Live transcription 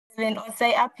Even or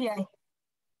say API.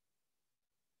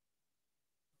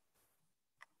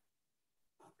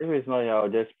 If it's not here, I'll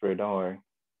just pray, don't worry.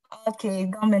 Okay,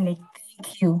 Dominic,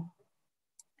 thank you.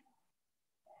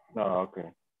 No, okay.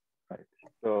 Right.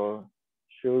 So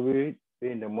should we be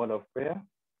in the mode of prayer?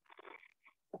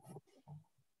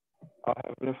 Our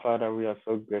Heavenly Father, we are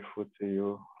so grateful to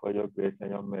you for your grace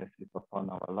and your mercy upon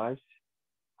our lives,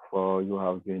 for you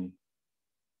have been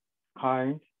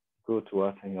kind, good to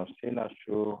us, and you have seen us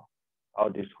through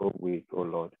out this whole week, oh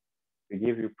Lord. We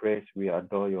give you praise, we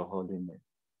adore your holy name.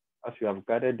 As we have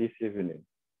gathered this evening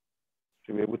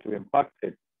to be able to impact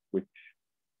it with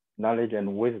knowledge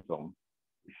and wisdom,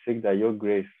 we seek that your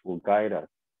grace will guide us,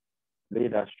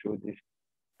 lead us through this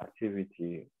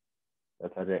activity,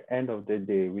 that at the end of the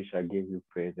day, we shall give you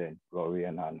praise and glory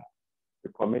and honor.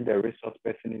 We commit the resource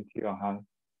person into your hands.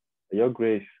 Your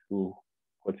grace will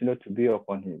continue to be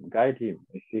upon him, guide him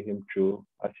and see him through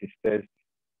as he steps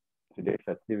today's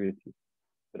activity,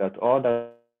 so that all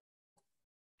that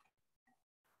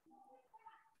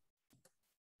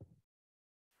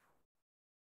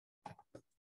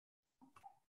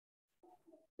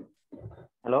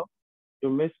Hello? You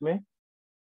miss me?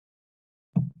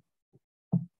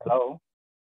 Hello?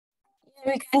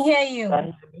 Yeah, we can hear you. Can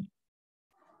you hear me?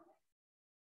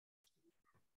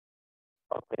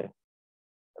 Okay.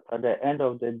 But at the end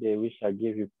of the day, we shall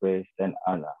give you praise and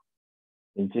honor.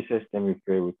 In Jesus' name we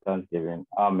pray with thanksgiving.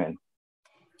 Amen.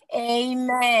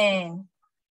 Amen.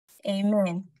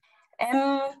 Amen.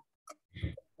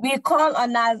 We call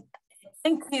on our,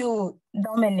 thank you,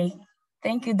 Dominic.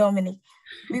 Thank you, Dominic.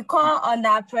 We call on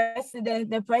our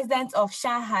president, the president of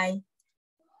Shanghai,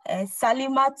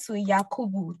 Salimatu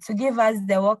Yakubu, to give us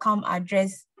the welcome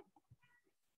address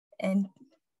and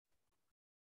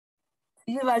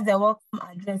give us the welcome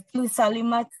address. Please,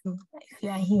 Salimatu, if you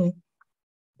are here.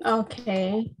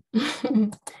 Okay.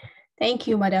 Thank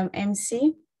you, Madam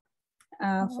MC,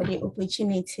 for the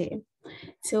opportunity.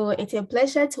 So it's a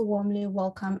pleasure to warmly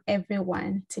welcome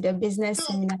everyone to the business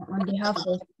seminar on behalf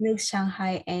of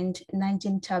NUGS-CHINA and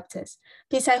Nanjing chapters.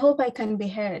 Please, I hope I can be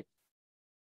heard.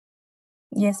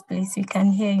 Yes, please, we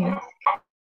can hear you.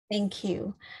 Thank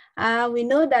you. We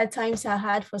know that times are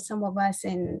hard for some of us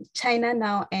in China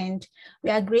now, and we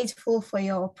are grateful for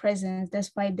your presence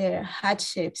despite the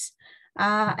hardships.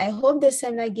 I hope the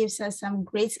seminar gives us some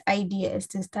great ideas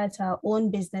to start our own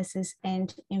businesses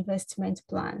and investment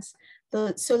plans.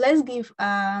 So let's give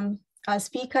our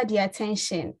speaker the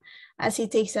attention as he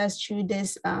takes us through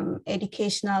this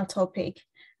educational topic.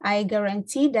 I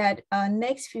guarantee that our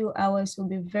next few hours will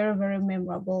be very, very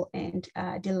memorable and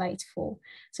delightful.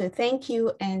 So thank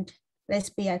you, and let's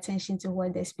pay attention to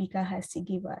what the speaker has to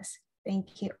give us.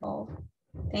 Thank you all.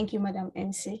 Thank you, Madam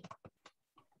MC.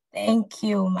 Thank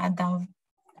you, Madam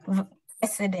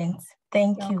President.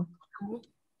 Thank you.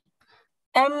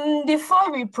 Before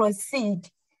we proceed,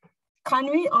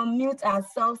 can we unmute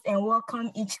ourselves and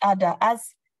welcome each other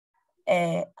as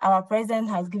our president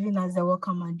has given us the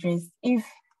welcome address? If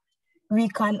we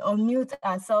can unmute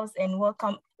ourselves and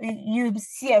welcome, you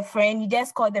see a friend, you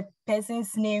just call the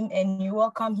person's name and you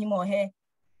welcome him or her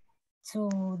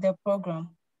to the program.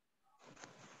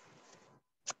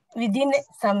 Within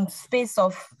some space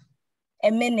of a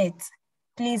minute,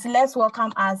 please, let's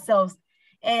welcome ourselves.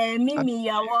 Mimi,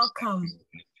 you're welcome.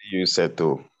 You said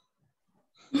to.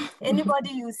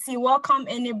 Anybody you see, welcome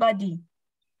anybody.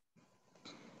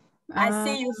 I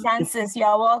see you, Francis, you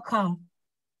are welcome.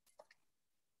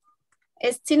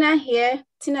 Is Tina here?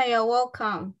 Tina, you're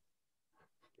welcome.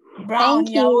 Brown,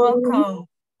 you're welcome.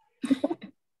 Please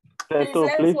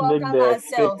make the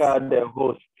speaker the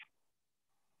host.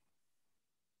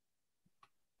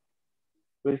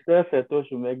 Mr. Seto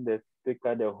should make the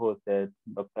speaker the host that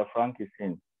Dr. Frank is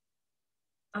in.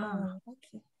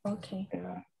 Okay. Okay.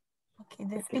 Yeah. Okay,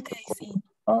 the speaker is in.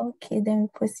 Okay, then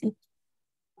proceed.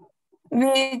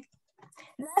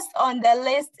 Next on the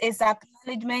list is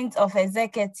acknowledgement of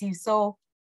executives. So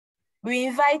we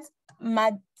invite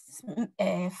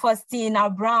Faustina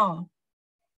Brown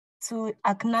to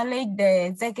acknowledge the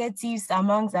executives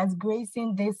amongst us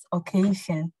gracing this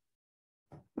occasion.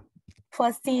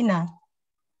 Faustina.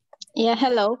 Yeah,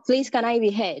 hello. Please, can I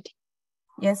be heard?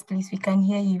 Yes, please, we can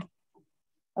hear you.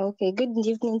 Okay, good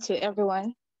evening to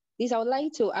everyone. Please, I would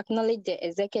like to acknowledge the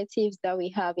executives that we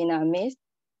have in our midst.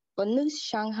 For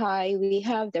NUGS-Shanghai, we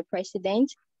have the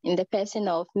president in the person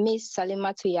of Ms.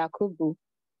 Salimatu Yakubu.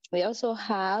 We also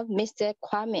have Mr.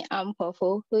 Kwame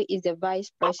Ampofo, who is the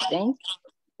vice president.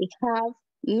 We have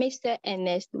Mr.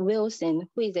 Ernest Wilson,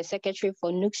 who is the secretary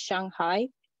for NUGS-Shanghai.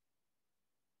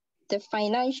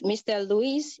 Mr.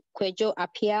 Luis Kwejo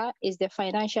Apia is the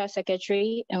financial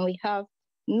secretary, and we have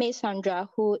Ms. Sandra,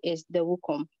 who is the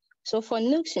WUCOM. So for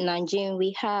NUGS Nanjing,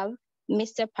 we have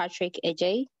Mr. Patrick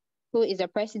Ejay, who is the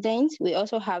president. We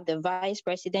also have the vice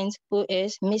president, who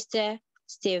is Mr.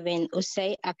 Stephen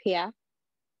Usei Apia.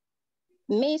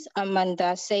 Ms.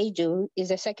 Amanda Seiju is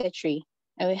the secretary,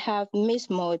 and we have Ms.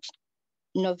 Moj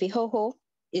Novihoho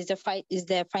is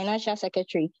the financial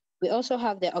secretary. We also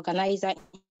have the organizer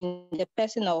in the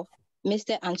person of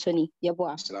Mr. Anthony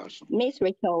Yeboah. Ms.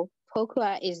 Rachel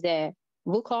Pokua is the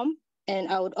WUCOM, and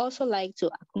I would also like to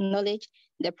acknowledge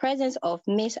the presence of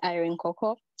Ms. Irene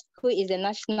Koko, who is the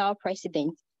national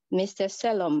president, Mr.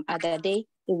 Selom Adade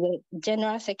is the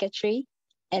general secretary,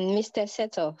 and Mr.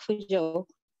 Seto Fujo,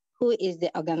 who is the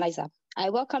organizer.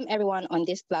 I welcome everyone on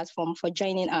this platform for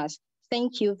joining us.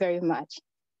 Thank you very much.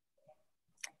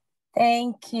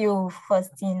 Thank you,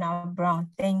 Faustina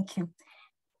Brown. Thank you.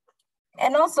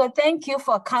 And also thank you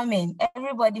for coming.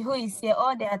 Everybody who is here,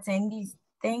 all the attendees,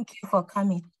 thank you for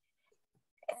coming.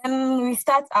 We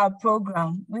start our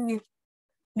program.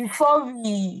 Before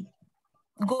we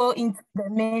go into the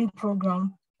main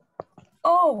program,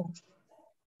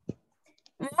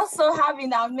 we also have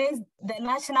in our midst the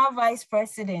National Vice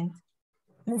President,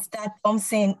 Mr.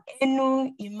 Thompson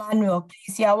Enu Emmanuel.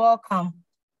 Please, you're welcome,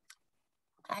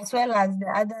 as well as the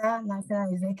other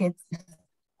national executives.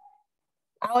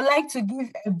 I would like to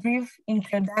give a brief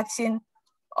introduction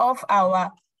of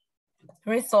our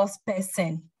resource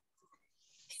person.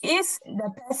 He is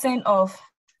the person of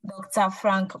Dr.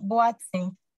 Frank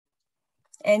Boateng,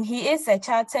 and he is a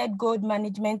chartered gold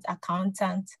management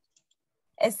accountant,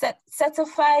 a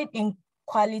certified in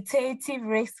qualitative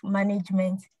risk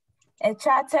management, a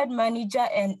chartered manager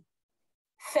and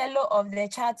fellow of the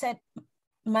Chartered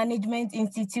Management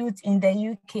Institute in the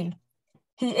UK.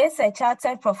 He is a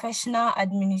chartered professional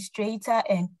administrator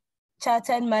and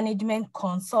chartered management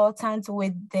consultant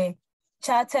with the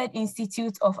Chartered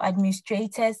Institute of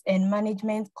Administrators and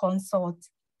Management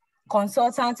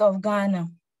Consultants of Ghana.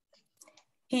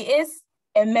 He is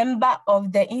a member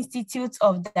of the Institute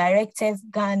of Directors,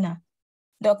 Ghana.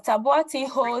 Dr. Boateng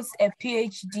holds a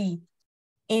PhD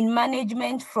in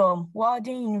management from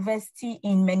Walden University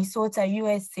in Minnesota,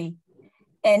 USA,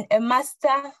 and a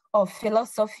Master of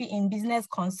Philosophy in Business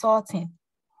Consulting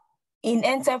in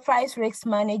Enterprise Risk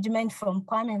Management from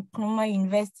Kwame Nkrumah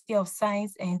University of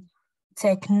Science and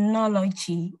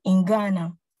Technology in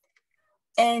Ghana,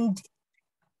 and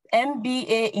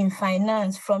MBA in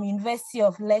Finance from University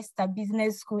of Leicester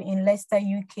Business School in Leicester,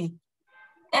 UK,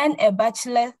 and a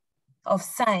Bachelor of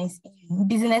Science in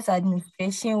Business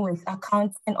Administration with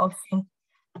accounting option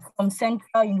from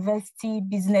Central University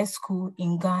Business School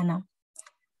in Ghana.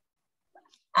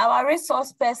 Our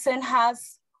resource person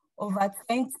has over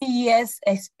 20 years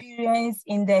experience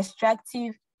in the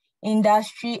extractive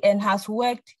industry and has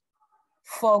worked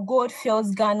for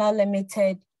Goldfields Ghana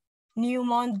Limited,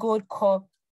 Newmont Gold Corp,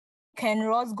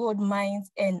 Kenross Gold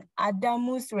Mines, and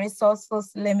Adamus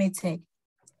Resources Limited.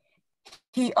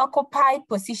 He occupied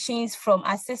positions from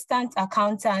assistant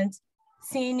accountant,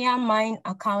 senior mine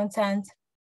accountant,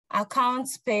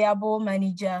 accounts payable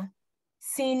manager,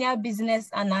 senior business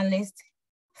analyst,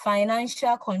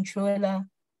 financial controller,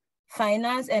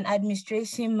 finance and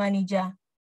administration manager,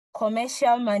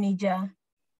 commercial manager,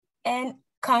 and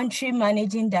country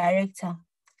managing director.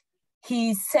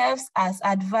 He serves as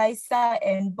advisor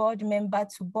and board member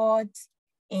to boards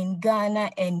in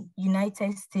Ghana and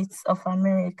United States of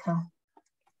America.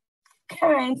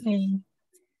 Currently,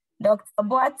 Dr.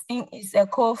 Boateng is a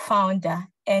co-founder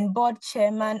and board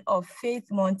chairman of Faith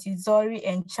Montessori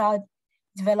and Child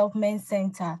Development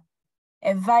Center,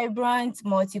 a vibrant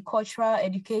multicultural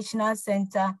educational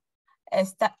center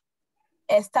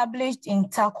established in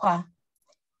Takwa.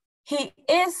 He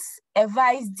is a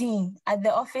vice dean at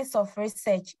the Office of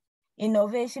Research,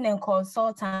 Innovation and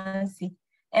Consultancy,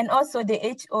 and also the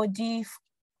HOD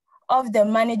of the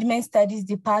Management Studies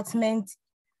Department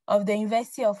of the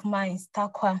University of Mines,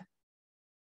 Takwa,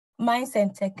 Mines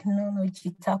and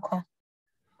Technology, Takwa.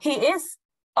 He is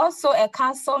also a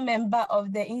council member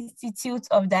of the Institute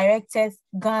of Directors,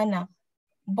 Ghana,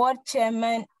 board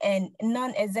chairman and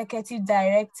non-executive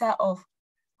director of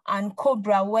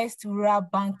Cobra West Rural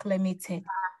Bank Limited.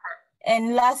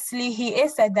 And lastly, he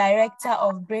is a director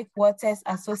of Breakwaters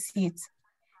Associates,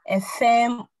 a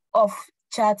firm of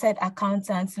chartered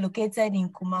accountants located in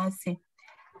Kumasi.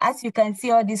 As you can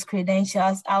see all these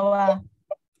credentials, our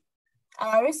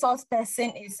resource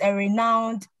person is a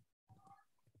renowned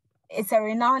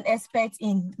expert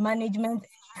in management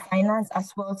and finance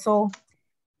as well. So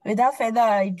without further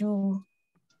ado,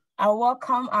 I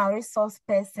welcome our resource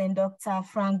person, Dr.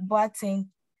 Frank Boateng,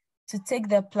 to take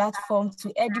the platform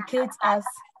to educate us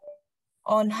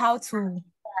on how to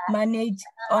manage,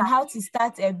 on how to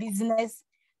start a business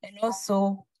and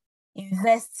also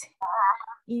invest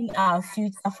in our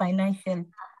future financially.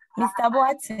 Mr.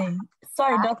 Boateng,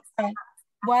 sorry, Dr.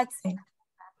 Boateng,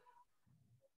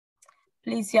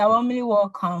 please, you are warmly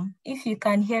welcome. If you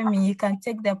can hear me, you can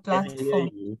take the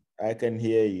platform. I can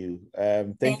hear you.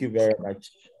 Thank you very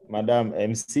much, Madam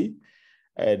MC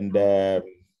and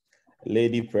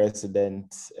Lady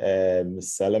President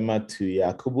Salamatu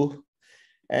Yakubu,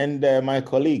 and my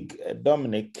colleague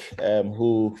Dominic,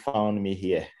 who found me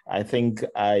here. I think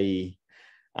I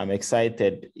am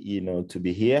excited, to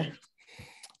be here.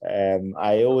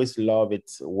 I always love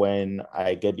it when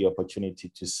I get the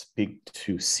opportunity to speak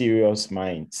to serious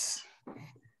minds,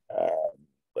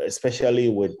 especially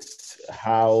with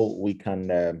how we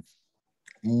can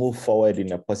move forward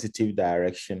in a positive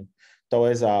direction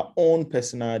towards our own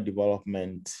personal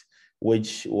development,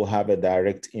 which will have a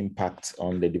direct impact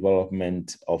on the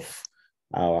development of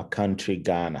our country,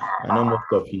 Ghana. I know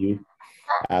most of you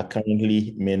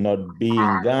currently may not be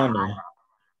in Ghana,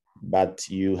 but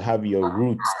you have your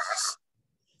roots.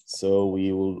 So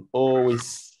we will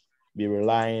always be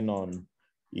relying on,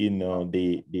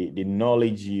 the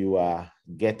knowledge you are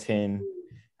getting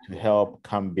to help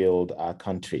come build our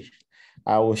country.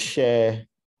 I will share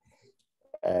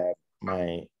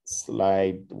my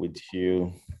slide with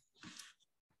you.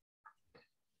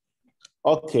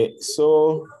 Okay,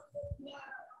 so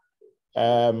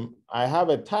I have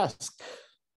a task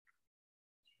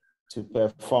to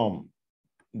perform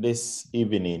this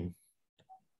evening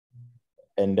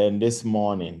and then this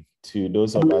morning to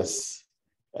those of us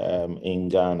in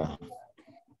Ghana.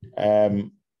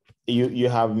 You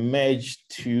have merged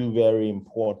two very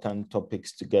important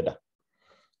topics together: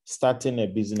 starting a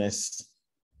business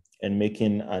and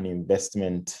making an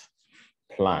investment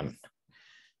plan.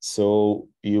 So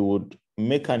you would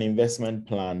make an investment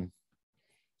plan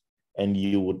and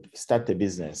you would start a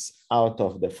business out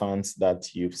of the funds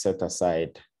that you've set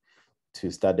aside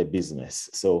to start a business.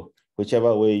 So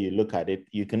whichever way you look at it,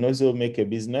 you can also make a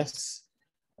business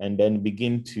and then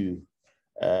begin to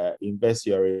invest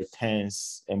your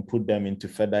returns and put them into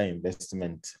further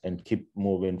investment and keep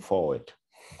moving forward.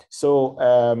 So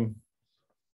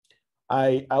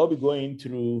I will be going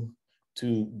through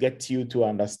to get you to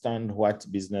understand what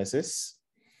business is.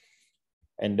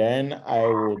 And then I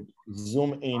will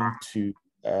zoom in to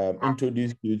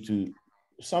introduce you to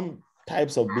some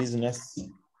types of business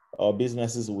or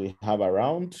businesses we have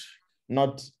around,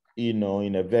 not in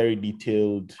a very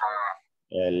detailed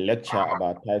lecture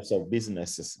about types of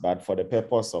businesses, but for the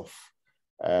purpose of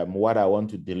what I want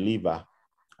to deliver,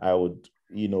 I would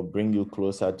bring you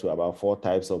closer to about 4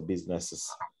 types of businesses.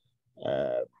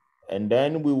 And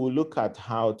then we will look at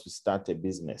how to start a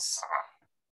business.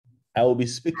 I will be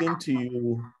speaking to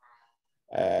you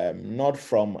not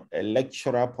from a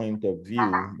lecturer point of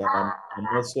view, but I'm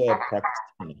also a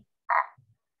practitioner.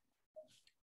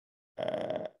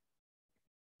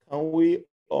 Can we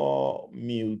all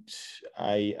mute?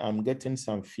 I am getting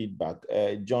some feedback.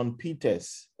 John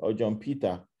Peters or John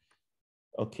Peter.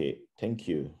 Okay, thank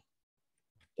you.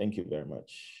 Thank you very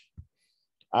much.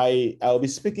 I'll be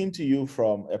speaking to you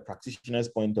from a practitioner's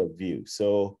point of view.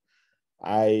 So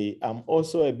I am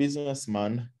also a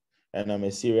businessman and I'm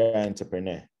a serial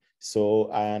entrepreneur. So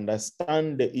I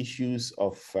understand the issues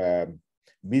of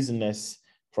business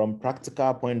from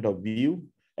practical point of view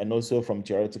and also from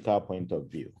theoretical point of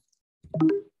view.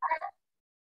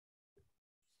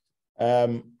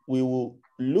 We will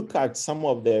look at some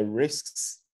of the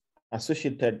risks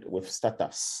associated with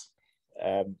startups.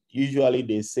 Usually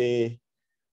they say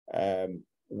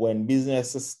when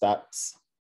businesses start,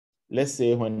 let's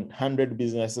say when 100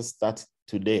 businesses start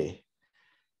today,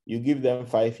 you give them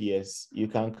 5 years, you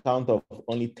can count of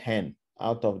only 10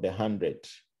 out of the 100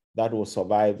 that will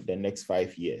survive the next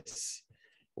 5 years.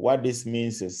 What this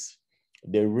means is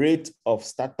the rate of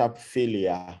startup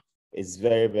failure is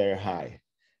very, very high.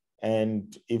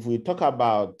 And if we talk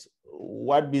about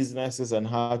what businesses and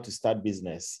how to start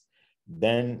business,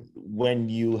 then when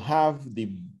you have the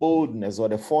boldness or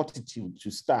the fortitude to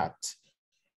start,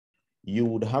 you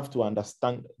would have to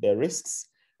understand the risks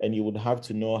and you would have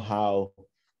to know how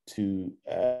to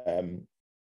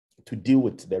deal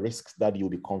with the risks that you'll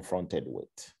be confronted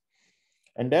with.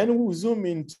 And then we'll zoom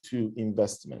into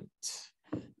investment.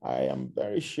 I am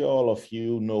very sure all of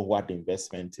you know what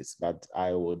investment is, but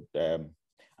I would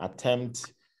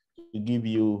attempt to give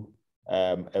you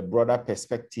a broader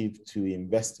perspective to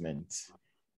investment.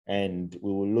 And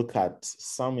we will look at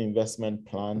some investment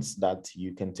plans that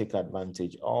you can take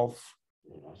advantage of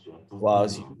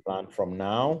whilst you plan from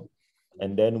now.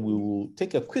 And then we will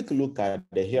take a quick look at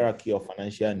the hierarchy of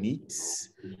financial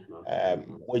needs,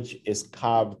 which is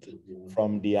carved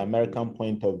from the American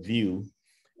point of view,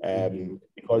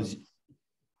 because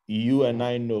you and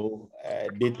I know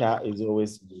data is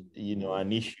always,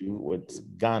 an issue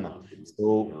with Ghana.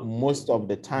 So most of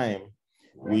the time,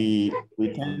 we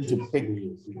tend to pick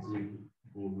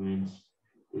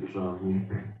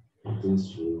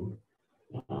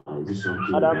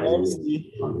Madam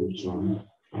MC.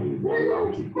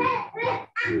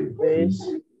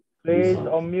 Please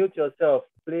unmute yourself,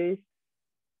 please.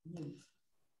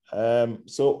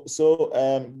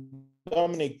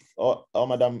 Dominic or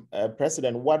Madam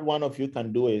President, what one of you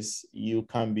can do is you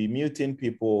can be muting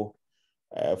people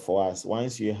for us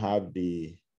once you have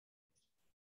the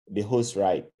host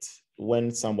right.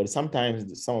 When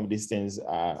sometimes some of these things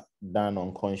are done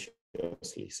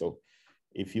unconsciously. So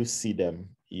if you see them,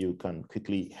 you can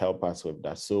quickly help us with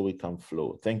that so we can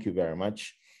flow. Thank you very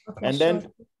much. Okay, and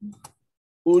then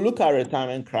we'll look at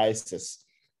retirement crisis.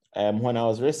 When I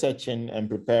was researching and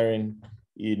preparing,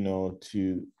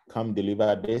 to come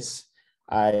deliver this,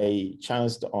 I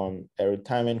chanced on a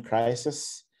retirement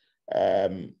crisis,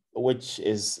 which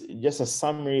is just a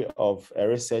summary of a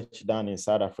research done in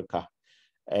South Africa.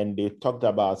 And they talked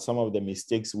about some of the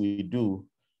mistakes we do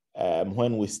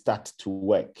when we start to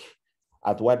work.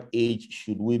 At what age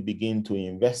should we begin to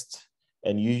invest?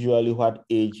 And usually what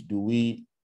age do we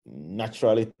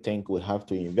naturally think we have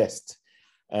to invest?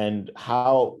 And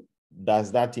how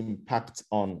does that impact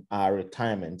on our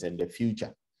retirement and the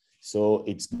future? So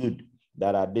it's good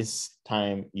that at this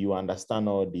time you understand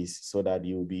all this so that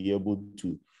you'll be able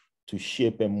to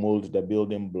shape and mold the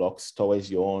building blocks towards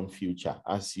your own future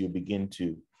as you begin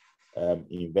to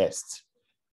invest.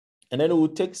 And then we'll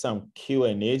take some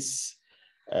Q&As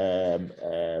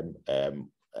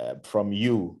from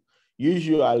you.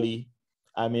 Usually,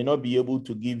 I may not be able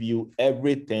to give you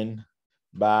everything,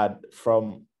 but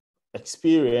from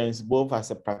experience, both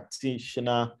as a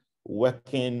practitioner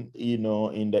working, in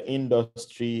the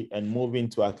industry and moving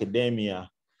to academia,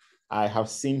 I have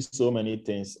seen so many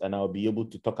things and I'll be able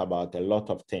to talk about a lot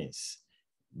of things.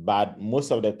 But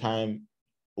most of the time,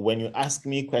 when you ask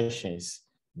me questions,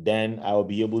 then I'll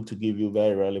be able to give you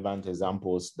very relevant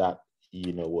examples that,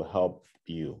 will help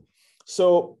you.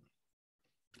 So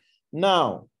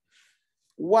now,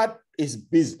 what is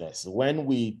business? When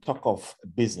we talk of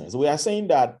business, we are saying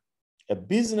that a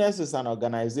business is an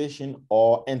organization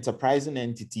or enterprising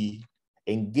entity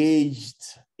engaged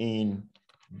in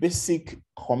basic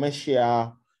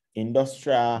commercial,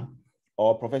 industrial,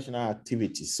 or professional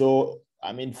activities. So,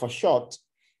 for short,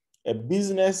 a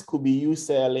business could be you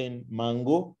selling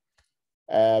mango.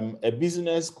 A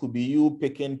business could be you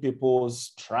picking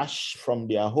people's trash from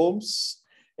their homes.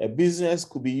 A business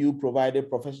could be you providing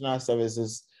professional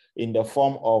services in the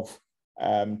form of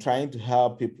trying to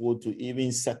help people to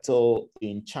even settle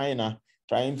in China,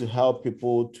 trying to help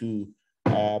people to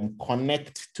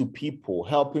connect to people,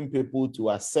 helping people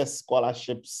to access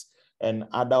scholarships and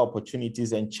other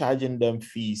opportunities and charging them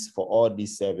fees for all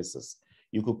these services.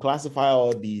 You could classify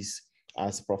all these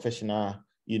as professional,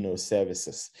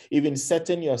 services. Even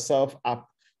setting yourself up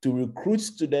to recruit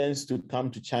students to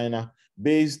come to China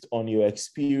based on your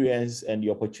experience and the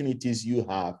opportunities you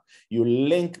have. You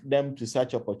link them to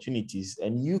such opportunities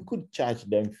and you could charge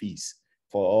them fees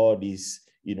for all these,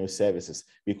 services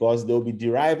because they'll be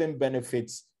deriving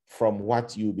benefits from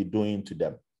what you'll be doing to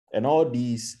them. And all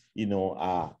these,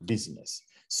 are business.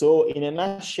 So in a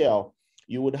nutshell,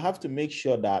 you would have to make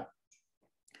sure that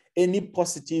any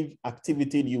positive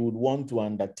activity you would want to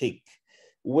undertake,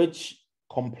 which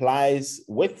complies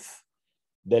with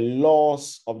the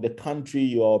laws of the country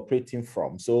you're operating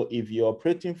from. So if you're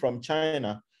operating from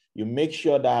China, you make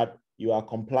sure that you are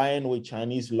complying with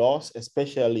Chinese laws,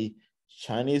 especially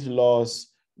Chinese laws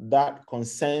that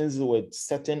concerns with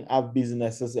setting up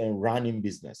businesses and running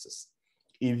businesses.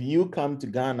 If you come to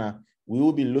Ghana, we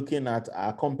will be looking at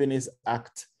our Companies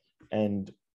Act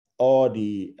and all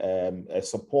the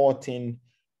supporting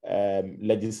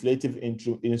legislative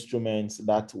instruments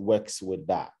that works with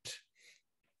that.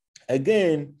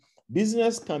 Again,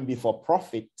 business can be for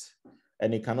profit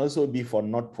and it can also be for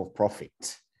not for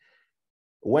profit.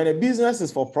 When a business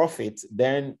is for profit,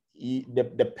 then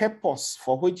the purpose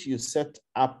for which you set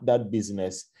up that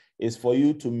business is for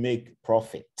you to make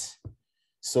profit.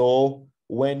 So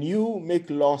when you make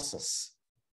losses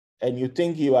and you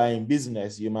think you are in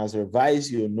business, you must revise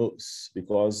your notes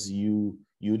because you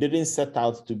didn't set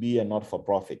out to be a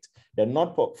not-for-profit. The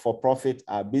not-for-profit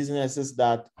are businesses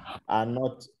that are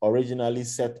not originally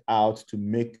set out to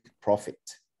make profit.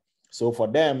 So for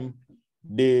them,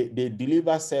 they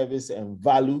deliver service and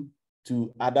value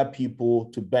to other people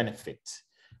to benefit.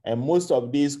 And most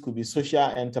of these could be social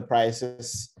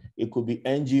enterprises, it could be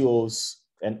NGOs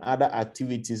and other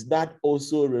activities that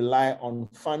also rely on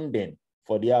funding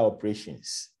for their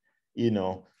operations.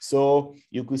 So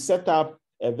you could set up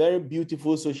a very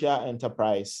beautiful social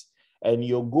enterprise, and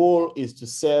your goal is to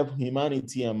serve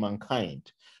humanity and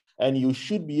mankind. And you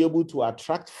should be able to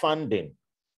attract funding,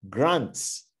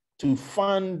 grants to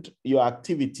fund your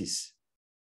activities.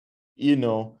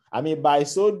 By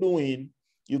so doing,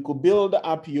 you could build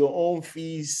up your own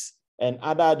fees and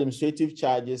other administrative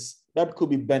charges that could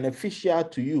be beneficial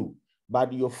to you,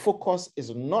 but your focus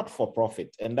is not for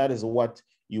profit, and that is what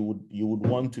you would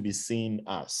want to be seen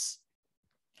as.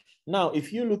 Now,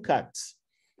 if you look at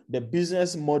the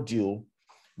business module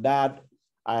that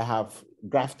I have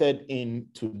grafted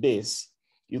into this,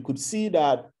 you could see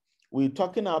that we're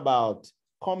talking about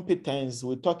competence,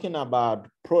 we're talking about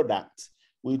product,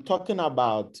 we're talking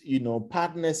about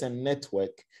partners and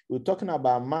network, we're talking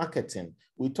about marketing,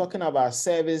 we're talking about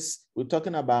service, we're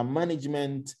talking about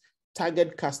management,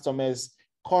 target customers,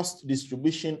 cost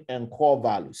distribution, and core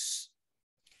values.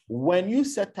 When you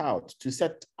set out to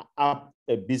set up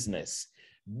a business,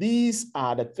 these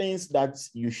are the things that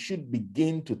you should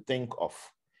begin to think of.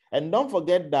 And don't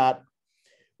forget that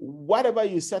whatever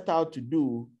you set out to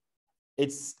do,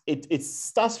 it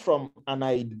starts from an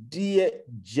idea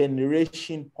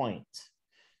generation point.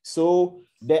 So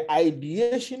the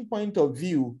ideation point of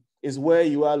view is where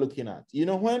you are looking at.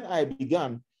 When I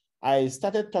began, I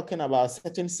started talking about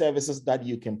certain services that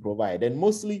you can provide. And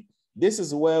mostly, this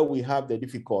is where we have the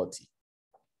difficulty.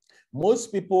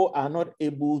 Most people are not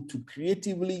able to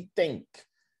creatively think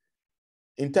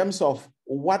in terms of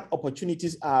what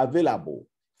opportunities are available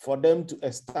for them to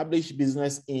establish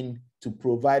business in, to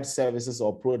provide services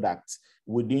or products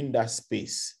within that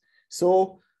space.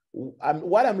 So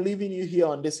what I'm leaving you here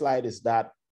on this slide is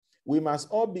that we must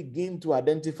all begin to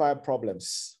identify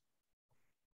problems.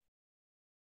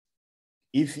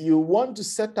 If you want to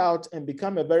set out and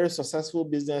become a very successful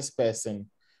business person,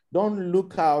 don't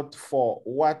look out for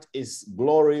what is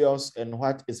glorious and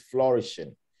what is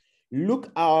flourishing.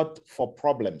 Look out for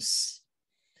problems.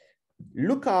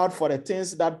 Look out for the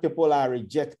things that people are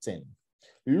rejecting.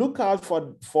 Look out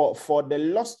for the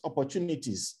lost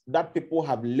opportunities that people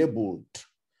have labeled.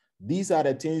 These are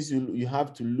the things you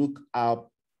have to look out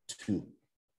to,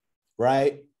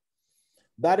 right?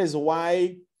 That is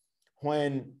why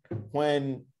when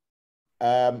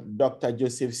Dr.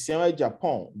 Joseph Siemens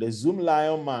Japan, the Zoom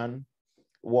Lion man,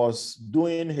 was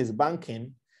doing his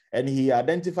banking, and he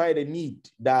identified a need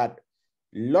that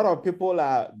a lot of people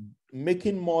are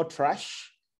making more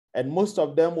trash, and most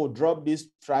of them will drop this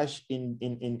trash in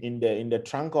the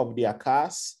trunk of their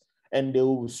cars, and they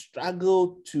will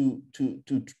struggle to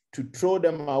throw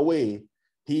them away.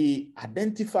 He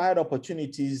identified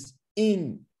opportunities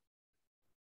in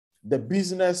the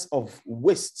business of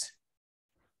waste.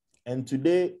 And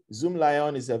today, Zoom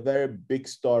Lion is a very big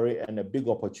story and a big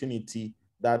opportunity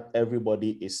that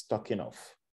everybody is talking of.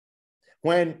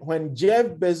 When Jeff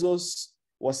Bezos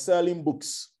was selling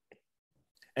books,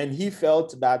 and he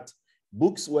felt that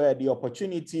books were the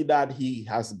opportunity that he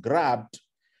has grabbed,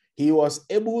 he was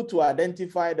able to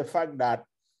identify the fact that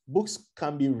books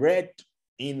can be read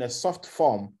in a soft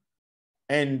form.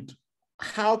 And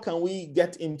how can we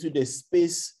get into the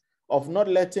space of not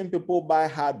letting people buy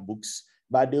hard books,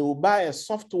 but they will buy a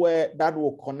software that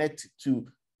will connect to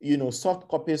soft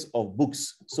copies of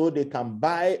books, so they can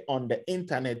buy on the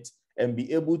internet and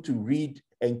be able to read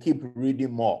and keep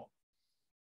reading more.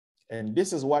 And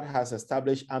this is what has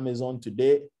established Amazon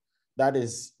today. That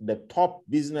is the top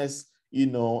business,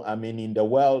 in the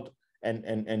world,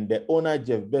 and the owner,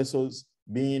 Jeff Bezos,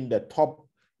 being the top,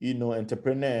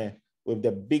 entrepreneur with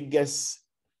the biggest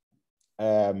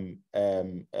wealth,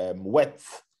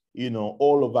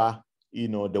 all over,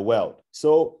 the world.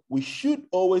 So we should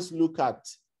always look at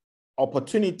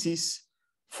opportunities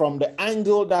from the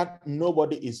angle that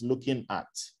nobody is looking at.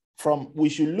 We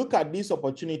should look at these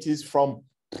opportunities from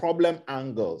problem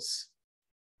angles.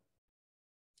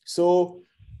 So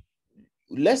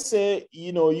let's say,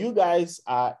 you guys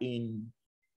are in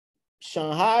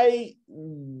Shanghai,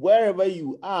 wherever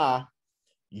you are,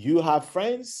 you have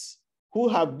friends who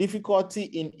have difficulty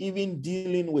in even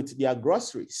dealing with their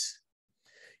groceries.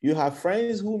 You have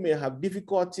friends who may have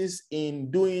difficulties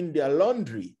in doing their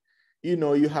laundry.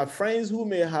 You have friends who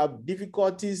may have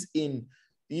difficulties in,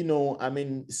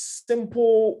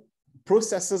 simple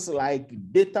processes like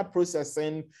data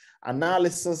processing,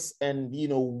 analysis, and,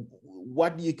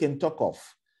 what you can talk of.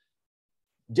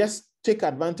 Just take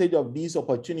advantage of these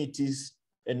opportunities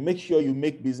and make sure you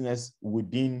make business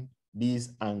within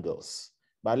these angles.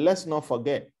 But let's not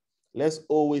forget, let's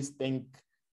always think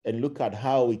and look at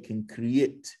how we can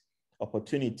create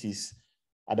opportunities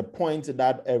at the point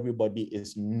that everybody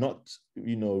is not,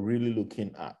 really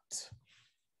looking at.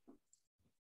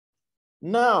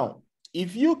 Now,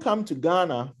 if you come to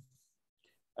Ghana,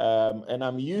 and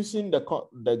I'm using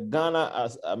the Ghana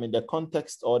as, the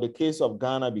context or the case of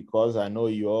Ghana because I know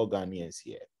you're all Ghanaians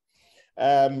here.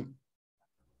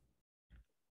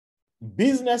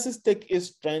 Businesses take its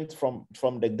strength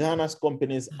from the Ghana's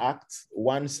Companies Act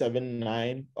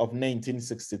 179 of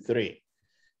 1963,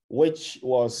 which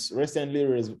was recently,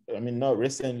 not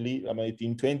recently,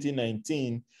 in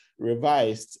 2019,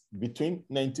 revised between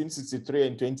 1963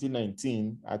 and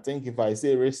 2019. I think if I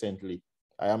say recently,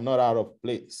 I am not out of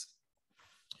place.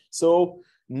 So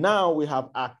now we have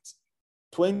Act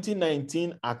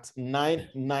 2019, Act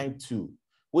 992,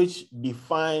 which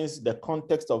defines the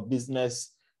context of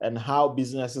business and how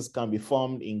businesses can be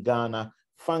formed in Ghana,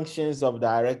 functions of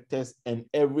directors, and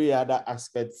every other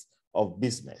aspect of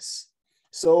business.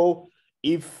 So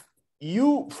if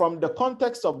you, from the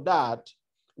context of that,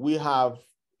 we have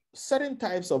certain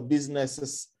types of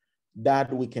businesses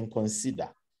that we can consider.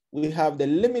 We have the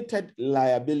limited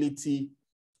liability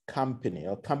company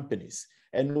or companies.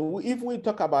 And if we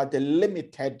talk about the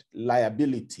limited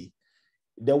liability,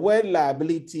 the word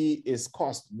liability is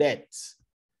cost, debt,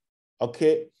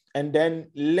 okay? And then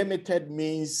limited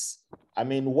means,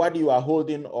 what you are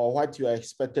holding or what you are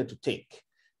expected to take.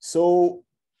 So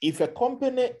if a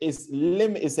company is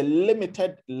a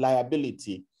limited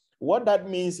liability, what that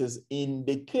means is in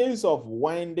the case of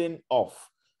winding off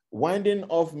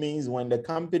means when the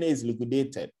company is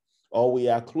liquidated or we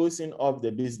are closing off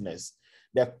the business,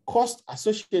 the cost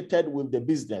associated with the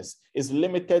business is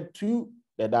limited to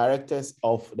the directors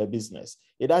of the business.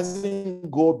 It doesn't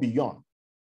go beyond,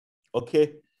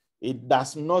 okay? It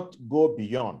does not go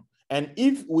beyond. And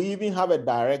if we even have a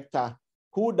director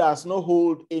who does not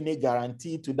hold any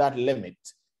guarantee to that limit,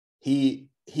 he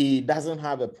doesn't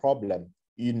have a problem,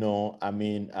 when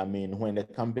the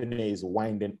company is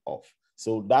winding off.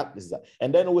 So that is that.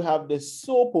 And then we have the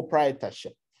sole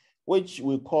proprietorship, which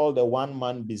we call the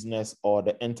one-man business or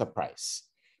the enterprise.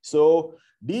 So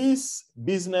this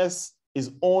business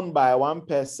is owned by one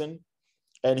person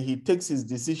and he takes his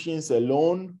decisions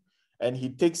alone and he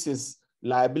takes his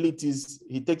liabilities,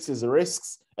 he takes his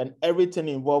risks and everything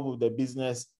involved with the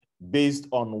business based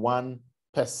on one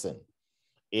person.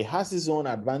 It has its own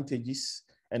advantages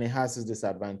and it has its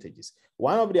disadvantages.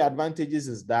 One of the advantages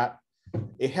is that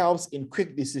it helps in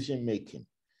quick decision-making.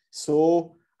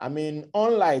 So,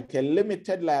 unlike a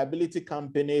limited liability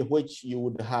company, which you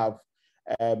would have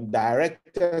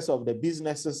directors of the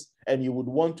businesses and you would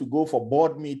want to go for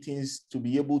board meetings to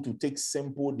be able to take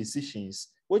simple decisions,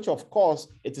 which of course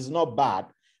it is not bad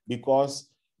because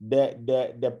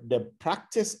the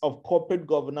practice of corporate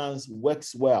governance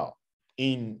works well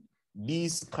in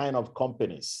these kind of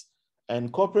companies.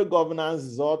 And corporate governance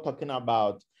is all talking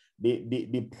about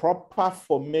the proper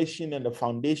formation and the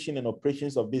foundation and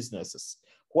operations of businesses,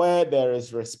 where there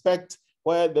is respect,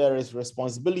 where there is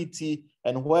responsibility,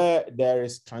 and where there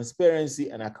is transparency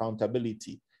and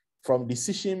accountability, from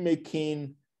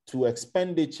decision-making to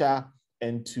expenditure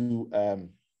and to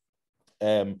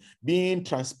being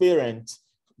transparent,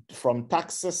 from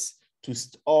taxes to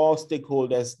all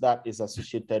stakeholders that is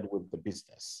associated with the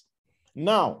business.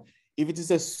 Now, if it is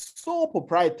a sole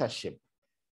proprietorship,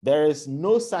 there is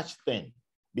no such thing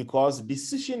because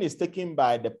decision is taken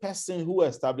by the person who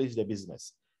established the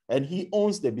business and he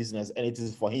owns the business and it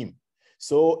is for him.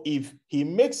 So if he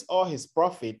makes all his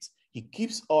profit, he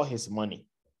keeps all his money.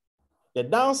 The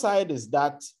downside is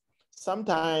that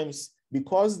sometimes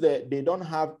because they don't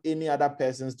have any other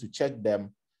persons to check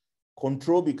them,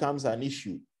 control becomes an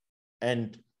issue.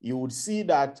 And you would see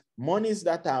that monies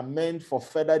that are meant for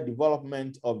further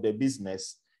development of the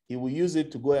business, he will use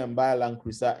it to go and buy a Land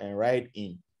Cruiser and ride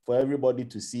in for everybody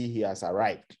to see he has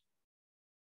arrived.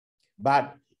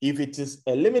 But if it is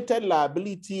a limited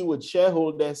liability with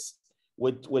shareholders,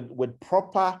 with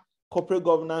proper corporate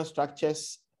governance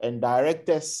structures and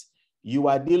directors, you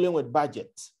are dealing with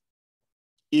budget.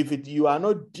 If you are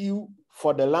not due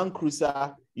for the Land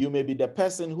Cruiser, you may be the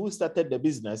person who started the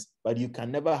business, but you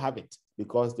can never have it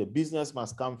because the business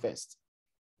must come first.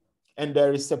 And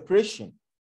there is separation,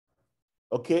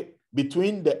 okay,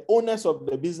 between the owners of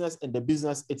the business and the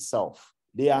business itself.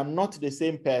 They are not the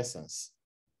same persons.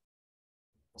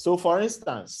 So for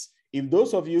instance, if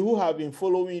those of you who have been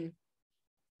following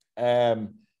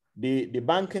the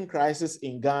banking crisis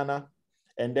in Ghana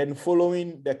and then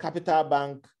following the Capital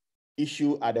Bank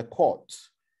issue at the court,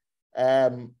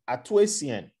 at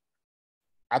Tuesien,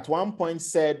 at one point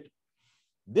said,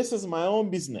 this is my own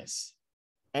business.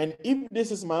 And if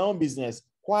this is my own business,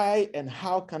 why and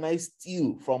how can I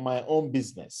steal from my own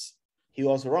business? He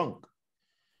was wrong.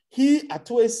 He,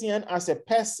 Atuesian, as a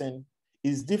person,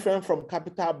 is different from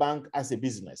Capital Bank as a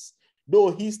business,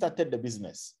 though he started the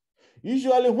business.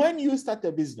 Usually when you start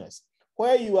a business,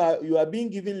 where you are being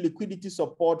given liquidity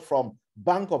support from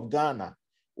Bank of Ghana,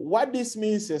 what this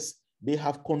means is they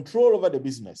have control over the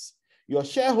business. Your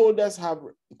shareholders have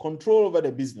control over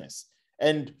the business.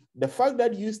 And the fact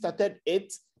that you started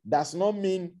it does not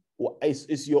mean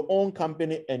it's your own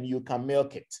company and you can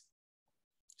milk it.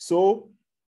 So,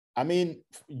 I mean,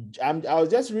 I was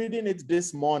just reading it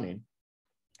this morning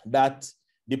that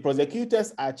the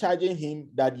prosecutors are charging him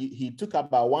that he took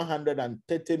about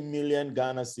 130 million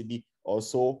Ghana cedi or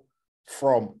so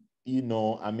from,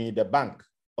 the bank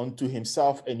onto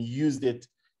himself and used it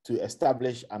to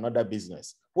establish another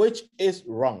business, which is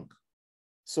wrong.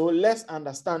 So let's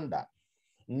understand that.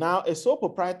 Now, a sole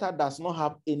proprietor does not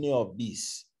have any of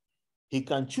these. He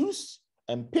can choose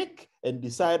and pick and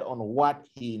decide on what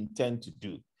he intends to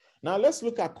do. Now, let's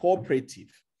look at cooperative.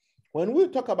 When we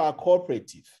talk about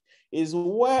cooperative, is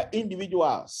where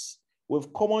individuals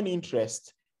with common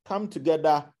interest come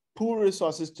together, pool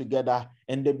resources together,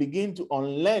 and they begin to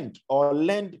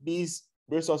lend these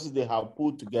resources they have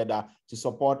pulled together to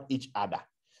support each other.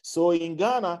 So in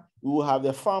Ghana, we will have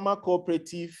the farmer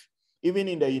cooperative. Even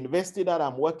in the university that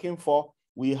I'm working for,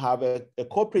 we have a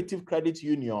cooperative credit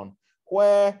union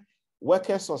where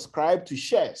workers subscribe to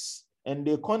shares and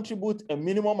they contribute a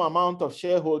minimum amount of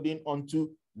shareholding onto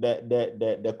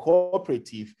the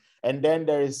cooperative. And then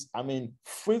there is,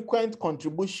 frequent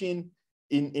contribution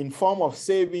in form of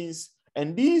savings.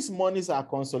 And these monies are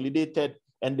consolidated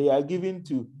and they are given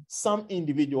to some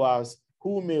individuals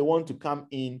who may want to come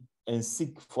in and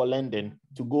seek for lending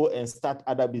to go and start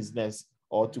other business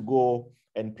or to go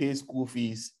and pay school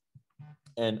fees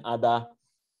and other,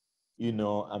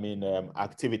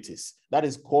 activities. That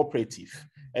is cooperative.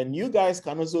 And you guys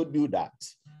can also do that.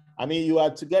 You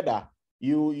are together.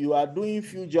 You are doing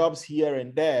few jobs here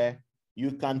and there.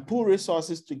 You can pool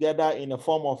resources together in a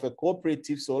form of a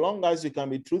cooperative, so long as you can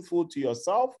be truthful to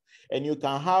yourself and you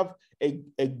can have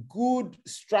a good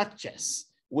structures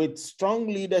with strong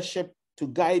leadership to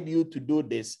guide you to do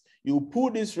this. You pool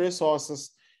these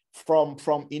resources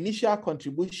from initial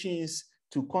contributions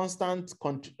to constant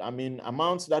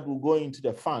amounts that will go into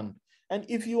the fund. And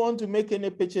if you want to make any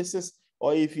purchases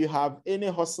or if you have any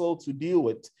hustle to deal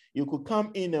with, you could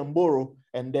come in and borrow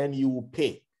and then you will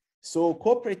pay. So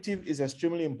cooperative is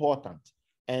extremely important.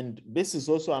 And this is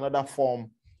also another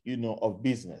form, of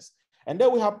business. And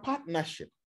then we have partnership.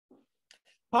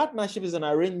 Partnership is an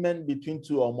arrangement between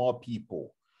two or more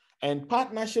people. And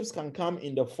partnerships can come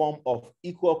in the form of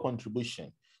equal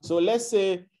contribution. So let's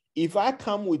say if I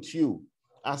come with you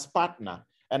as partner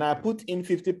and I put in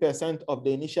 50% of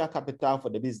the initial capital for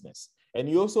the business, and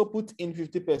you also put in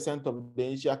 50% of the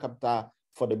initial capital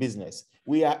for the business,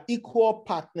 we are equal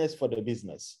partners for the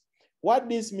business. What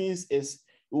this means is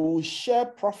we will share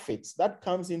profits that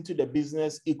comes into the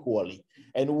business equally,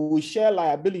 and we will share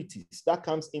liabilities that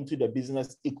comes into the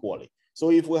business equally. So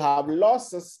if we have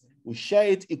losses, we share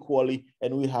it equally,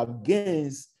 and we have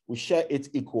gains, we share it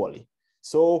equally.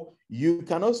 So you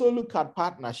can also look at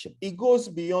partnership. It goes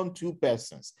beyond two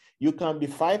persons. You can be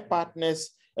 5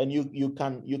 partners, and you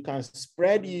can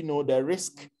spread, the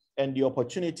risk and the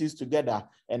opportunities together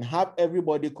and have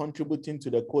everybody contributing to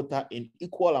the quota in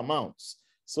equal amounts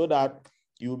so that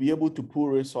you'll be able to pool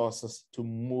resources to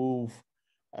move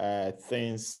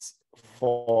things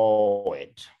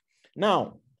forward.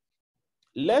 Now,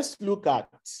 let's look at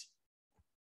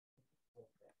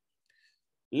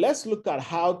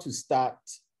how to start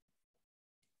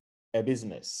a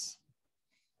business.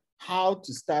 How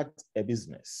to start a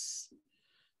business.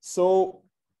 So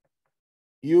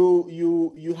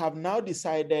you have now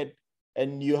decided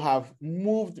and you have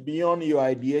moved beyond your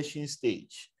ideation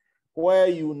stage, where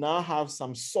you now have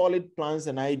some solid plans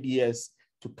and ideas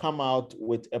to come out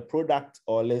with a product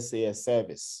or, let's say, a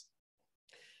service.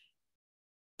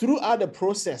 Throughout the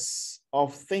process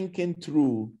of thinking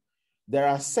through, there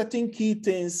are certain key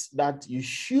things that you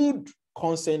should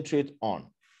concentrate on.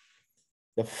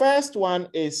 The first one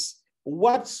is,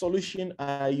 what solution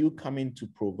are you coming to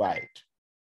provide?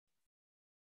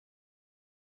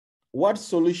 What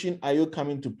solution are you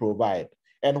coming to provide?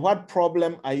 And what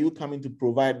problem are you coming to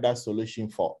provide that solution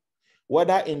for?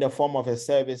 Whether in the form of a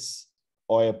service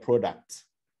or a product.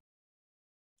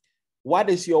 What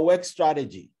is your work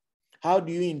strategy? How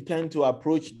do you intend to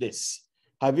approach this?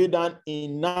 Have you done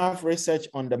enough research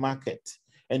on the market?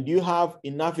 And do you have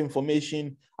enough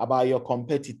information about your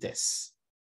competitors?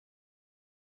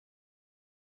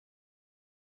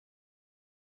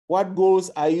 What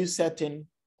goals are you setting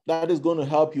that is going to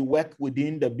help you work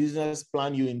within the business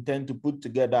plan you intend to put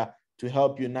together to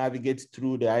help you navigate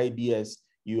through the ideas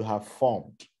you have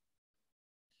formed?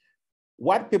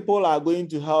 What people are going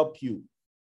to help you?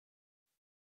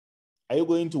 Are you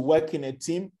going to work in a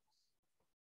team?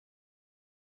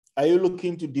 Are you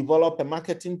looking to develop a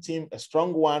marketing team, a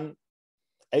strong one?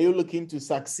 Are you looking to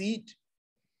succeed?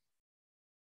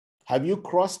 Have you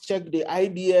cross-checked the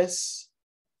ideas?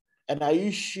 And are you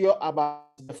sure about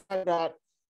the fact that,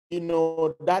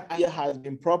 that idea has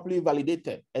been properly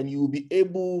validated and you will be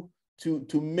able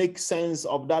to make sense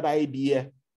of that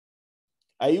idea?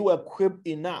 Are you equipped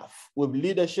enough with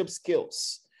leadership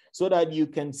skills so that you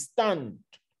can stand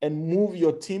and move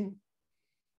your team?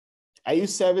 Are you a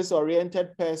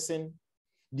service-oriented person?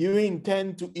 Do you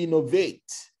intend to innovate?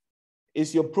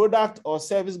 Is your product or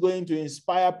service going to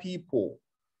inspire people?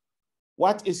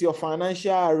 What is your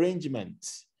financial arrangement?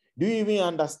 Do you even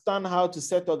understand how to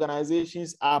set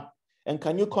organizations up? And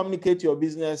can you communicate your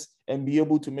business and be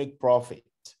able to make profit?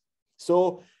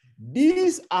 So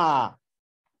these are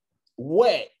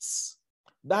words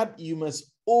that you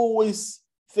must always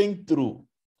think through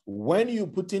when you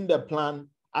put in the plan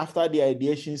after the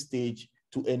ideation stage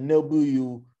to enable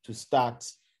you to start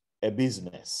a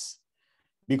business.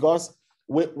 Because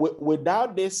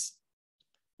without this,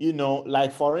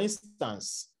 like for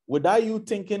instance, without you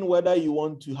thinking whether you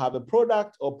want to have a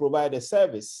product or provide a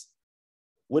service,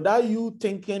 without you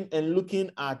thinking and looking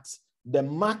at the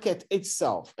market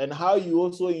itself and how you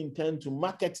also intend to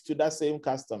market to that same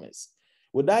customers,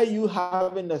 without you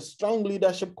having the strong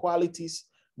leadership qualities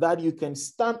that you can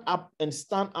stand up and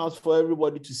stand out for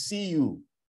everybody to see you,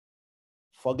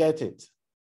 forget it.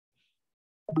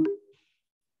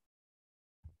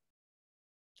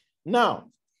 Now,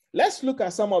 let's look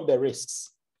at some of the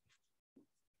risks.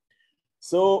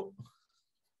 So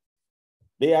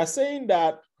they are saying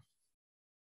that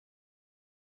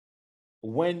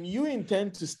when you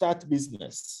intend to start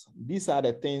business, these are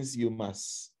the things you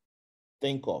must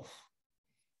think of.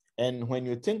 And when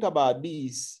you think about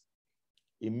these,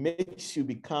 it makes you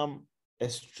become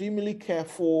extremely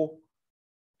careful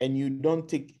and you don't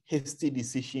take hasty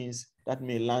decisions that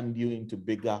may land you into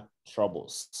bigger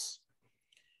troubles.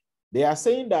 They are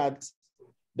saying that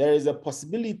there is a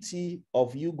possibility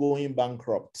of you going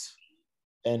bankrupt.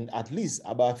 And at least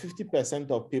about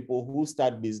 50% of people who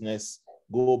start business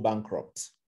go bankrupt.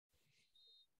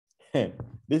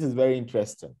 This is very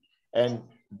interesting. And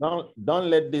don't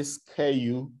let this scare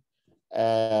you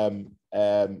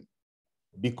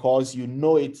because you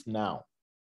know it now.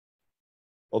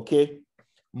 Okay?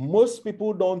 Most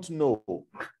people don't know.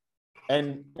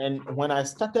 And when I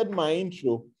started my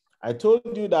intro, I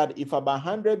told you that if about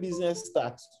 100 business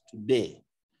starts today,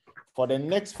 for the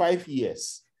next 5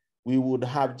 years, we would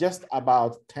have just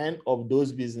about 10 of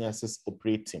those businesses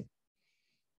operating.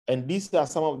 And these are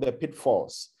some of the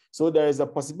pitfalls. So there is a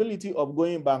possibility of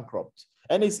going bankrupt.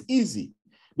 And it's easy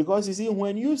because you see,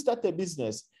 when you start a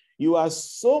business, you are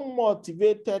so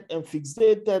motivated and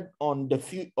fixated on the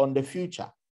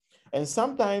future. And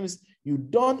sometimes you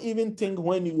don't even think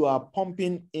when you are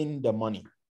pumping in the money.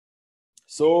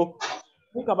 So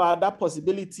think about that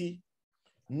possibility.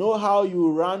 Know how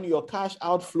you run your cash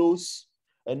outflows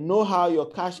and know how your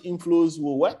cash inflows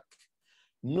will work.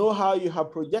 Know how you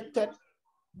have projected.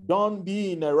 Don't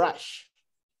be in a rush.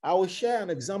 I will share an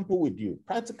example with you,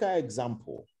 practical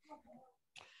example.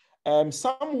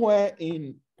 Somewhere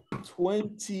in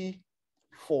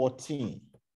 2014,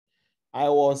 I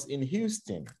was in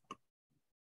Houston,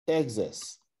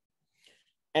 Texas,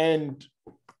 and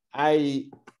I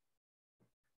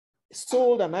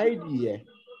sold an idea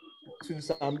to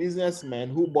some businessmen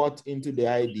who bought into the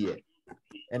idea.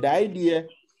 And the idea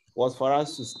was for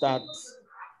us to start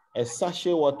a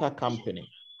sachet water company.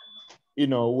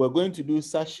 We're going to do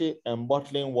sachet and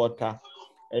bottling water,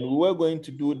 and we were going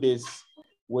to do this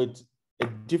with a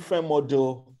different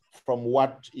model from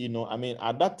what,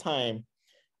 at that time,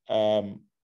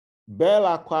 Bell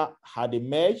Aqua had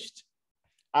emerged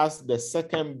as the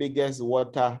second biggest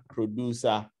water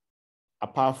producer,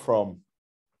 apart from,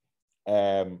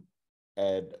 how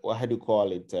do you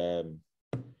call it?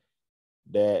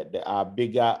 There are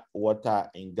bigger water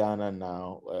in Ghana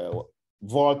now,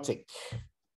 Boateng.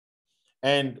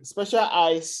 And Special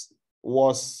Ice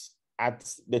was at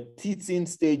the teething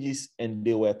stages and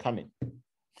they were coming.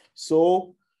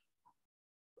 So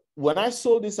when I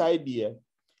sold this idea,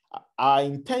 our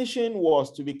intention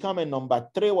was to become a number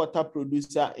 3 water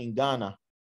producer in Ghana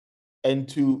and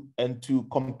to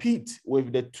compete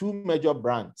with the two major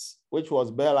brands, which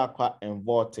was Bell Aqua and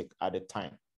Boateng at the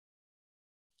time.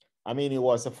 I mean, it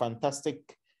was a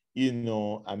fantastic,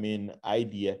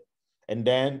 idea. And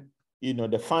then,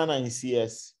 the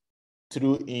financiers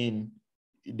threw in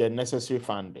the necessary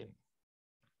funding.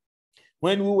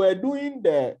 When we were doing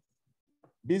the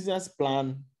business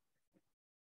plan,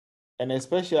 and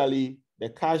especially the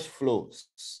cash flows,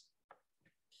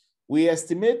 we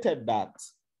estimated that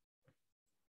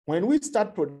when we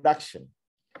start production,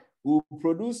 we'll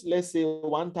produce, let's say,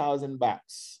 1,000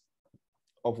 bags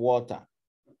of water.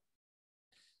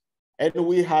 And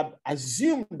we had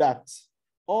assumed that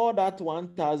all that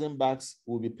 1,000 bags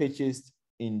will be purchased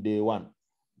in day one.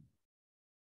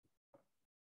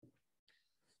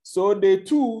 So day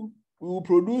two, we will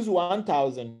produce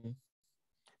 1,000,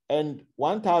 and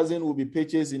 1,000 will be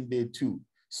purchased in day two.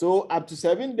 So up to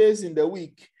 7 days in the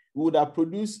week, we would have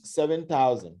produced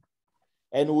 7,000.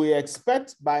 And we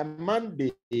expect by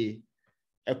Monday,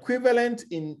 equivalent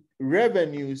in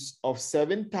revenues of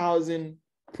 7,000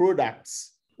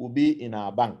 products will be in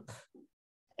our bank.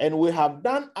 And we have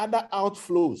done other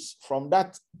outflows from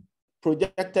that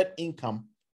projected income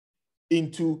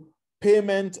into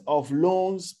payment of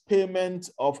loans, payment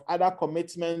of other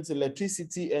commitments,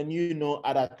 electricity, and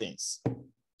other things.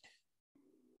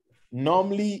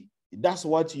 Normally, that's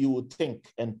what you would think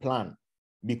and plan,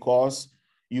 because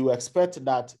you expect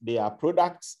that there are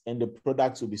products and the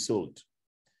products will be sold.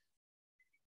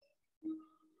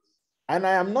 And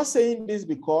I am not saying this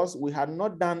because we had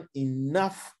not done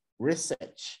enough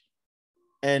research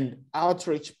and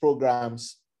outreach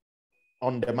programs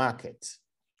on the market.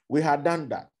 We had done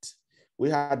that. We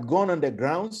had gone on the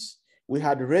grounds, we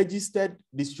had registered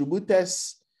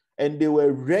distributors, and they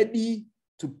were ready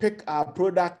to pick our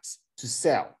products to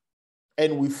sell.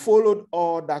 And we followed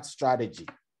all that strategy.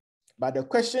 But the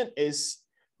question is,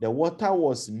 the water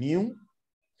was new.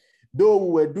 Though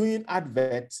we were doing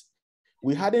adverts,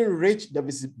 we hadn't reached the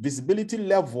visibility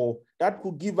level that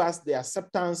could give us the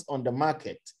acceptance on the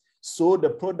market, so the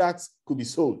products could be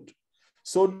sold.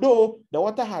 So though the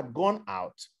water had gone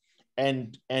out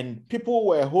and people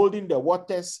were holding the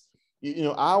waters,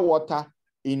 our water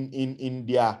in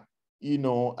their,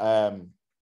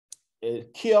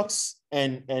 kiosks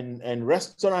and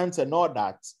restaurants and all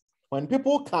that, when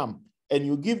people come and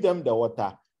you give them the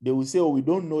water, they will say, oh, we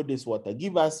don't know this water.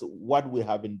 Give us what we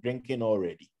have been drinking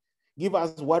already. Give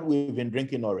us what we've been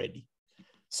drinking already.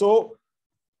 So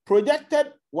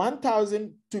projected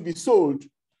 1,000 to be sold,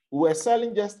 we were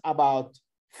selling just about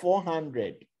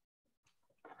 400.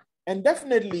 And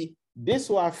definitely this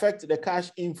will affect the cash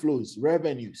inflows,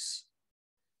 revenues.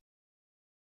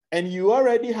 And you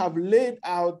already have laid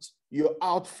out your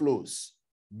outflows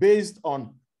based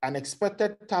on an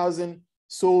expected 1,000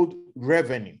 sold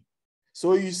revenue.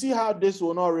 So you see how this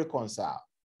will not reconcile.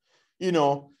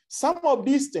 Some of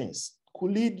these things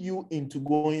could lead you into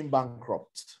going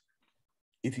bankrupt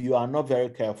if you are not very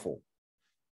careful.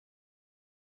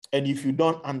 And if you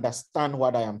don't understand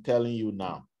what I am telling you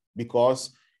now,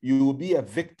 because you will be a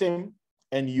victim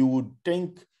and you would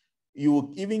think, you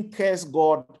would even curse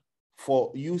God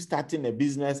for you starting a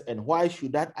business and why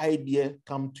should that idea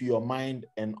come to your mind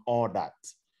and all that.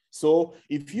 So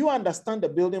if you understand the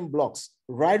building blocks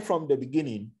right from the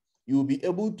beginning, you will be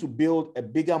able to build a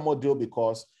bigger model,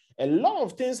 because a lot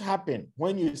of things happen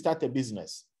when you start a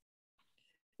business.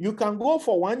 You can go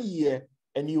for 1 year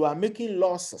and you are making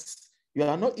losses. You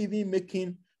are not even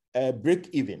making a break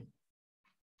even.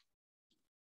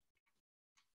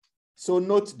 So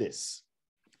note this.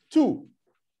 2,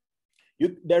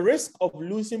 the risk of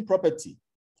losing property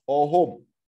or home.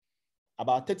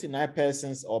 About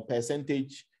 39% or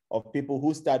percentage of people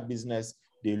who start business,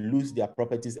 they lose their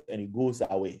properties and it goes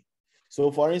away.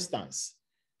 So for instance,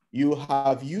 you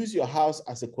have used your house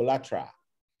as a collateral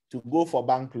to go for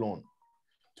bank loan,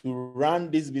 to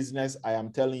run this business, I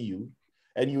am telling you,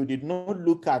 and you did not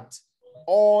look at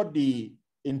all the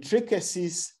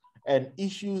intricacies and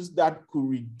issues that could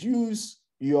reduce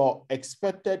your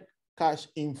expected cash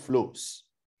inflows.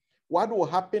 What will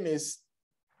happen is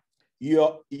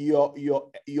your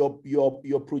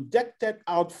projected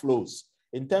outflows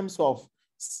in terms of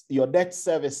your debt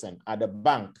servicing at the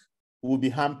bank will be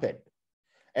hampered.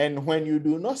 And when you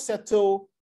do not settle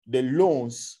the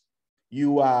loans, the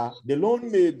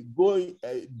loan may go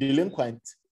delinquent.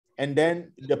 And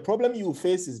then the problem you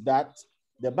face is that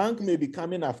the bank may be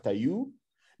coming after you.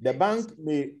 The bank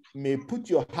may put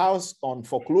your house on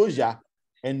foreclosure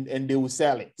and they will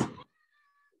sell it.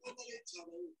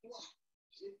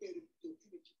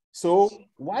 So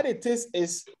what it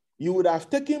is you would have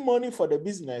taken money for the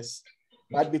business,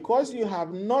 But because you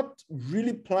have not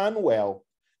really planned well,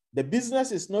 the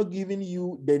business is not giving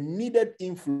you the needed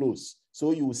inflows,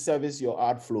 so you will service your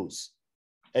outflows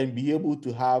and be able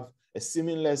to have a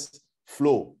seamless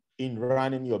flow in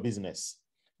running your business.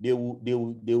 They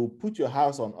will put your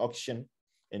house on auction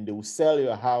and they will sell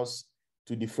your house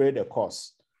to defray the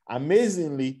cost.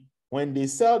 Amazingly, when they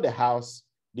sell the house,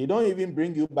 they don't even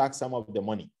bring you back some of the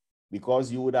money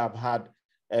because you would have had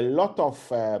a lot of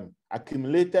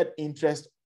accumulated interest,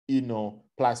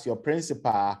 plus your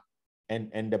principal,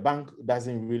 and the bank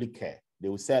doesn't really care. They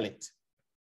will sell it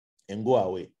and go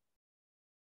away.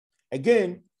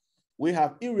 Again, we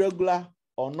have irregular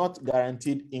or not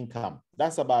guaranteed income.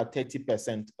 That's about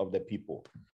 30% of the people.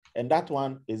 And that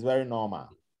one is very normal.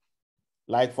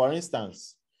 Like for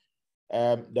instance,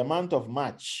 the month of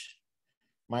March,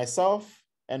 myself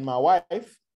and my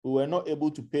wife, we were not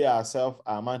able to pay ourselves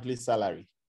our monthly salary.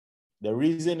 The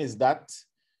reason is that,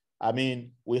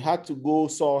 we had to go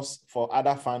source for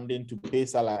other funding to pay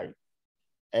salary.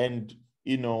 And,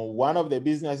 one of the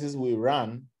businesses we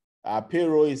run, our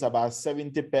payroll is about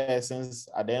 70 persons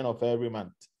at the end of every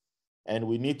month, and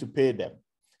we need to pay them.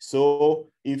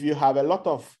 So if you have a lot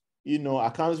of,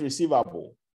 accounts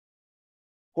receivable,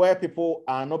 where people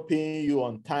are not paying you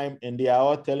on time and they are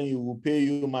all telling you, we'll pay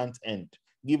you month end,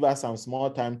 give us some small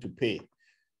time to pay.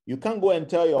 You can't go and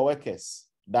tell your workers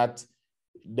that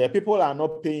the people are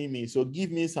not paying me, so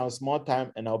give me some small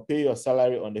time and I'll pay your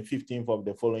salary on the 15th of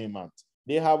the following month.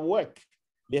 They have work,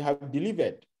 they have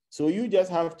delivered. So you just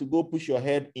have to go push your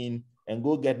head in and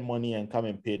go get money and come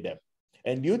and pay them.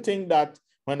 And you think that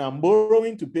when I'm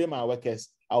borrowing to pay my workers,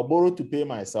 I'll borrow to pay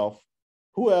myself?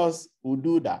 Who else will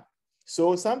do that?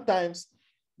 So sometimes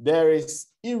there is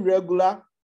irregular,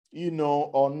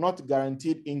 or not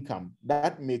guaranteed income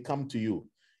that may come to you.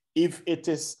 If it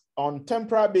is on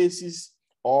temporary basis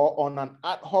or on an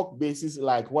ad hoc basis,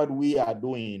 like what we are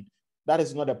doing, that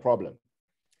is not a problem.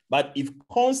 But if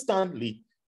constantly,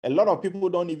 a lot of people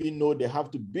don't even know they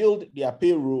have to build their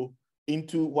payroll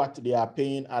into what they are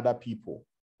paying other people.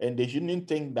 And they shouldn't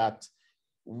think that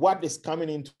what is coming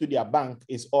into their bank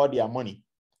is all their money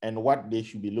and what they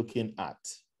should be looking at.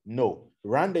 No,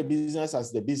 run the business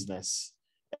as the business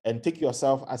and take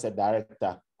yourself as a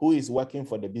director who is working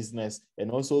for the business and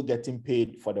also getting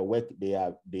paid for the work they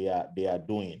are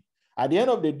doing. At the end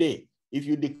of the day, if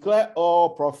you declare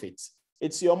all profits,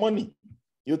 it's your money.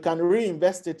 You can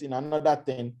reinvest it in another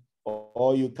thing,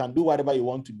 or you can do whatever you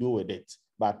want to do with it.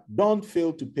 But don't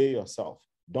fail to pay yourself.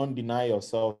 Don't deny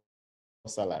yourself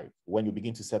salary when you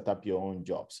begin to set up your own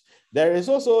jobs. There is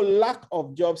also lack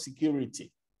of job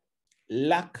security.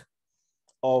 Lack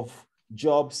of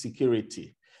job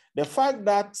security. The fact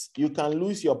that you can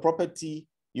lose your property,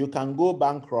 you can go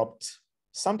bankrupt.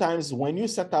 Sometimes when you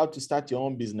set out to start your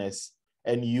own business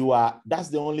and that's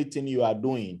the only thing you are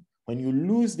doing, when you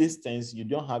lose these things, you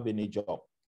don't have any job.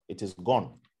 It is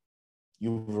gone.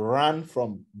 You've run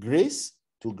from grace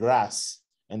to grass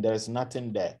and there is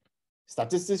nothing there.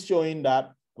 Statistics showing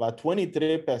that about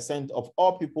 23% of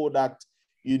all people that,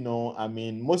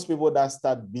 most people that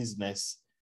start business,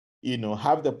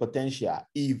 have the potential,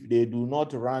 if they do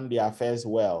not run their affairs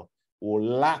well, will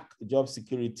lack job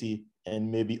security and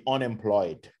may be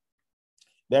unemployed.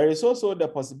 There is also the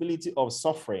possibility of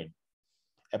suffering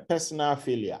a personal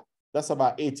failure. That's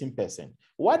about 18%.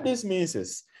 What this means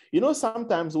is,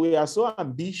 sometimes we are so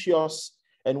ambitious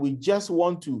and we just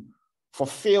want to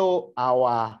fulfill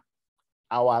our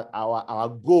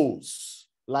goals.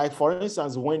 Like for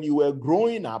instance, when you were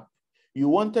growing up, you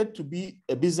wanted to be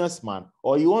a businessman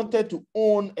or you wanted to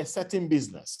own a certain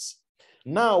business.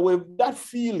 Now with that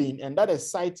feeling and that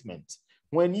excitement,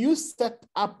 when you set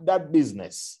up that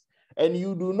business and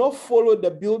you do not follow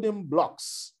the building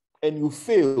blocks and you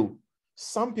fail,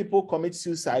 some people commit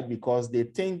suicide because they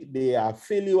think they are a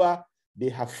failure, they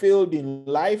have failed in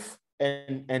life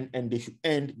and they should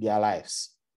end their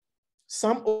lives.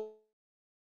 Some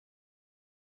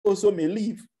also may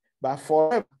leave, but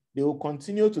forever they will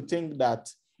continue to think that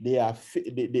they've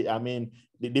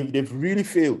really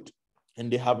failed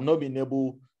and they have not been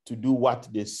able to do what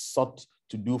they sought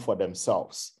to do for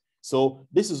themselves. So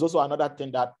this is also another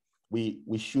thing that we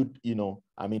should,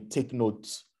 take note,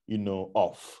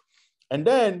 of. And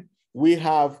then we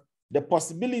have the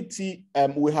possibility,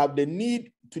 we have the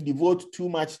need to devote too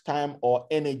much time or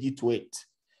energy to it.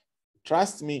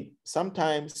 Trust me,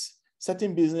 sometimes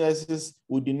certain businesses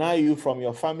will deny you from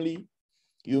your family.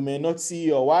 You may not see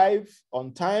your wife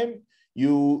on time.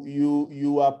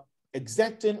 You are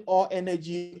exerting all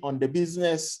energy on the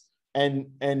business. And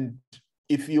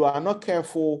if you are not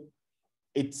careful,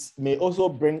 it may also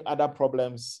bring other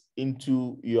problems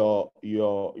into your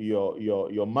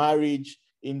marriage,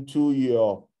 into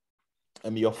your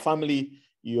family,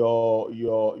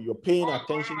 you're paying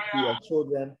attention to your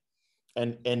children,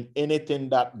 and anything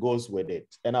that goes with it.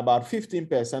 And about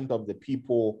 15% of the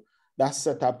people that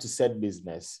set up to set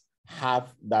business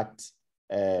have that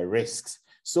risks.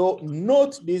 So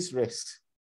note these risks,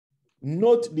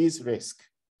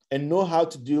 and know how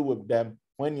to deal with them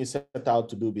when you set out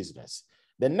to do business.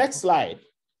 The next slide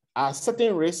are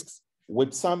certain risks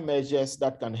with some measures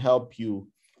that can help you,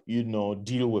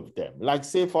 deal with them. Like,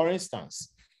 say, for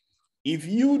instance, if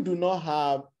you do not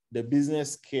have the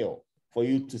business skill for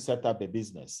you to set up a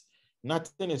business,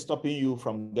 nothing is stopping you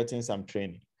from getting some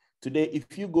training. Today,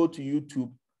 if you go to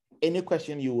YouTube, any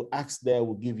question you ask there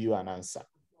will give you an answer.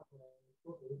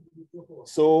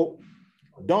 So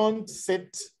don't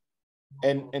sit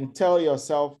and tell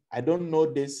yourself, I don't know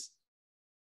this.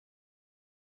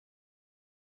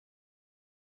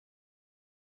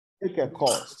 Take a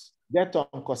course, get on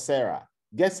Coursera,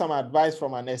 get some advice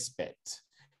from an expert.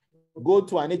 Go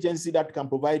to an agency that can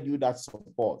provide you that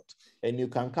support, and you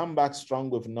can come back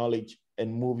strong with knowledge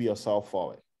and move yourself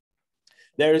forward.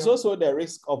 There is also the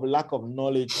risk of lack of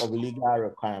knowledge of legal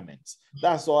requirements.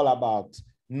 That's all about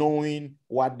knowing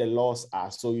what the laws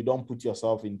are so you don't put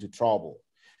yourself into trouble.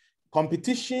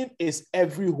 Competition is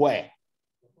everywhere.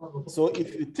 So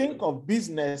if you think of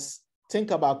business,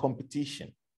 think about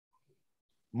competition.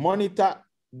 Monitor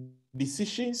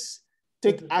decisions,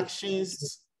 take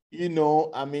actions,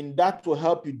 that will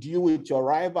help you deal with your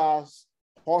rivals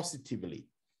positively.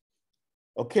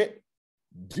 Okay?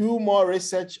 Do more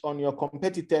research on your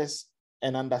competitors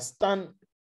and understand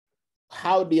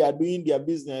how they are doing their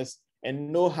business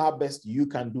and know how best you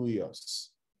can do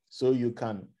yours so you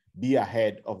can be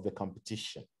ahead of the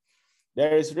competition.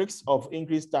 There is risk of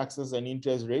increased taxes and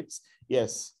interest rates.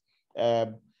 Yes.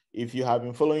 If you have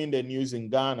been following the news in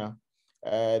Ghana,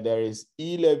 there is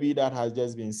e-levy that has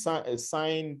just been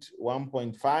signed,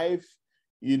 1.5.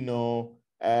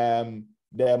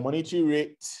 The monetary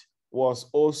rate was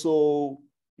also,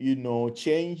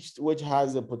 changed, which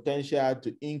has the potential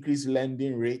to increase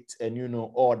lending rate and,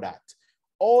 all that.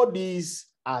 All these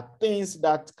are things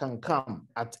that can come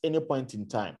at any point in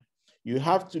time. You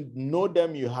have to know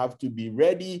them. You have to be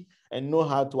ready and know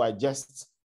how to adjust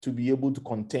to be able to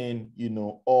contain,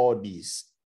 all these.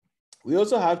 We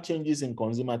also have changes in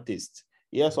consumer taste.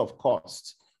 Yes, of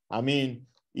course. I mean,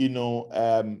 if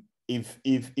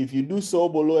you do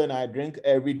sobolo and I drink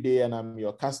every day and I'm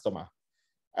your customer,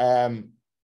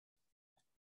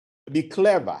 be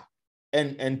clever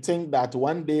and think that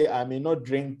one day I may not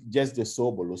drink just the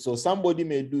sobolo. So somebody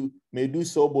may do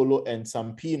sobolo and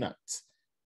some peanuts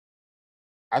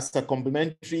as a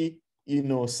complimentary,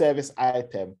 service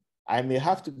item. I may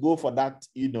have to go for that,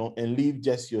 and leave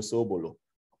just your sobolo.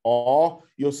 Or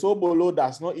your sobolo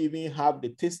does not even have the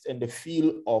taste and the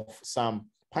feel of some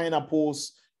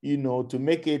pineapples, to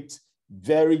make it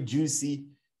very juicy,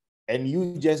 and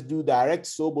you just do direct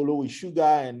sobolo with sugar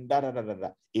and da-da-da-da-da.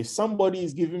 If somebody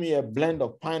is giving me a blend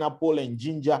of pineapple and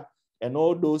ginger and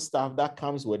all those stuff that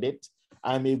comes with it,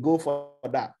 I may go for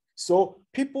that. So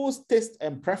people's taste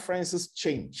and preferences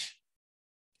change.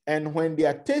 And when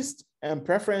their taste and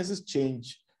preferences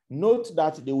change, note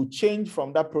that they will change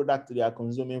from that product they are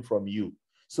consuming from you.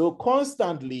 So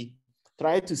constantly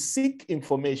try to seek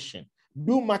information,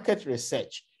 do market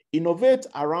research, innovate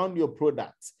around your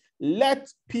products. Let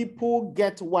people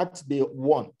get what they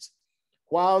want,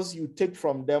 whilst you take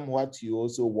from them what you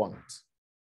also want.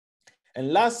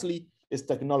 And lastly is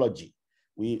technology.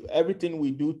 Everything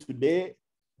we do today,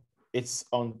 it's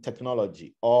on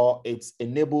technology, or it's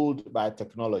enabled by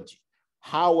technology.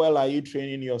 How well are you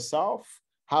training yourself?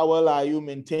 How well are you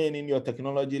maintaining your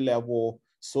technology level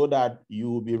so that you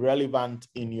will be relevant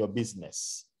in your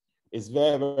business? It's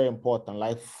very, very important.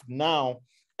 Like now,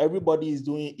 everybody is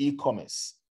doing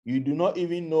e-commerce. You do not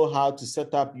even know how to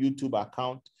set up YouTube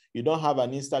account. You don't have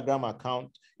an Instagram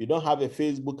account. You don't have a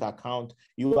Facebook account.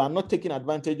 You are not taking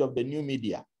advantage of the new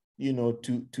media,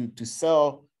 to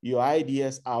sell your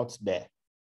ideas out there.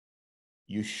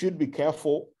 You should be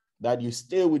careful that you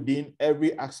stay within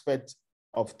every aspect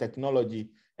of technology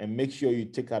and make sure you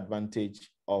take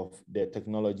advantage of the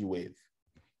technology wave.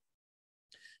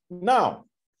 Now,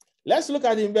 let's look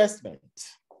at investment.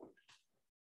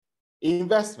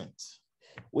 Investment.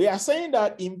 We are saying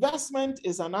that investment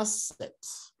is an asset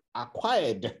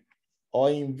acquired or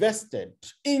invested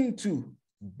into,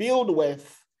 build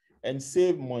wealth, and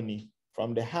save money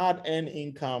from the hard-earned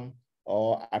income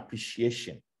or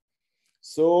appreciation.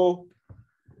 So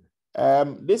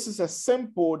this is a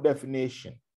simple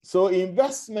definition. So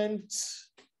investment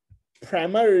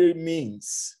primarily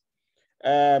means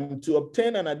to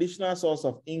obtain an additional source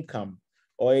of income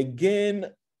or a gain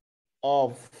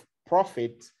of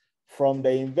profit from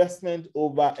the investment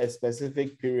over a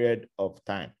specific period of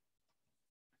time.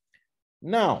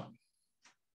 Now,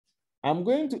 I'm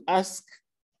going to ask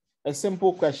a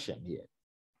simple question here.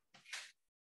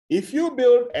 If you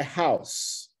build a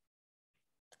house,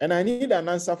 and I need an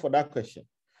answer for that question.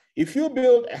 If you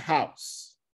build a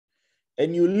house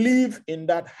and you live in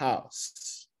that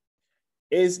house,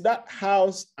 is that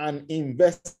house an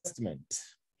investment?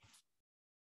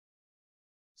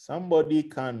 Somebody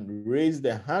can raise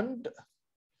their hand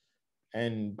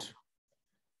and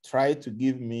try to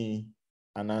give me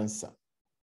an answer.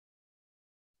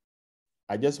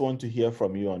 I just want to hear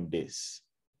from you on this.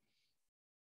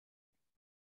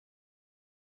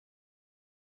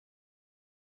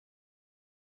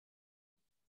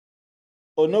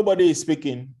 Oh, nobody is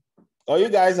speaking. Oh, you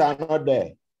guys are not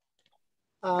there.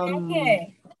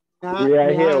 Okay. We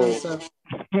are here.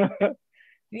 We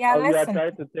are we are listening.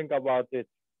 trying to think about it.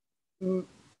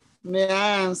 May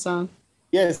I answer?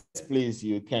 Yes, please,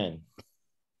 you can.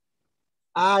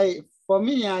 For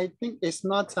me, I think it's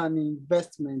not an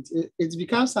investment. It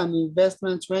becomes an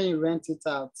investment when you rent it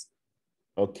out.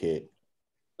 Okay,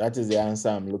 that is the answer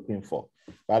I'm looking for.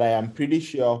 But I am pretty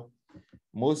sure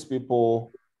most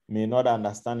people may not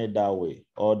understand it that way,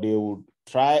 or they would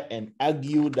try and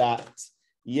argue that,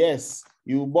 yes,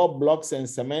 you bought blocks and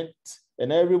cement,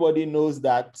 and everybody knows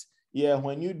that, yeah,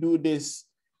 when you do this,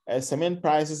 cement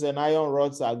prices and iron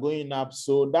rods are going up,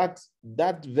 so that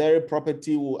very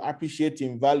property will appreciate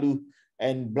in value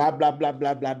and blah, blah, blah,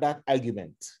 blah, blah, that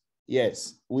argument.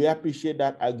 Yes, we appreciate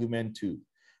that argument too.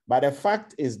 But the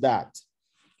fact is that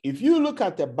if you look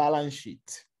at the balance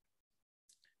sheet,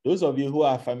 those of you who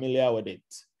are familiar with it,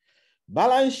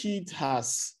 balance sheet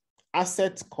has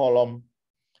asset column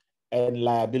and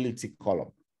liability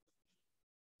column,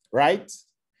 right?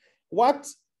 What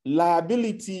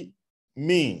liability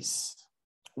means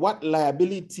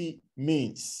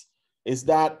is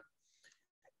that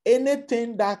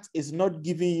anything that is not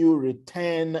giving you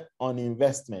return on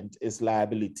investment is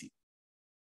liability.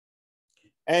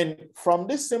 And from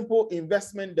this simple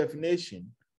investment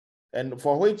definition, and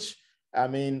for which I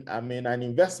mean, an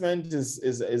investment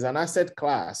is an asset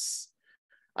class,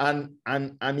 and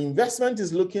an investment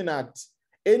is looking at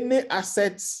any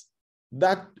assets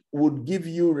that would give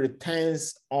you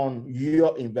returns on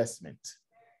your investment.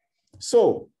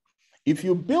 So if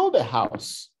you build a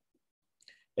house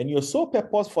and your sole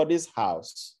purpose for this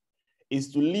house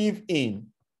is to live in,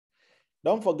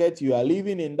 don't forget you are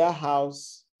living in that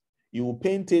house, you will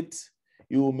paint it,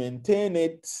 you will maintain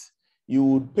it, you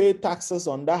would pay taxes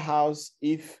on that house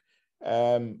if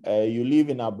you live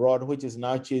in abroad, which is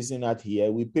now chasing at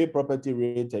here. We pay property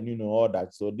rate and all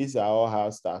that. So these are all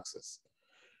house taxes.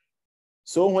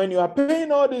 So when you are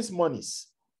paying all these monies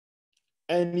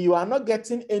and you are not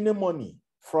getting any money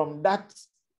from that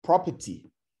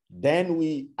property, then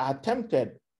we are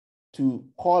tempted to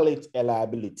call it a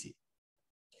liability.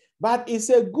 But it's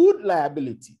a good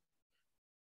liability.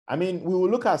 I mean, we will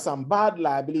look at some bad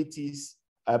liabilities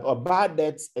or bad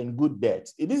debts and good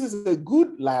debts. This is a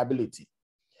good liability.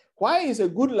 Why is a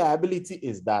good liability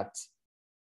is that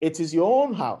it is your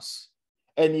own house.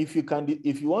 And if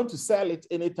you want to sell it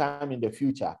anytime in the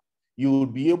future, you will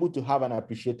be able to have an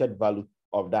appreciated value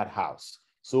of that house.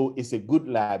 So it's a good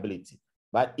liability.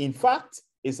 But in fact,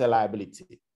 it's a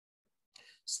liability.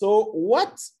 So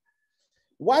what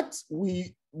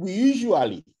we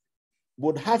usually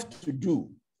would have to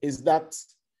do is that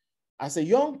as a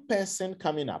young person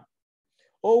coming up,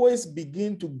 always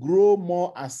begin to grow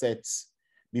more assets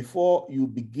before you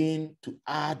begin to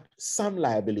add some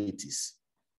liabilities.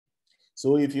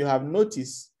 So if you have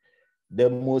noticed, the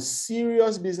most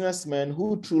serious businessmen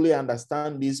who truly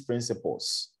understand these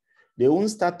principles, they won't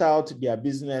start out their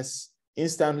business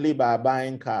instantly by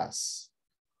buying cars,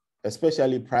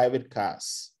 especially private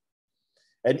cars.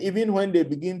 And even when they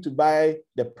begin to buy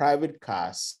the private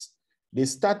cars, they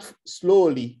start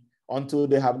slowly until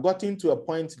they have gotten to a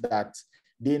point that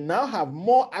they now have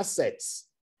more assets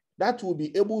that will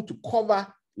be able to cover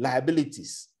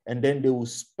liabilities. And then they will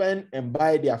spend and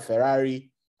buy their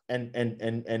Ferrari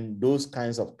and those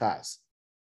kinds of cars.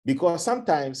 Because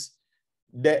sometimes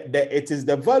it is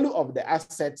the value of the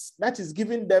assets that is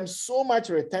giving them so much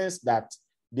returns that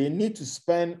they need to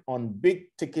spend on big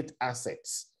ticket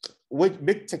assets, with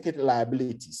big ticket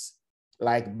liabilities,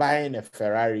 like buying a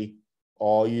Ferrari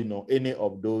or any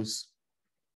of those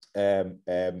high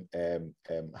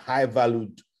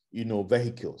valued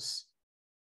vehicles.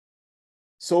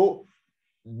 So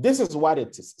this is what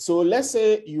it is. So let's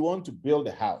say you want to build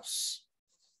a house,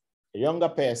 a younger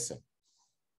person.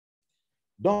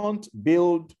 Don't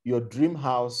build your dream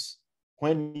house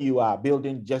when you are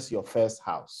building just your first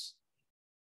house.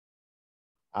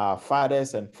 Our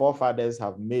fathers and forefathers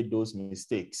have made those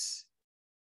mistakes.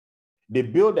 They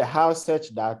build a house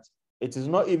such that it is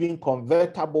not even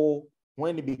convertible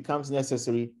when it becomes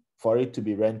necessary for it to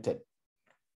be rented.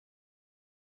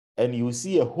 And you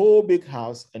see a whole big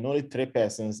house and only 3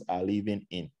 persons are living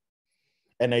in.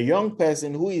 And a young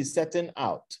person who is setting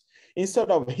out,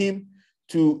 instead of him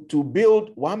to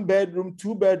build 1 bedroom,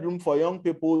 2 bedroom for young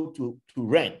people to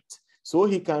rent, so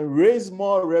he can raise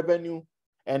more revenue.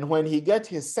 And when he gets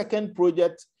his second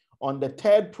project, on the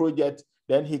 3rd project,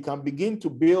 then he can begin to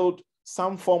build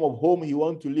some form of home he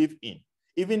wants to live in.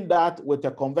 Even that with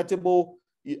a convertible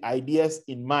ideas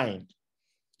in mind.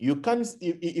 You can,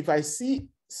 if I see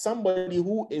somebody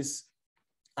who is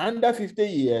under 50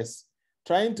 years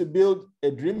trying to build a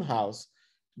dream house,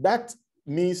 that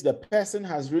means the person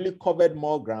has really covered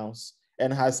more grounds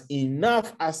and has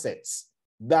enough assets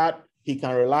that he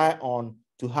can rely on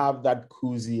to have that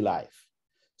cozy life.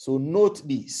 So note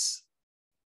this.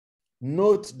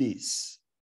 Note this.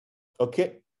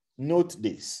 Okay? Note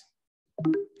this.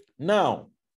 Now,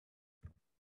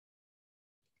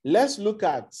 let's look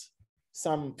at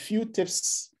some few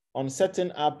tips on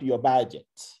setting up your budget.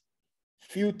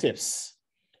 Few tips.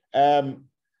 I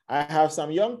have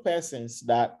some young persons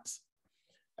that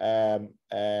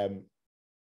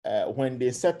when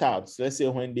they set out, so let's say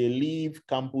when they leave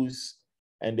campus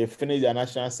and they finish their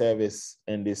national service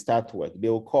and they start work, they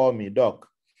will call me, Doc,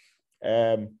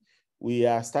 we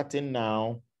are starting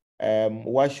now.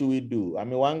 What should we do? I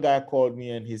mean, one guy called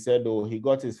me and he said, oh, he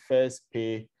got his first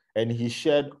pay and he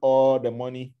shared all the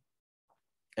money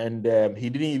and he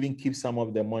didn't even keep some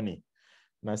of the money.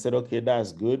 And I said, okay,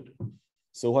 that's good.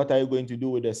 So what are you going to do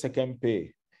with the second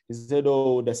pay? He said,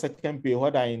 oh, the second pay,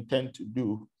 what I intend to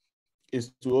do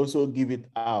is to also give it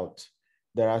out.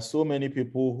 There are so many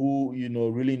people who, you know,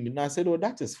 really need. And I said, oh,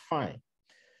 that is fine.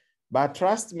 But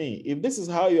trust me, if this is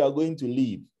how you are going to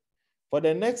live, for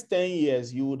the next 10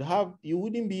 years, you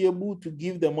wouldn't be able to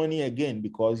give the money again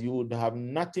because you would have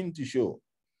nothing to show.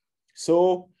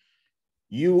 So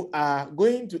you are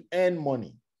going to earn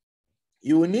money.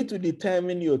 You will need to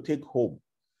determine your take home.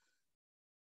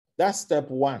 That's step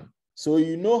 1. So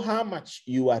you know how much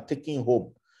you are taking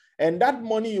home. And that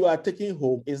money you are taking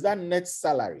home is that net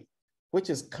salary, which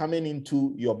is coming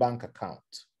into your bank account.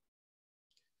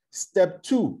 Step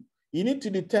 2, you need to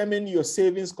determine your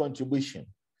savings contribution.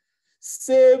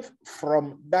 Save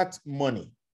from that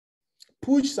money.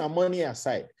 Push some money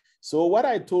aside. So what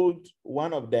I told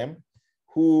one of them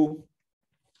who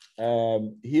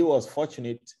he was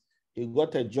fortunate, he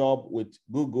got a job with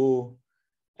Google,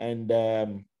 and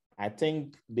I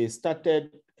think they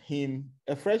started him,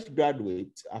 a fresh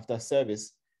graduate after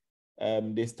service,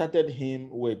 they started him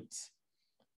with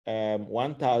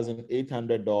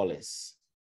 $1,800,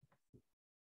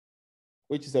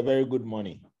 which is a very good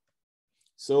money.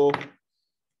 So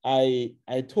I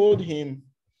told him,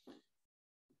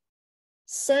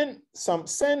 I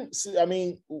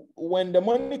mean, when the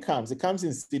money comes, it comes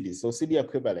in cedis, so cedi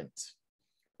equivalent.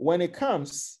 When it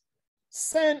comes,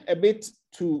 send a bit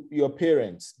to your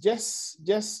parents. Just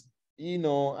you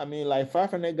know, I mean, like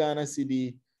 500 Ghana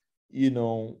cedi, you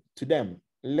know, to them.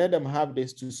 Let them have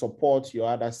this to support your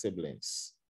other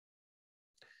siblings.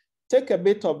 Take a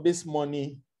bit of this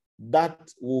money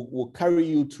that will carry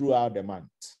you throughout the month.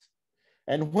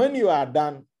 And when you are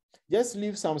done, just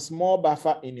leave some small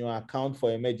buffer in your account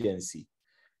for emergency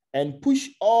and push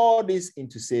all this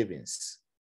into savings.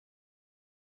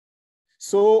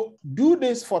 So do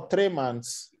this for 3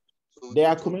 months.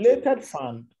 The accumulated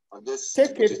fund,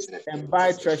 take it and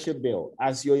buy treasury bill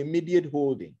as your immediate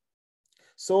holding.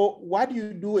 So what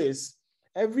you do is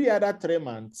every other 3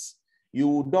 months,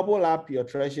 you double up your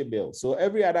treasury bill. So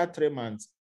every other 3 months,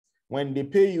 when they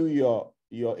pay you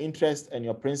your interest and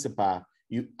your principal,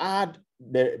 you add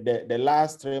the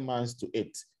last 3 months to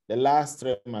it, the last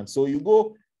 3 months. So you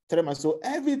go 3 months. So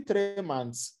every 3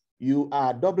 months, you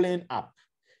are doubling up.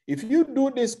 If you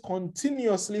do this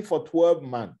continuously for 12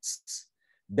 months,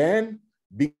 then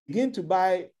begin to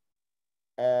buy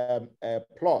a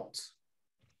plot.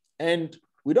 And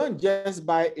we don't just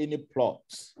buy any plot.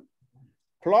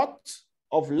 Plot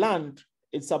of land,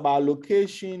 it's about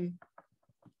location,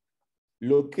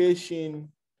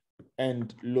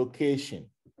 and location.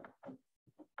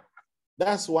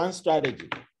 That's one strategy.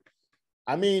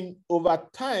 I mean, over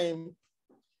time,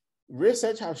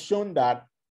 research has shown that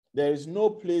there is no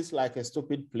place like a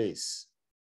stupid place.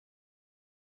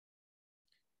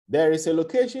 There is a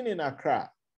location in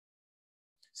Accra,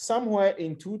 somewhere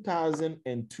in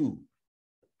 2002,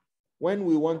 when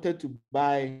we wanted to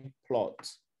buy plot.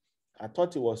 I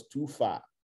thought it was too far,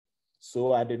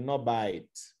 so I did not buy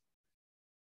it.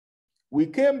 We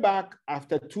came back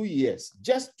after 2 years,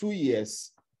 just 2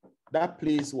 years. That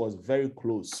place was very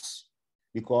close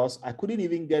because I couldn't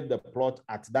even get the plot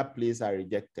at that place I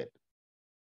rejected.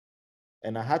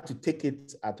 And I had to take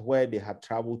it at where they had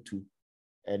traveled to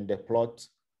and the plot.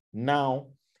 Now,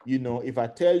 you know, if I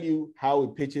tell you how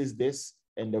it pitches this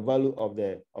and the value of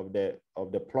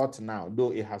the plot now,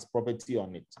 though it has property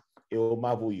on it, it will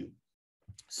marvel you.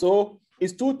 So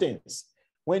it's two things.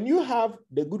 When you have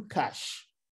the good cash,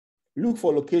 look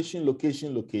for location,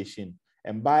 location, location,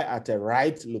 and buy at a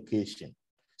right location.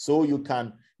 So you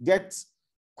can get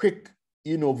quick,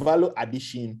 you know, value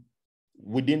addition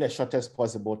within the shortest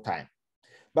possible time.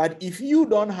 But if you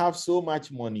don't have so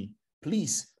much money,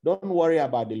 please don't worry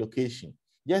about the location.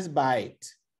 Just buy it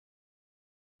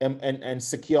and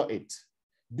secure it.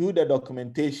 Do the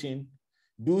documentation,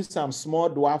 do some small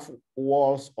dwarf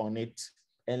walls on it,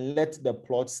 and let the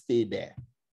plot stay there.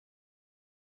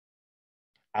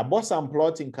 I bought some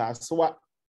plot in Kaswa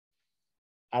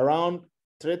around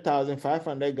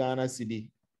 3,500 Ghana cedi.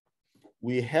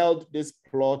 We held this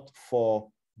plot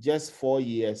for just 4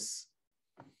 years,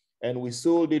 and we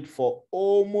sold it for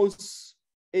almost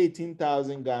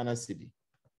 18,000 Ghana cedi.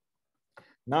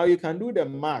 Now you can do the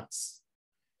maths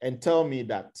and tell me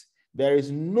that there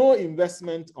is no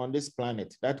investment on this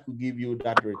planet that could give you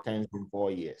that returns in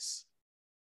 4 years.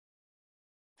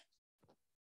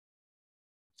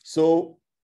 So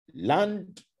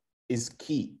land is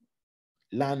key.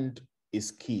 Land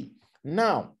is key.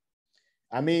 Now,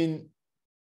 I mean,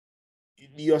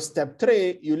 your step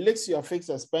 3, you list your fixed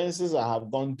expenses. I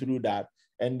have gone through that.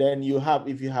 And then you have,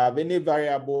 if you have any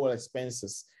variable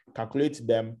expenses, calculate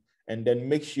them and then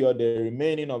make sure the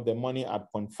remaining of the money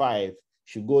at 0.5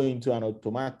 should go into an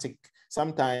automatic.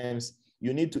 Sometimes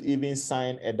you need to even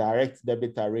sign a direct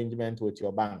debit arrangement with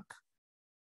your bank.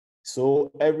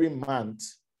 So every month,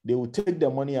 they will take the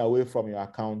money away from your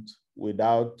account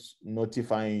without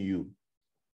notifying you.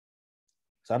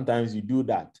 Sometimes you do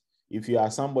that. If you are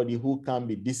somebody who can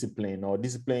be disciplined or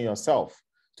discipline yourself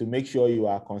to make sure you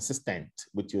are consistent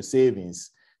with your savings,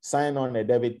 sign on a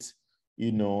debit,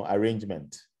 you know,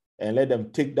 arrangement and let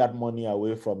them take that money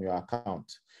away from your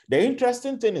account. The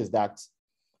interesting thing is that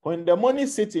when the money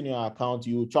sits in your account,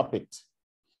 you chop it.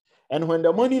 And when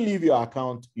the money leaves your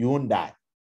account, you won't die.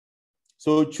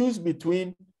 So choose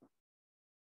between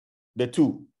the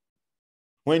two.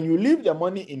 When you leave the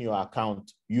money in your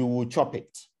account, you will chop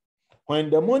it. When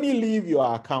the money leaves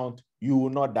your account, you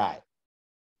will not die.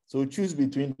 So choose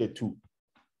between the two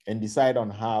and decide on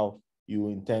how you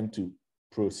intend to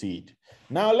proceed.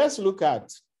 Now let's look at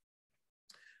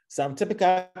some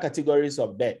typical categories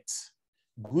of debt.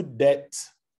 Good debt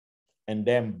and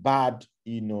then bad,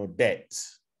 you know, debt.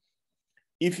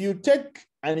 If you take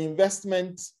an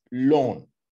investment loan,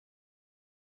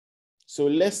 so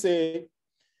let's say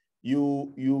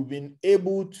you've been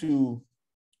able to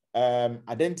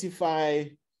identify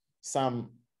some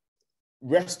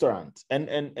restaurant,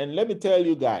 and let me tell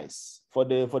you guys, for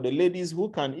the ladies who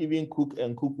can even cook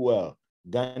and cook well,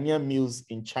 Ghanaian meals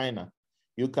in China,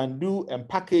 you can do and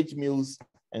package meals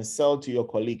and sell to your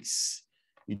colleagues.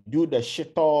 You do the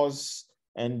shitos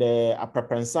and the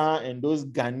aprepensa and those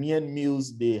Ghanaian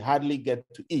meals they hardly get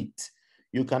to eat.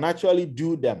 You can actually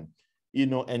do them, you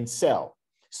know, and sell.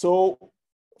 So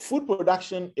food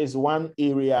production is one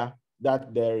area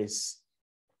that there is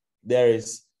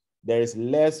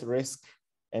less risk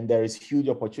and there is huge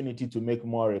opportunity to make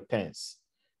more returns.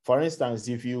 For instance,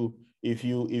 if you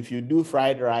do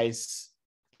fried rice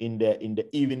in the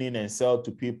evening and sell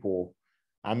to people,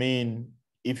 I mean,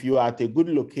 if you are at a good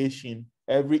location,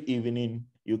 every evening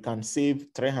you can save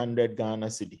 300 Ghana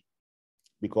cedi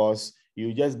because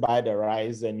you just buy the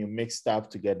rice and you mix stuff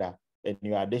together and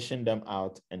you addition them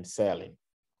out and selling.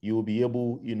 You will be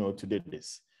able, you know, to do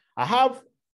this. I had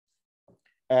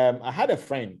a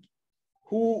friend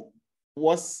who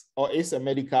was or is a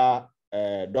medical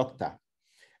doctor,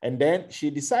 and then she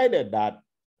decided that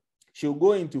she'll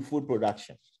go into food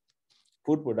production.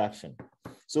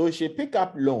 So she picked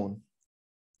up loan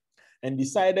and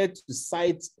decided to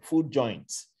site food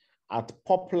joints at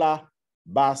popular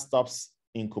bus stops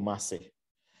in Kumasi.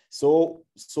 So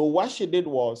what she did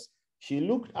was she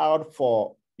looked out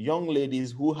for young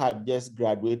ladies who had just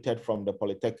graduated from the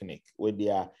Polytechnic with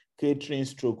their catering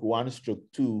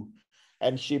 /1/2,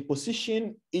 and she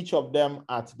positioned each of them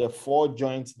at the 4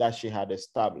 joints that she had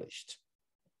established.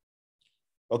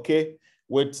 Okay,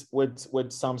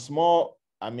 with some small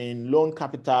loan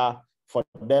capital for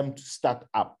them to start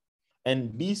up.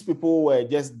 And these people were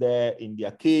just there in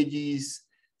their cages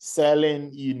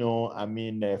selling,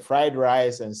 fried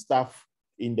rice and stuff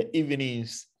in the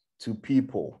evenings to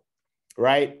people,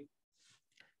 right?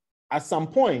 At some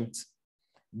point,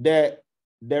 the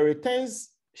returns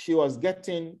she was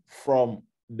getting from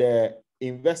the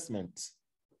investment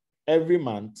every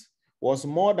month was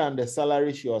more than the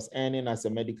salary she was earning as a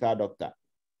medical doctor.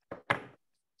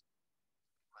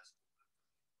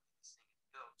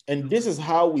 And this is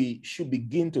how we should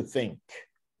begin to think.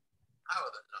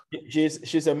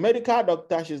 She's a medical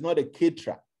doctor, she's not a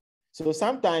caterer. So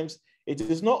sometimes it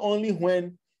is not only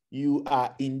when you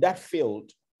are in that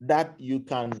field that you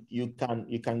can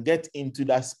get into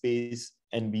that space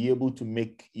and be able to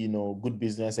make good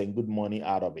business and good money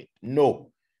out of it.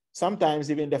 No, sometimes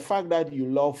even the fact that you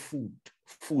love food,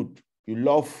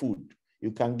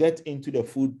 you can get into the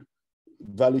food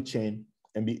value chain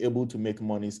and be able to make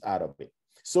monies out of it.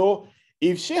 So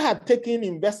if she had taken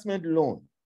investment loan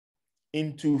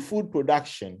into food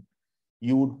production,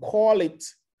 you would call it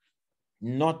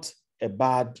not a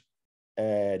bad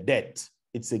debt.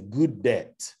 It's a good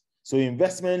debt. So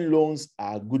investment loans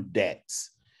are good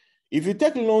debts. If you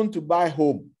take a loan to buy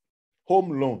home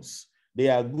loans, they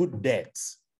are good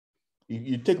debts. If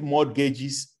you take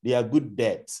mortgages, they are good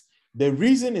debts. The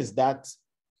reason is that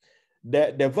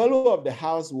the value of the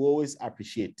house will always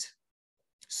appreciate.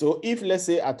 So if, let's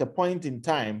say, at a point in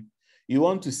time, you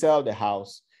want to sell the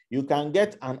house, you can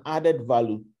get an added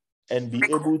value and be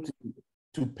able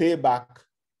to pay back,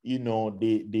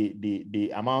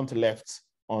 the amount left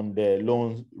on the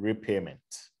loan repayment.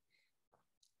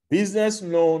 Business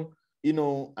loan,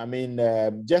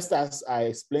 just as I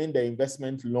explained the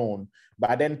investment loan,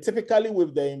 but then typically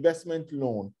with the investment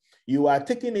loan, you are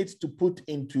taking it to put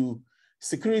into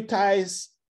securitized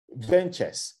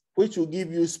ventures, which will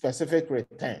give you specific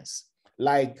returns.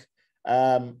 Like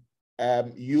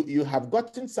you have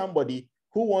gotten somebody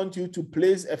who wants you to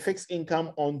place a fixed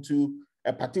income onto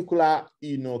a particular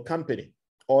company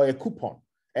or a coupon,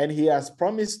 and he has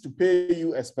promised to pay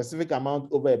you a specific amount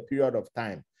over a period of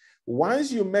time.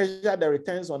 Once you measure the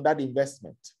returns on that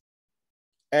investment,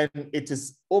 and it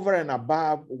is over and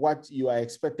above what you are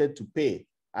expected to pay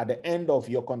at the end of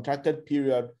your contracted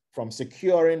period from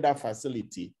securing that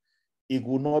facility, it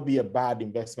will not be a bad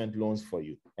investment loans for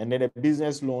you. And then a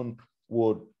business loan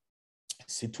would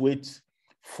situate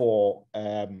for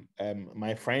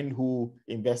my friend who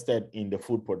invested in the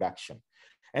food production.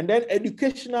 And then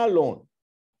educational loan.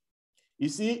 You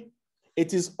see,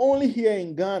 it is only here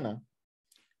in Ghana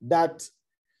that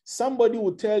somebody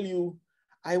will tell you,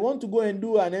 I want to go and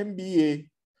do an MBA.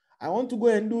 I want to go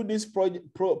and do this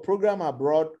program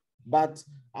abroad, but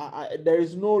there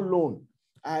is no loan.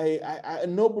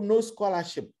 No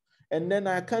scholarship. And then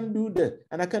I can't do that.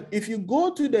 And I can't. If you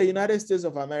go to the United States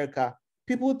of America,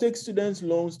 people take students'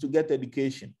 loans to get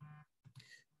education.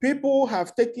 People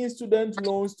have taken student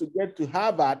loans to get to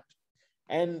Harvard.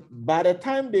 And by the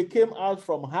time they came out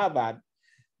from Harvard,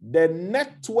 the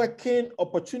networking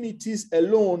opportunities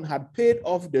alone had paid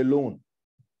off the loan.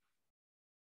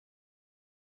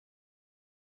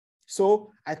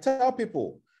 So I tell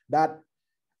people that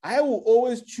I will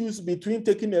always choose between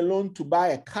taking a loan to buy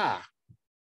a car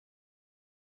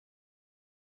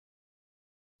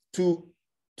to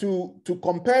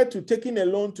compare to taking a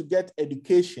loan to get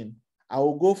education. I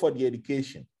will go for the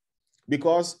education,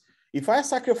 because if I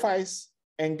sacrifice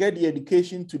and get the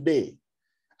education today,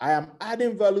 I am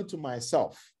adding value to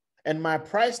myself and my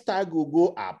price tag will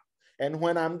go up. And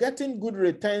when I'm getting good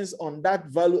returns on that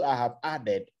value I have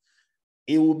added,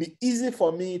 it will be easy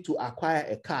for me to acquire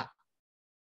a car.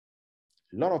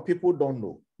 A lot of people don't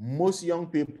know. Most young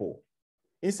people,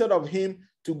 instead of him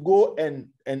to go and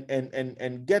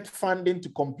get funding to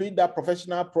complete that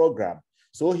professional program,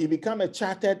 so he become a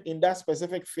chartered in that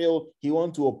specific field he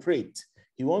want to operate.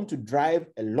 He want to drive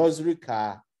a luxury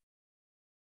car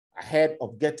ahead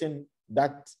of getting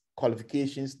that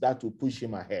qualifications that will push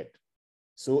him ahead.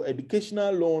 So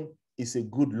educational loan is a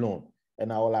good loan,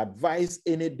 and I will advise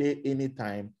any day,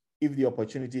 anytime, if the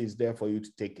opportunity is there for you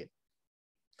to take it.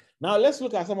 Now let's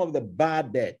look at some of the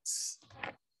bad debts.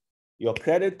 Your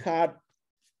credit card,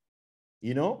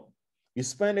 you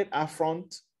spend it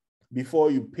upfront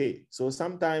before you pay. So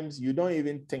sometimes you don't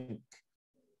even think.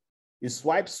 You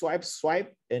swipe,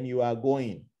 and you are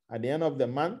going. At the end of the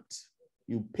month,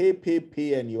 you pay,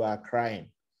 and you are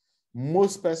crying.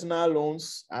 Most personal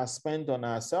loans are spent on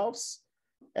ourselves,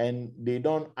 and they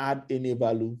don't add any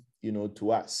value,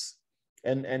 to us.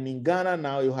 And in Ghana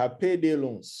now, you have payday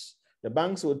loans. The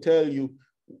banks will tell you,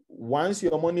 once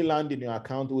your money lands in your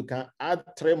account, we can add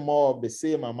 3 more of the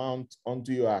same amount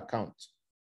onto your account.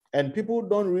 And people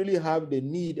don't really have the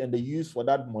need and the use for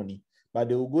that money, but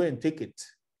they will go and take it.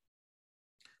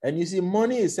 And you see,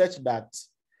 money is such that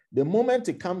the moment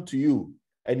it comes to you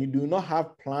and you do not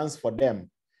have plans for them,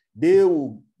 they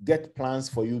will get plans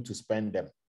for you to spend them.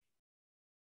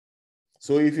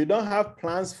 So if you don't have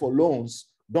plans for loans,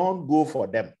 don't go for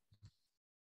them.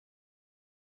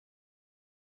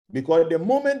 Because the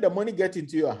moment the money gets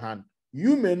into your hand,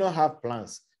 you may not have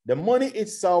plans. The money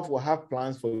itself will have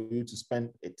plans for you to spend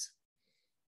it.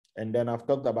 And then I've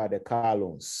talked about the car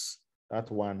loans.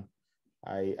 That one,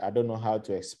 I don't know how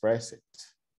to express it.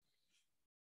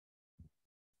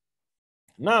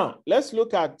 Now, let's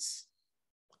look at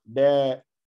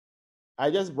I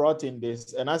just brought in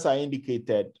this, and as I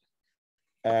indicated,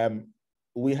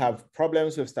 we have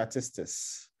problems with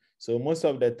statistics. So most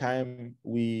of the time,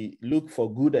 we look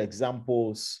for good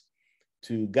examples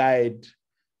to guide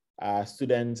our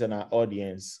students and our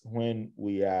audience when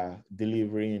we are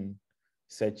delivering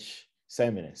such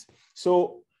seminars.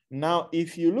 So now,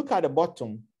 if you look at the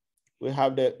bottom, we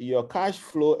have your cash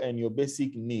flow and your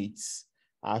basic needs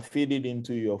are fed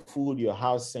into your food, your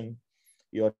housing,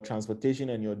 your transportation,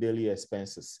 and your daily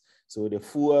expenses. So the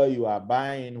fuel you are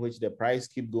buying, which the price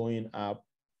keep going up,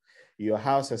 your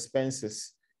house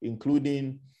expenses,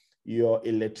 including your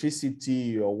electricity,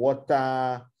 your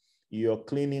water, your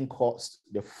cleaning costs,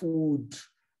 the food,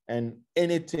 and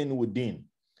anything within.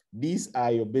 These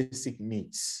are your basic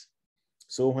needs.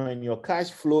 So when your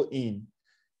cash flow in,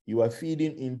 you are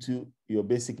feeding into your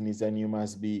basic needs, and you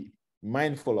must be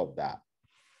mindful of that.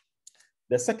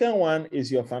 The second one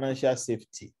is your financial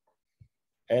safety.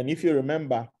 And if you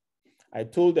remember, I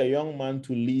told the young man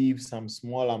to leave some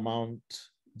small amount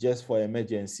just for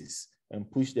emergencies and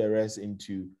push the rest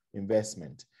into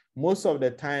investment. Most of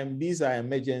the time, these are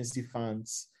emergency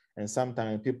funds, and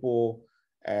sometimes people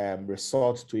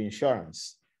resort to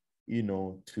insurance,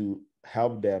 to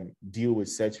help them deal with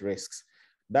such risks.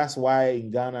 That's why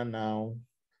in Ghana now,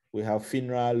 we have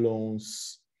funeral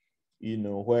loans,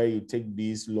 where you take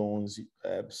these loans.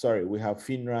 We have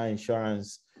funeral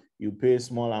insurance. You pay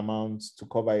small amounts to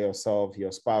cover yourself,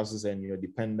 your spouses, and your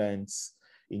dependents.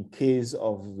 In case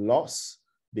of loss,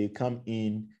 they come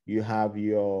in. You have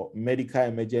your medical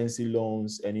emergency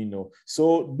loans, and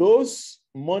so those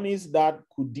monies that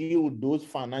could deal with those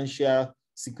financial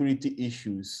security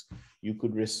issues, you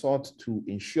could resort to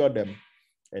insure them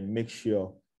and make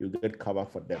sure you get cover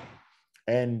for them.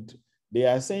 And they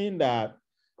are saying that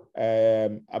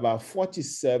about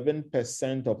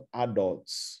 47% of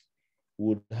adults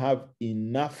would have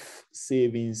enough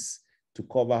savings to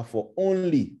cover for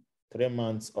only 3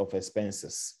 months of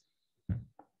expenses.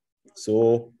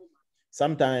 So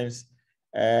sometimes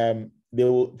people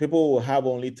will have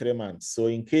only 3 months. So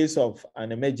in case of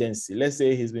an emergency, let's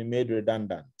say he's been made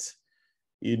redundant,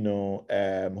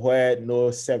 where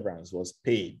no severance was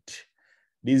paid,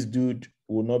 this dude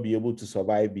will not be able to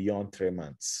survive beyond 3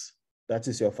 months. That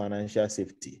is your financial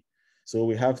safety. So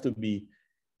we have to be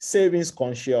savings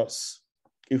conscious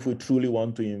if we truly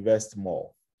want to invest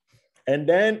more. And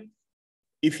then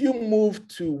if you move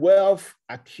to wealth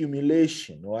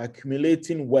accumulation or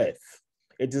accumulating wealth,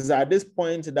 it is at this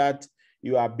point that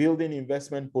you are building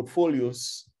investment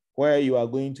portfolios where you are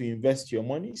going to invest your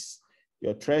monies,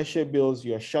 your treasury bills,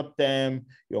 your short-term,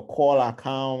 your call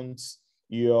accounts,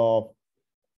 your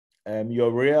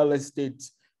real estate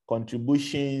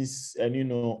contributions,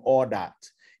 and all that.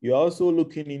 You're also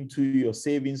looking into your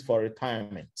savings for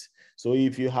retirement. So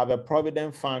if you have a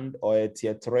provident fund or a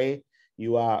tier 3,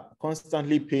 you are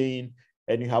constantly paying,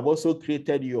 and you have also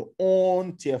created your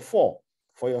own tier 4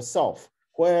 for yourself,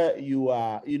 where you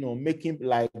are, making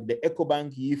like the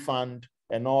EcoBank E Fund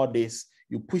and all this.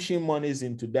 You're pushing monies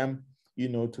into them,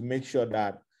 to make sure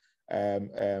that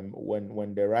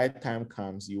when the right time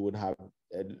comes, you would have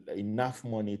enough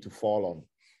money to fall on.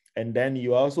 And then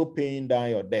you're also paying down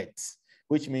your debts,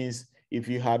 which means if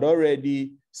you had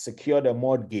already secured a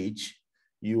mortgage,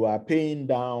 you are paying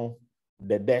down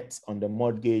the debt on the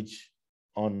mortgage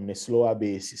on a slower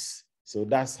basis. So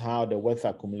that's how the wealth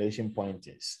accumulation point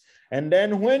is. And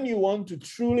then when you want to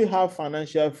truly have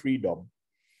financial freedom,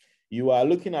 you are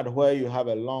looking at where you have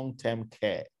a long-term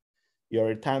care. Your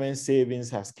retirement savings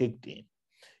has kicked in.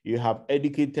 You have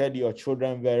educated your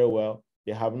children very well.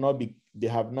 They have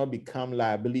not become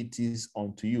liabilities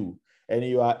unto you. And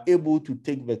you are able to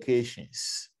take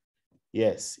vacations.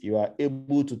 Yes, you are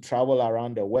able to travel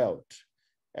around the world.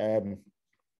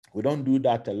 We don't do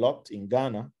that a lot in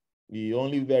Ghana.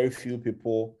 Only very few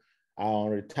people are on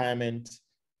retirement,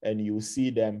 and you see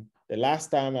them. The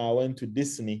last time I went to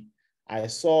Disney, I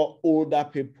saw older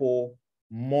people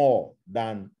more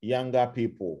than younger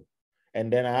people.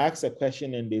 And then I asked a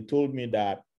question and they told me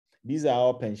that these are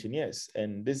all pensioners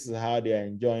and this is how they are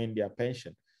enjoying their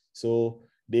pension. So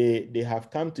they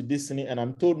have come to Disney, and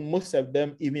I'm told most of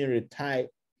them even retire,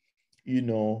 you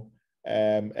know,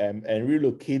 and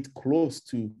relocate close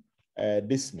to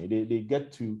Disney. They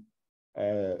get to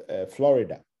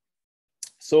Florida.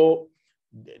 So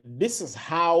this is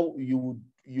how you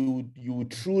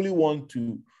truly want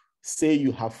to say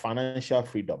you have financial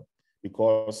freedom,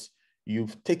 because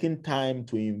you've taken time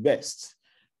to invest.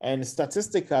 And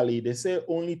statistically, they say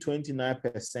only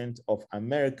 29% of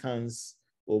Americans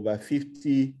over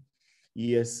 50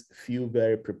 years feel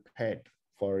very prepared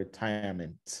for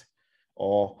retirement,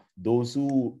 or those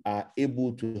who are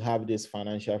able to have this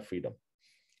financial freedom.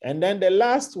 And then the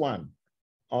last one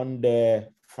on the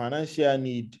financial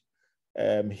need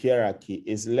hierarchy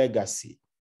is legacy.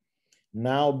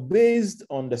 Now, based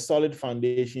on the solid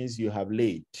foundations you have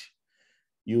laid,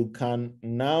 you can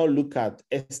now look at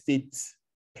estate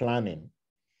planning.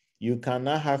 You can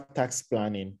now have tax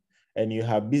planning, and you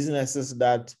have businesses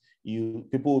that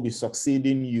people will be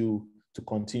succeeding you to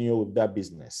continue with that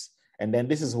business. And then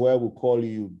this is where we call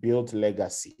you build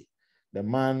legacy. The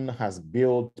man has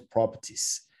built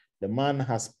properties. The man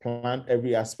has planned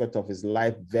every aspect of his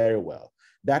life very well.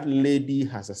 That lady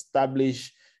has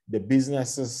established the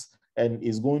businesses and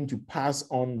is going to pass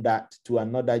on that to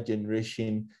another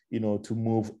generation, you know, to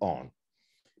move on,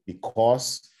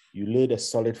 because you laid a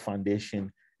solid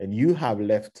foundation and you have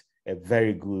left a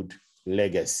very good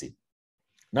legacy.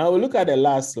 Now we look at the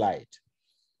last slide,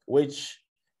 which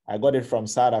I got it from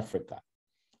South Africa.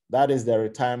 That is the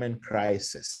retirement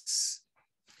crisis.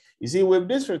 You see, with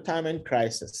this retirement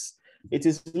crisis, it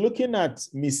is looking at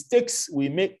mistakes we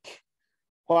make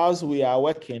whilst we are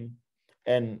working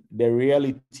and the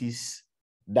realities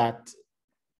that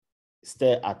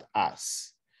stare at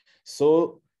us.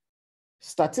 So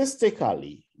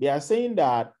statistically, they are saying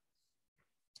that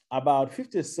about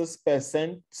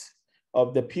 56%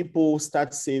 of the people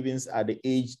start savings at the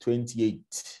age 28,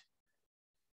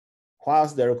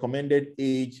 whilst the recommended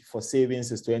age for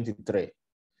savings is 23.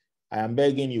 I am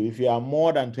begging you, if you are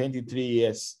more than 23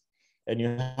 years and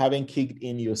you haven't kicked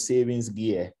in your savings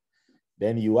gear,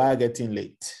 then you are getting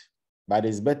late. But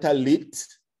it's better late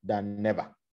than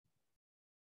never.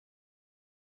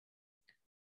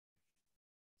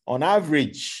 On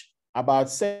average, about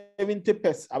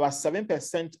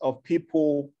 7% of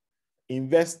people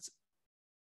invest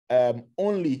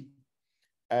only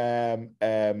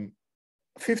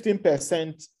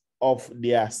 15% of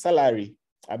their salary.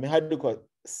 I mean, how do you call it?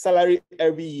 Salary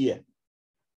every year.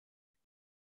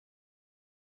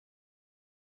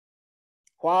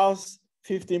 Whilst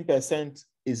 15%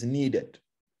 is needed.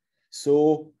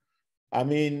 So, I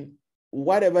mean,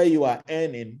 whatever you are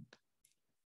earning,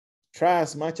 try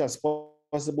as much as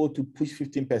possible to push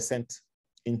 15%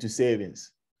 into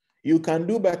savings. You can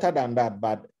do better than that,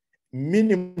 but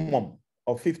minimum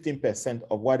of 15%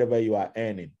 of whatever you are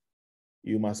earning,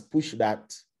 you must push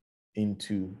that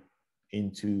into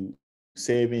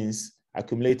savings,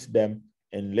 accumulate them,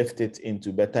 and lift it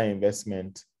into better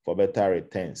investment for better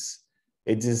returns.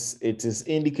 It is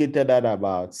indicated that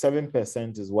about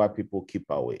 7% is what people keep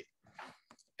away.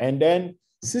 And then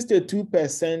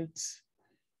 62%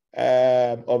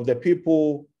 of the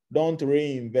people don't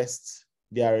reinvest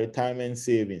their retirement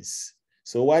savings.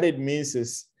 So what it means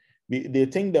is they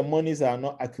think the monies are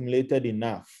not accumulated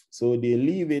enough. So they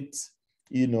leave it,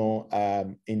 you know,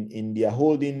 in their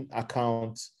holding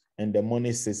account, and the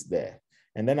money sits there.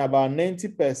 And then about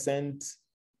 90%,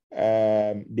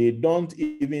 they don't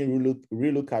even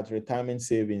relook at retirement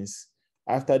savings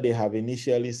after they have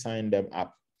initially signed them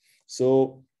up.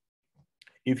 So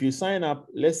if you sign up,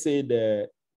 let's say the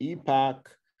EPAC,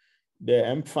 the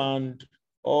M Fund,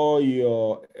 all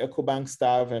your EcoBank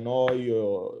staff and all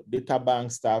your data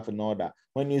bank staff and all that,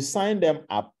 when you sign them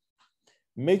up,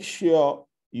 make sure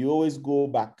you always go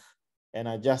back and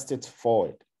adjust it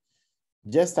forward.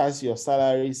 Just as your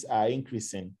salaries are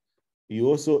increasing, you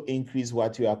also increase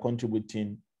what you are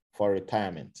contributing for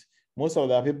retirement. Most of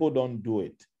the people don't do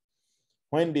it.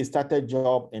 When they start a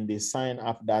job and they sign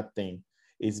up that thing,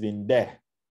 it's been there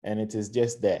and it is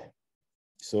just there.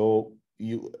 So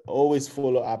you always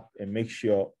follow up and make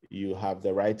sure you have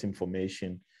the right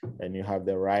information and you have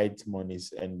the right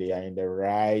monies and they are in the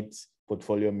right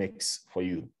portfolio mix for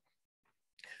you.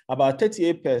 About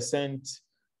 38%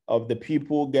 of the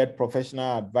people get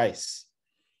professional advice.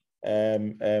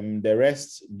 The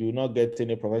rest do not get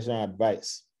any professional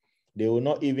advice. They will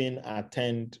not even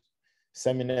attend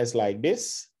seminars like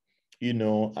this, you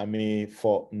know, I mean,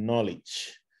 for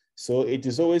knowledge. So it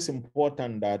is always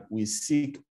important that we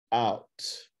seek out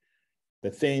the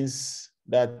things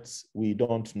that we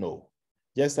don't know.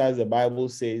 Just as the Bible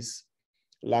says,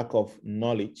 lack of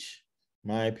knowledge,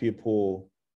 my people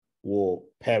will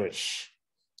perish.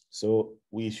 So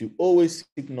we should always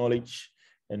seek knowledge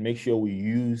and make sure we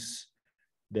use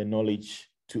the knowledge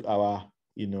to our,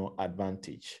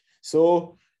 advantage.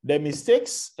 So the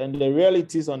mistakes and the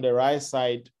realities on the right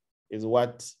side is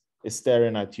what is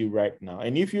staring at you right now.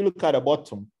 And if you look at the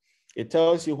bottom, it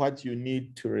tells you what you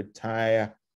need to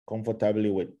retire comfortably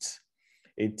with.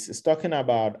 It's talking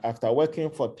about after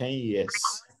working for 10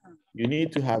 years, you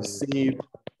need to have saved,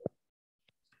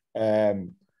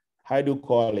 how do you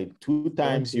call it? 2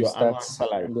 times your annual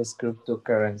salary. This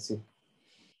cryptocurrency.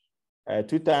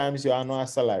 2 times your annual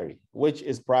salary, which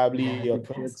is probably your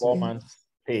 24 months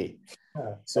pay.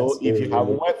 So if you have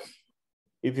worked,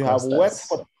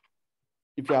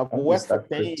 for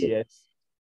 10 years.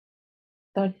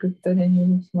 Start crypto, then you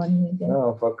lose money again.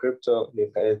 No, for crypto,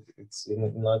 it's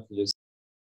not used.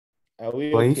 Are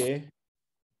we okay?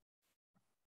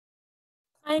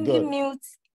 Kindly mute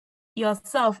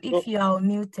yourself if you are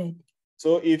muted.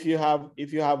 So if you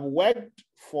have worked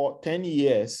for 10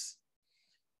 years,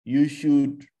 you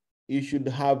should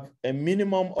have a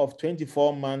minimum of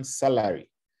 24 months salary,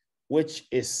 which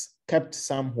is kept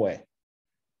somewhere.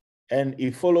 And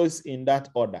it follows in that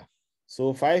order.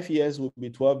 So 5 years will be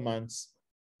 12 months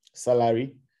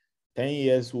salary. 10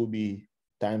 years will be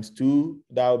times 2,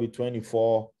 that will be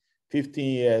 24. 15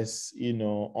 years,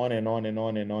 on and on and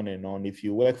on and on and on. If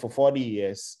you work for 40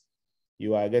 years,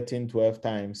 you are getting 12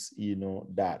 times,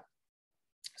 that.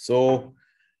 So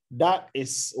that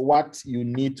is what you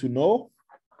need to know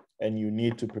and you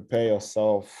need to prepare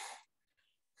yourself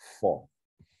for.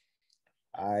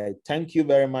 I thank you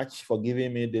very much for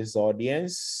giving me this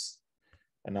audience,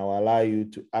 and I'll allow you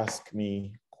to ask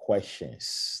me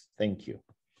questions. Thank you.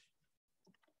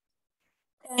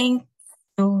 Thank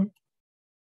you.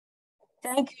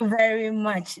 Thank you very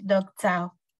much, Dr.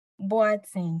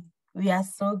 Boateng. We are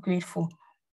so grateful.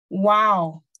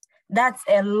 Wow, that's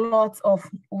a lot of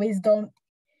wisdom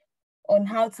on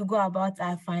how to go about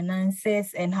our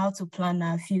finances and how to plan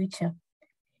our future.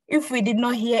 If we did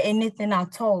not hear anything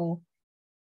at all,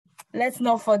 let's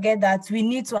not forget that we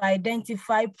need to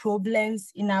identify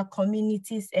problems in our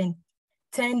communities and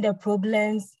turn the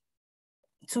problems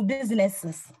to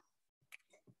businesses.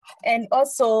 And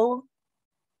also,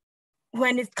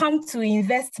 when it comes to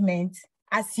investment,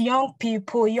 as young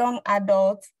people, young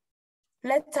adults,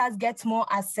 let us get more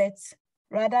assets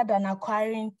rather than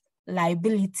acquiring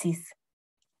liabilities.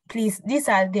 Please, these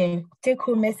are the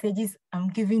take-home messages I'm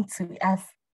giving to us.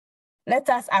 Let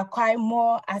us acquire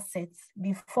more assets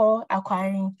before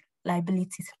acquiring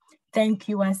liabilities. Thank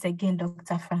you once again,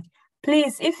 Dr. Frank.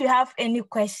 Please, if you have any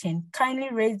question, kindly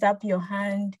raise up your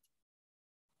hand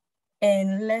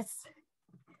and let's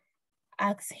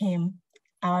ask him,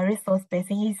 our resource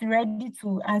person. He's ready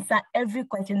to answer every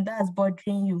question that's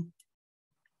bothering you.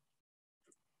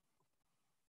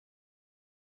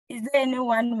 Is there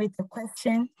anyone with a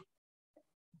question?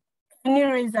 Can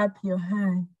you raise up your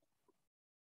hand?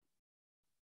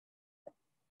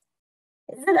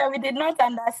 Is it that we did not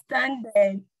understand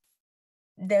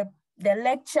the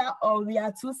lecture, or we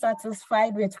are too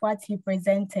satisfied with what he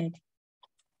presented?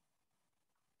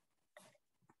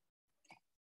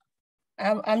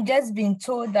 I'm just being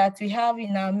told that we have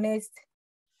in our midst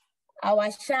our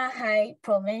Shanghai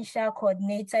provincial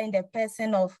coordinator in the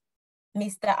person of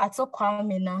Mr. Ato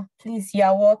Kwamena. Please, you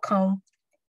are welcome.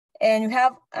 And we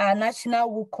have our national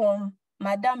WUCOM,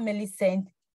 Madam Millicent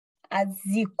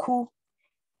Aziku.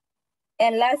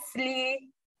 And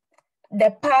lastly,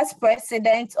 the past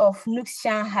president of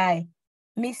NUGS-CHINA,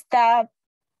 Mr.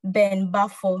 Ben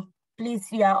Baffo.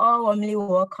 Please, you are all warmly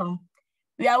welcome.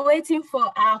 We are waiting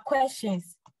for our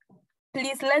questions.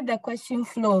 Please let the question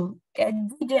flow.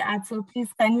 DJ Ato, please,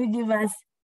 can you give us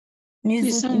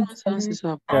music? Someone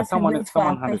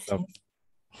has up.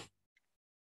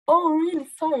 Oh, really?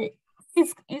 Sorry.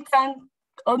 Please, you can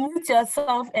unmute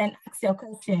yourself and ask your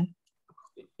question.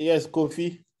 Yes,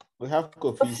 Kofi. We have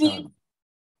Kofi.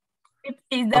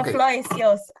 Please, the floor is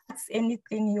yours. Ask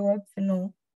anything you want to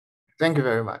know. Thank you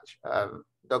very much.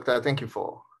 Doctor, thank you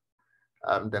for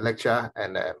the lecture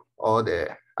and all the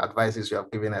advices you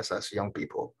have given us as young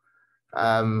people.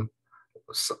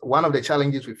 So one of the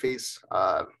challenges we face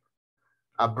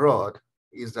abroad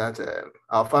is that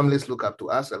our families look up to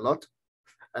us a lot.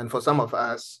 And for some of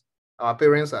us, our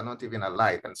parents are not even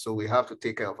alive. And so we have to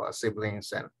take care of our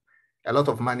siblings, and a lot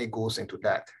of money goes into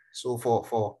that. So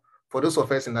for those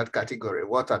of us in that category,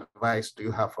 what advice do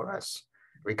you have for us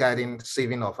regarding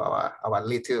saving of our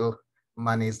little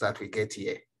monies that we get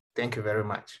here. Thank you very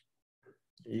much.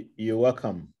 You're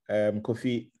welcome.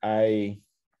 Kofi, I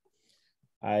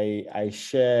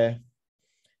share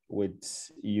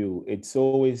with you. It's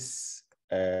always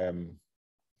a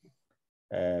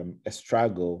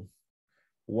struggle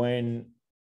when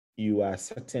you are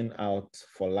setting out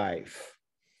for life.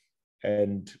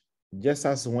 And just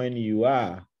as when you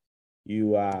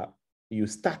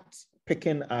start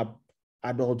picking up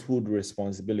adulthood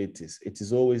responsibilities, it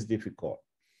is always difficult.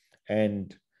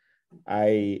 And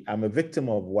I am a victim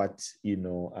of what,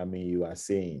 you are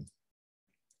saying.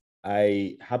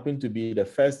 I happen to be the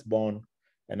firstborn,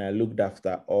 and I looked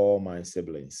after all my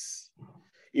siblings.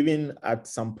 Even at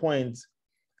some point,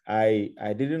 I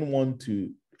didn't want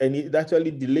to, and it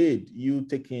actually delayed you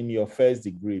taking your first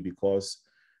degree because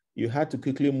you had to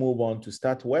quickly move on to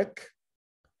start work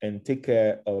and take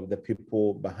care of the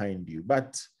people behind you.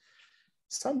 But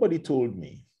somebody told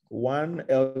me, one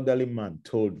elderly man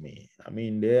told me,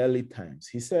 in the early times,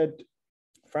 he said,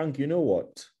 Frank, you know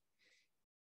what?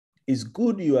 It's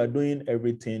good you are doing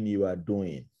everything you are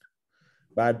doing.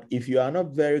 But if you are not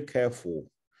very careful,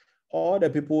 all the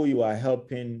people you are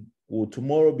helping will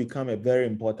tomorrow become a very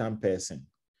important person.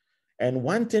 And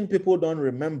one thing people don't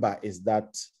remember is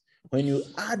that when you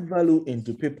add value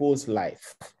into people's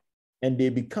life and they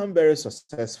become very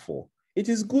successful, it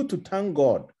is good to thank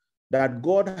God that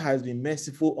God has been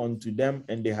merciful unto them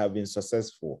and they have been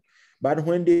successful. But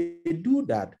when they do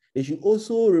that, they should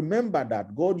also remember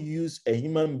that God used a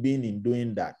human being in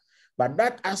doing that. But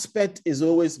that aspect is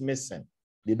always missing.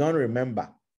 They don't remember.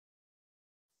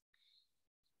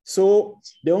 So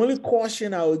the only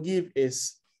caution I will give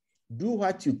is do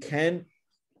what you can,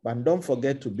 but don't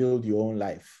forget to build your own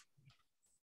life.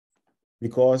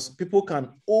 Because people can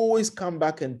always come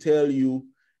back and tell you,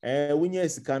 then they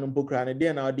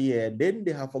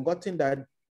have forgotten that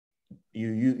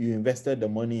you invested the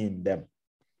money in them.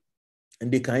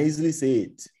 And they can easily say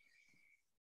it.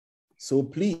 So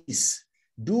please,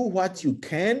 do what you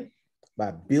can,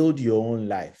 but build your own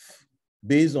life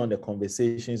based on the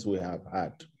conversations we have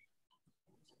had.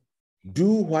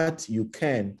 Do what you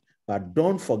can, but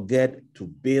don't forget to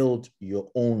build your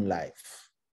own life.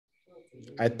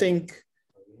 I think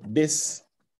this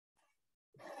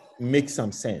makes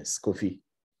some sense, Kofi.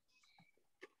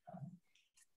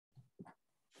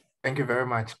 Thank you very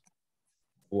much.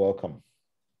 Welcome.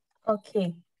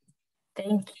 Okay,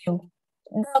 thank you.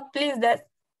 Doc, please, there's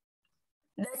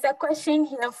a question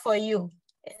here for you.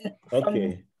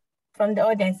 From the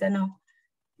audience,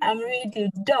 I'm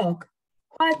reading. Doc,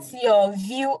 what's your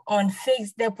view on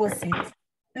fixed deposits?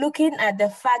 Looking at the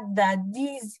fact that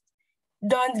these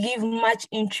don't give much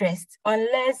interest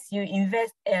unless you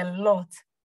invest a lot,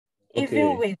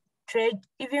 even with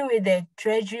the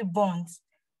treasury bonds,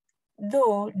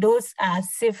 though those are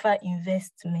safer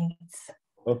investments.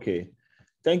 Okay,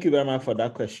 thank you very much for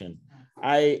that question.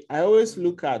 I always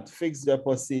look at fixed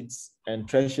deposits and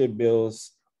treasury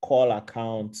bills, call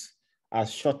accounts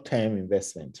as short-term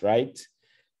investments, right?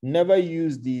 Never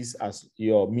use these as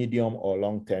your medium or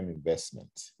long-term investment.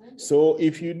 So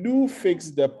if you do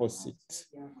fixed deposit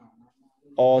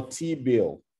or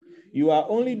T-bill, you are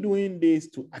only doing this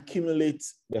to accumulate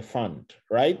the fund,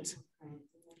 right?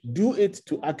 Do it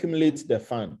to accumulate the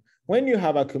fund. When you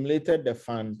have accumulated the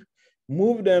fund,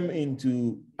 move them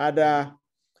into other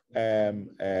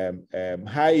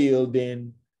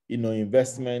high-yielding,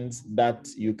 investments that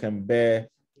you can bear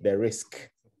the risk.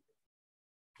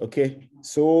 Okay,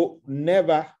 so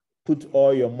never put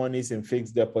all your monies in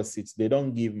fixed deposits. They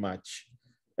don't give much.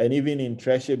 And even in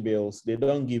treasury bills, they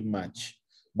don't give much.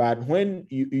 But when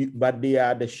but they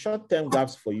are the short-term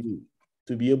gaps for you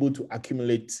to be able to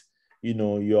accumulate,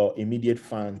 your immediate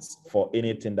funds for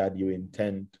anything that you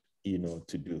intend,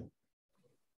 to do.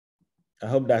 I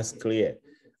hope that's clear.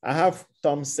 I have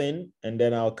Thompson, and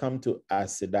then I'll come to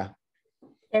Asida.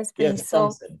 Yes, please.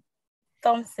 Yes,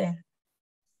 Thompson.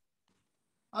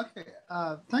 Okay,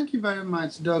 thank you very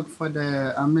much, Doug, for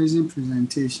the amazing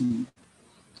presentation.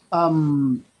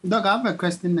 Doug, I have a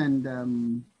question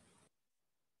and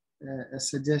a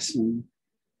suggestion.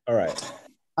 All right.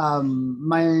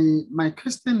 My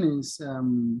question is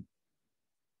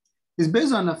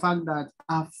based on the fact that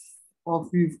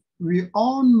we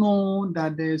all know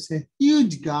that there's a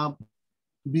huge gap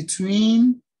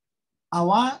between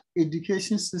our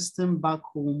education system back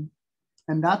home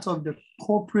and that of the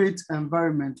corporate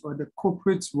environment or the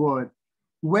corporate world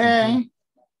where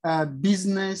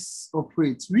business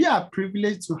operates. We are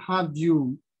privileged to have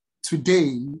you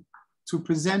today to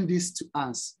present this to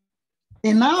us.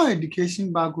 In our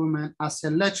education back home as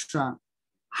a lecturer,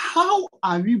 how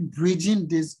are we bridging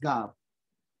this gap?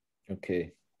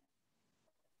 Okay.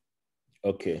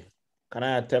 Okay. Can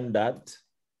I attempt that?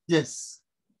 Yes.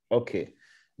 Okay.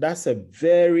 That's a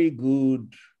very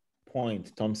good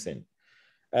point, Thompson.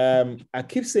 I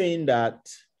keep saying that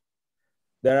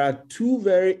there are two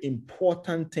very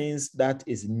important things that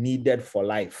is needed for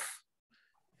life.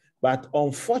 But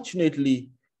unfortunately,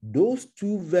 those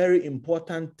two very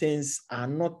important things are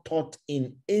not taught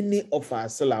in any of our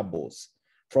syllables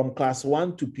from class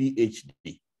 1 to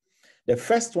PhD. The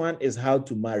first one is how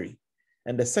to marry.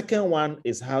 And the second one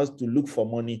is how to look for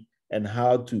money and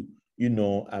how to,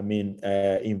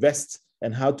 invest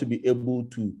and how to be able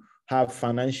to have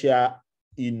financial,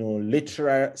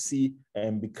 literacy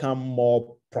and become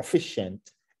more proficient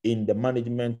in the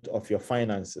management of your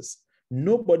finances.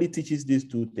 Nobody teaches these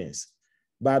two things.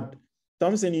 But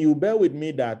Thompson, you bear with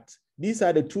me that these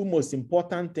are the two most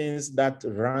important things that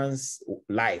runs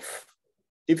life,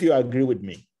 if you agree with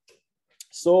me.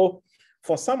 So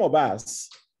for some of us,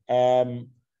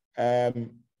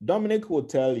 Dominic will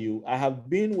tell you, I have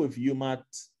been with UMAT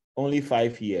only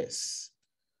 5 years.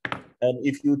 And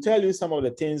if you tell you some of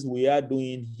the things we are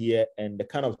doing here and the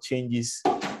kind of changes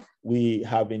we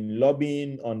have been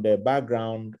lobbying on the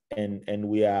background, and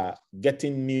we are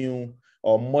getting new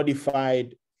or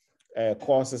modified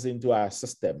courses into our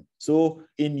system. So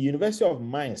in University of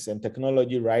Mines and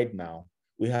Technology right now,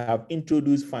 we have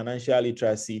introduced financial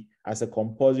literacy as a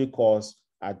compulsory course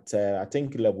at, I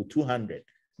think, level 200,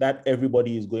 that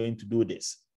everybody is going to do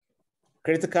this.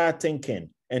 Critical thinking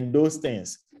and those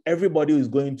things, everybody is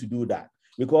going to do that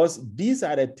because these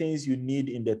are the things you need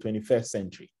in the 21st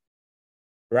century,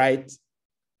 right?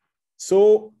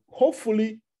 So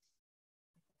hopefully,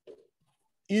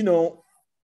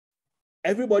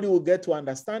 everybody will get to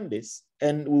understand this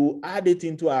and we will add it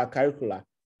into our curricula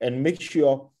and make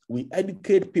sure we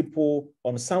educate people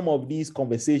on some of these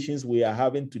conversations we are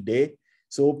having today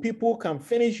so people can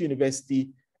finish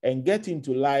university and get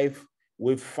into life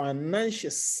with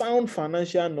sound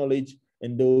financial knowledge,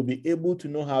 and they will be able to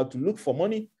know how to look for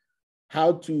money,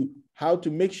 how to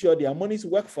make sure their monies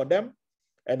work for them,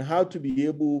 and how to be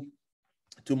able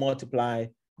to multiply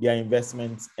their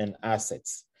investments and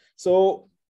assets. So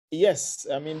yes,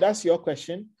 I mean, that's your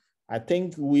question. I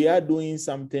think we are doing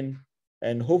something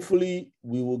and hopefully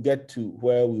we will get to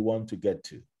where we want to get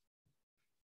to.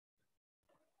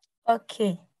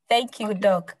 Okay, thank you,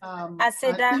 Doc.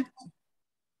 Aseda.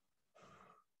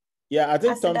 I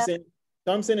think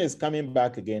Thompson is coming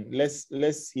back again.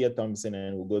 Let's hear Thompson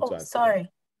and we'll go to Aseda.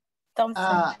 Sorry,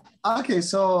 Thompson. Okay,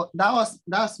 so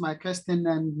that's my question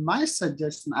and my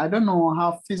suggestion. I don't know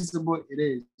how feasible it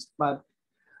is, but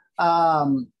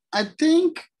I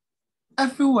think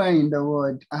everywhere in the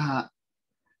world,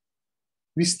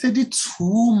 we study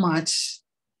too much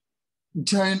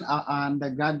during our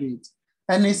undergraduate.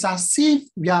 And it's as if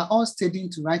we are all studying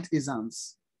to write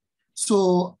exams.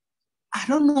 So I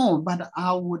don't know, but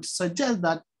I would suggest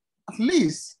that at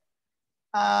least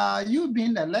you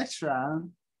being the lecturer,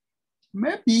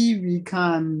 maybe we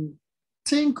can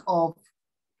think of,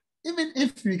 even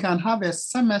if we can have a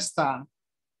semester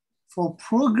for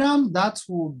programs that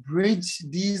will bridge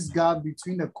this gap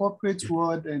between the corporate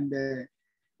world and the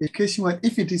education world.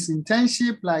 If it is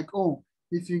internship, like,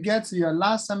 if you get to your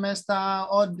last semester,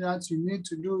 all that you need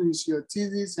to do is your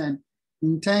thesis and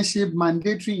internship,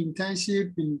 mandatory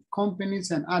internship in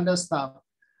companies and other stuff.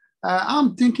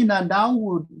 I'm thinking that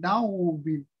would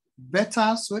be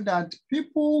better so that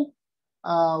people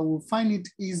will find it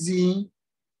easy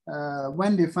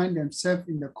when they find themselves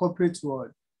in the corporate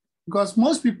world. Because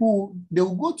most people, they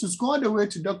will go to school all the way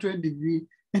to doctorate degree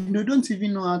and they don't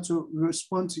even know how to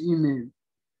respond to email,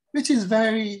 which is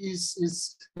very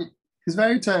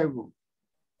terrible.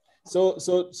 So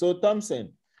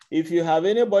Thompson, if you have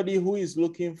anybody who is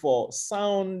looking for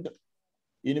sound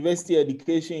university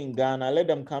education in Ghana, let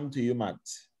them come to UMAT.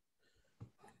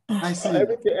 I see.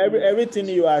 Everything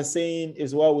you are saying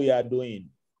is what we are doing.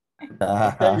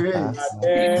 Mandatory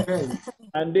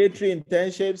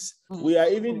internships. We are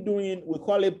even doing, we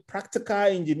call it practical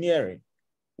engineering.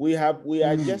 We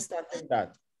are just starting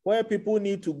that, where people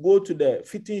need to go to the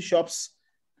fitting shops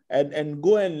and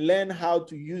go and learn how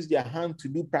to use their hand to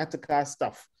do practical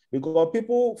stuff. Because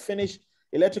people finish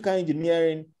electrical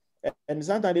engineering and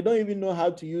sometimes they don't even know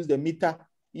how to use the meter,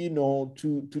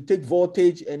 to take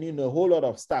voltage and, a whole lot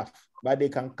of stuff, but they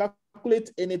can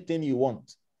calculate anything you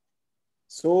want.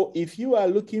 So if you are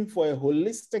looking for a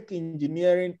holistic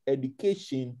engineering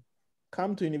education,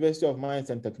 come to University of Mines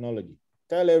and Technology.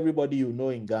 Tell everybody you know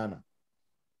in Ghana.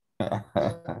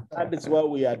 That is what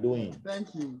we are doing.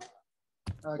 Thank you.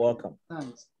 Okay. Welcome.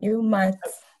 Thanks. UMAT.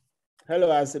 Hello,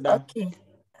 Asida. Okay.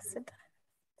 Asida.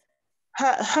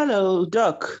 Hello,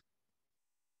 Doc.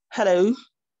 Hello.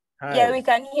 Hi. Yeah, we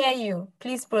can hear you.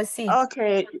 Please proceed.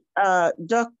 Okay,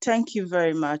 Doc, thank you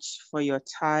very much for your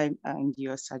time and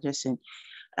your suggestion.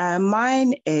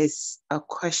 Mine is a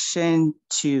question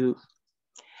to,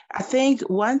 I think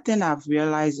one thing I've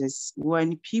realized is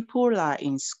when people are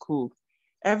in school,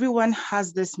 everyone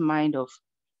has this mind of,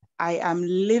 I am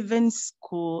leaving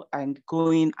school and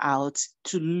going out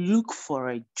to look for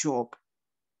a job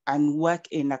and work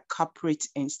in a corporate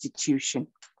institution.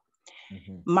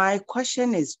 My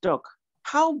question is, Doc,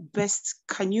 how best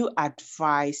can you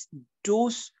advise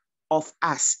those of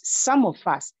us, some of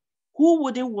us, who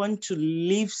wouldn't want to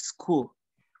leave school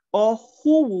or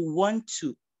who will want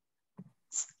to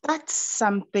start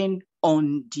something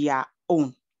on their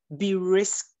own, be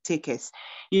risk takers?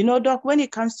 You know, Doc, when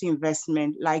it comes to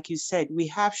investment, like you said, we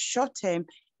have short-term,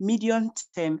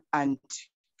 medium-term, and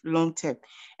long-term.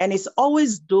 And it's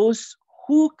always those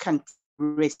who can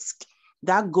risk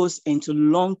that goes into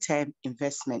long-term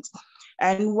investment.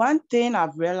 And one thing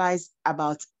I've realized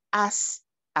about us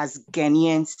as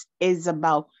Ghanaians is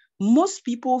about most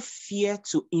people fear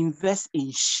to invest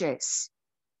in shares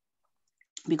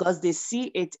because they see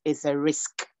it as a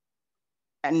risk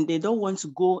and they don't want to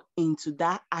go into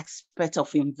that aspect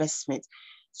of investment.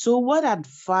 So what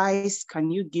advice can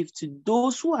you give to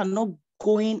those who are not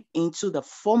going into the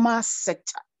formal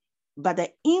sector, but the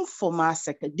informal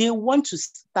sector? They want to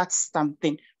start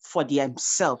something for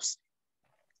themselves.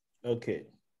 Okay.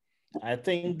 I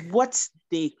think what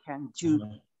they can do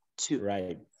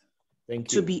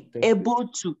to be able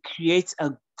to create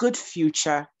a good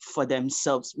future for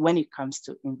themselves when it comes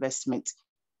to investment.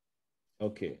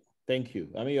 Okay, thank you.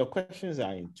 I mean, your questions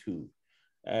are in two.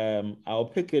 I'll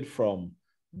pick it from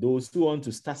those who want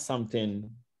to start something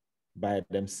by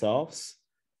themselves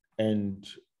and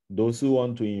those who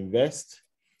want to invest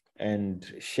and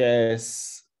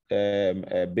shares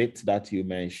a bit that you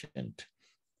mentioned.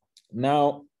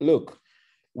 Now, look,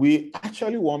 we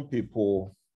actually want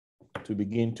people to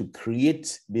begin to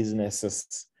create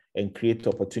businesses and create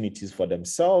opportunities for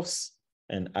themselves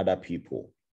and other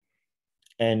people.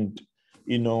 And,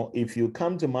 you know, if you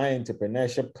come to my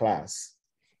entrepreneurship class,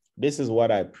 this is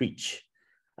what I preach.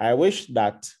 I wish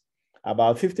that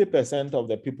about 50% of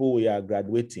the people we are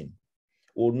graduating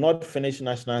will not finish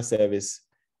national service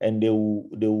and they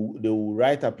will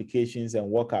write applications and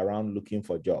walk around looking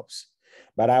for jobs.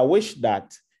 But I wish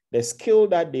that the skill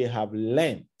that they have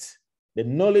learned, the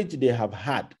knowledge they have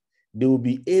had, they will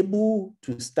be able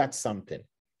to start something.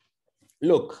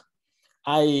 Look,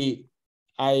 I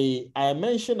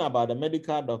mentioned about a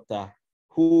medical doctor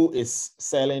who is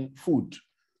selling food.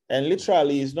 And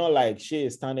literally, it's not like she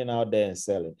is standing out there and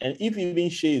selling. And if even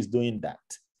she is doing that,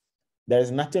 there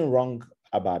is nothing wrong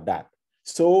about that.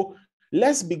 So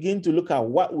let's begin to look at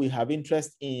what we have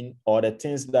interest in or the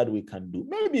things that we can do.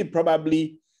 Maybe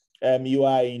probably you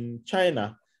are in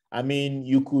China. I mean,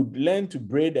 you could learn to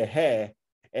braid a hair,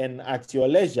 and at your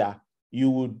leisure, you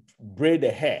would braid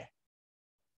the hair.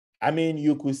 I mean,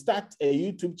 you could start a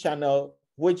YouTube channel,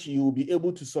 which you will be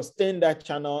able to sustain that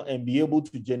channel and be able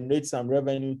to generate some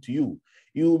revenue to you.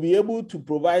 You will be able to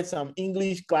provide some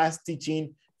English class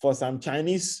teaching for some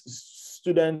Chinese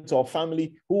students or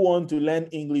family who want to learn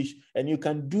English, and you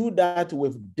can do that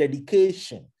with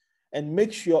dedication and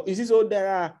make sure, you see, so there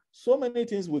are so many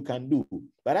things we can do.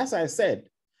 But as I said,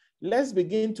 let's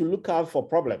begin to look out for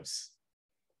problems.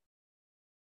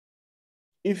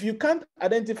 If you can't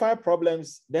identify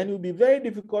problems, then it will be very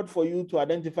difficult for you to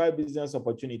identify business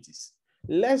opportunities.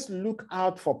 Let's look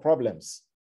out for problems,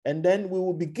 and then we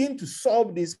will begin to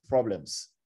solve these problems.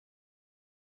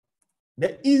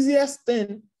 The easiest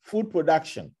thing, food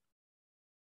production.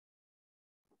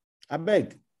 I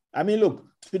beg. I mean, look,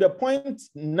 to the point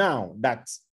now that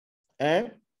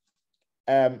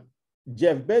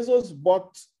Jeff Bezos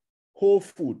bought Whole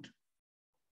Food.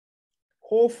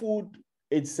 Whole Food,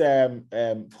 it's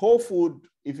Whole Food.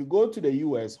 If you go to the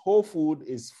US, Whole Food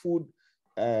is food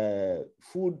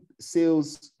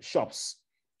sales shops.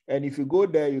 And if you go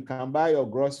there, you can buy your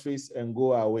groceries and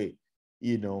go away.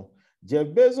 You know, Jeff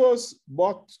Bezos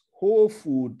bought Whole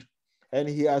Food, and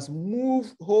he has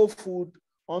moved Whole Food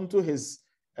onto his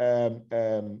how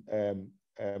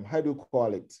do you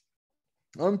call it?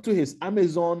 Onto his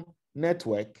Amazon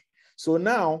network. So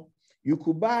now you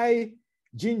could buy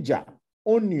ginger,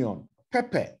 onion,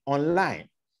 pepper online,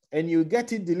 and you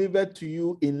get it delivered to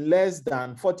you in less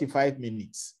than 45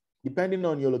 minutes, depending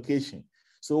on your location.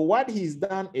 So what he's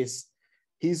done is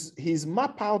he's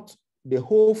mapped out the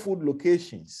Whole Food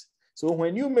locations. So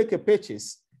when you make a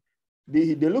purchase,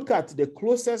 they look at the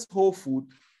closest Whole Food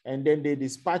and then they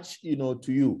dispatch, to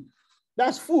you.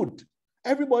 That's food.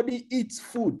 Everybody eats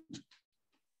food.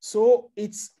 So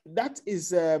that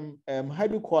is how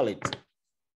do you call it?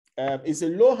 It's a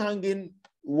low-hanging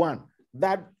one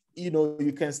that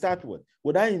you can start with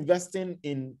without investing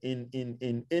in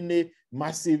any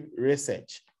massive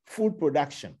research. Food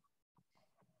production.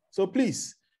 So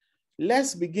please,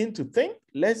 let's begin to think.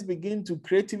 Let's begin to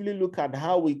creatively look at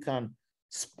how we can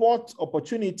spot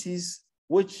opportunities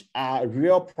which are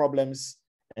real problems,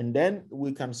 and then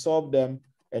we can solve them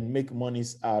and make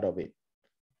monies out of it.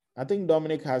 I think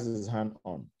Dominic has his hand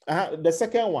on. The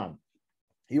second one,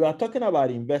 you are talking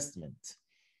about investment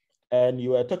and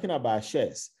you are talking about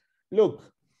shares. Look,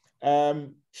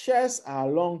 shares are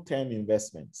long-term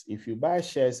investments. If you buy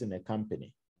shares in a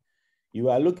company, you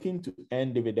are looking to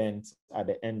earn dividends at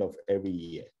the end of every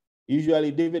year.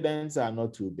 Usually dividends are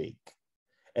not too big.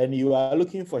 And you are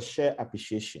looking for share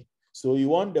appreciation. So you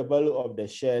want the value of the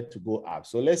share to go up.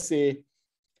 So let's say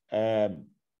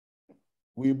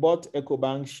we bought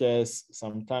EcoBank shares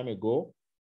some time ago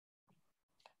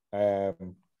at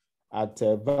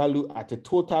a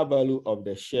total value of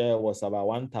the share was about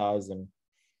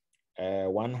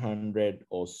 1,100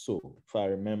 or so, if I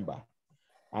remember.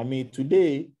 I mean,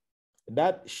 today,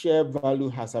 that share value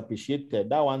has appreciated.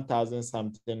 That 1,000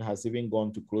 something has even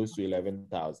gone to close to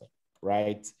 11,000,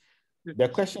 right? The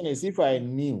question is, if I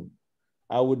knew,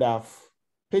 I would have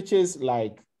purchased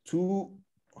like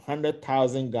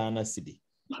 200,000 Ghana cedi.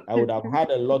 I would have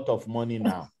had a lot of money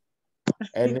now.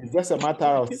 And it's just a matter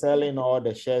of selling all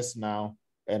the shares now,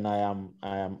 and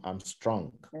I'm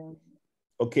strong.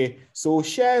 Okay, so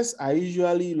shares are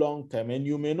usually long-term, and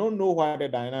you may not know what the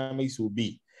dynamics will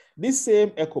be. This same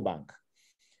EcoBank,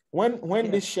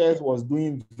 when this shares was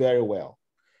doing very well,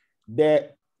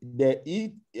 the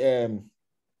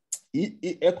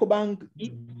EcoBank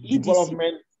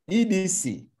Development,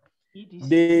 EDC,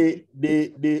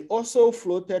 they also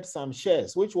floated some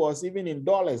shares, which was even in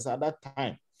dollars at that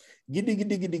time.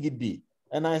 Giddy.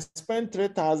 And I spent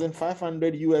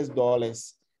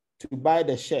 $3,500 to buy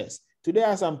the shares. Today,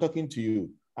 as I'm talking to you,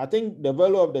 I think the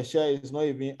value of the share is not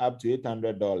even up to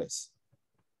 $800.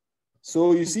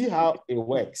 So you see how it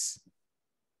works.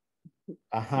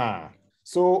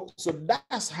 So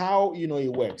that's how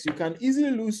it works. You can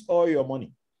easily lose all your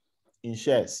money in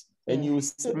shares, and you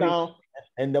sit down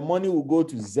and the money will go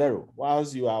to zero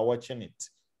whilst you are watching it.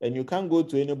 And you can't go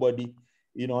to anybody,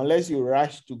 unless you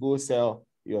rush to go sell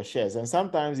your shares. And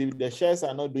sometimes if the shares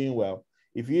are not doing well,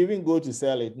 if you even go to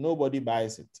sell it, nobody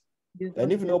buys it.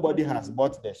 And if nobody has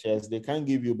bought the shares, they can't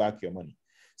give you back your money.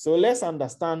 So let's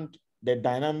understand the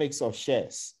dynamics of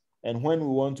shares and when we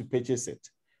want to purchase it.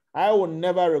 I would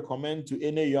never recommend to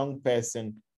any young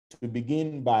person to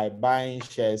begin by buying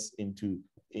shares in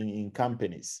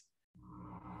companies.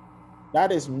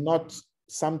 That is not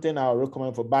something I'll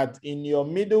recommend for, but in your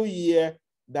middle year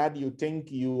that you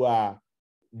think you are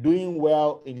doing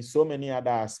well in so many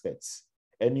other aspects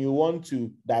and you want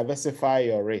to diversify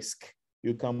your risk,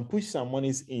 you can push some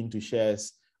monies into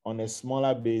shares on a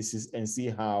smaller basis and see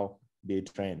how they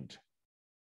trend.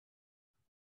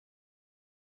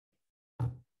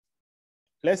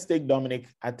 Let's take Dominic.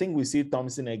 I think we see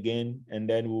Thompson again, and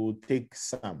then we'll take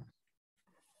Sam.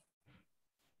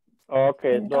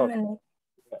 Okay, Doc.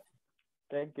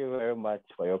 Thank you very much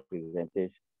for your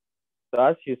presentation. So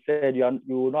as you said, you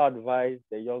will not advise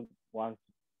the young ones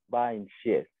buying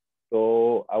shares.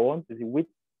 So I want to see which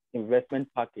investment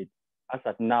package, as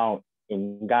at now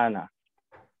in Ghana,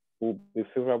 will be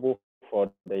favorable for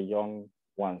the young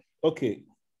ones. Okay,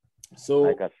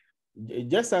 so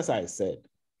just as I said,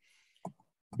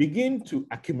 begin to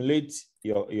accumulate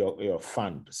your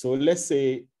fund. So let's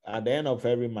say at the end of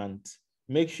every month,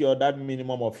 make sure that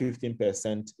minimum of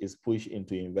 15% is pushed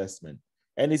into investment.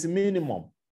 And it's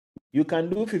minimum. You can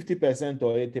do 50%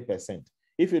 or 80%.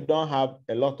 If you don't have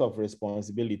a lot of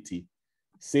responsibility,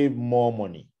 save more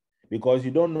money because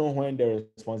you don't know when the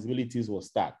responsibilities will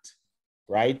start,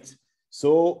 right?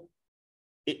 So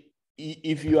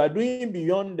if you are doing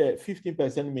beyond the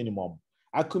 15% minimum,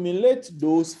 accumulate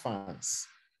those funds.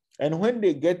 And when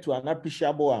they get to an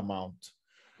appreciable amount,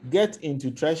 get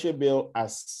into treasury bill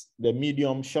as the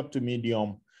medium, short to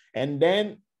medium, and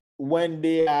then when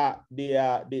they are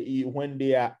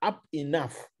up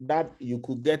enough that you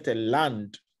could get a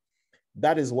land,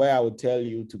 that is where I would tell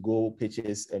you to go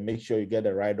purchase and make sure you get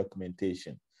the right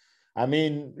documentation. I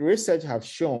mean, research have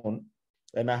shown,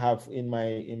 and I have in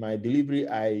my delivery,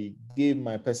 I gave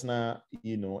my personal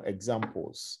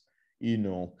examples, and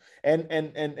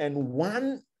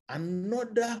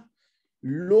another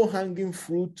low-hanging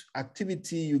fruit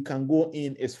activity you can go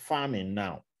in is farming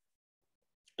now.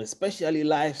 especially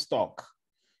livestock.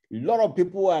 A lot of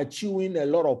people are chewing a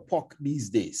lot of pork these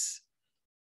days.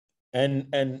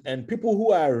 And people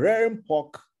who are rearing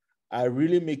pork are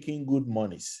really making good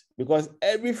monies, because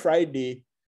every Friday,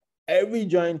 every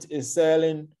joint is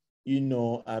selling,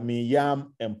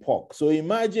 yam and pork. So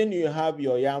imagine you have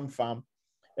your yam farm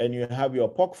and you have your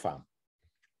pork farm,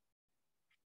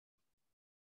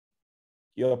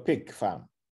 your pig farm.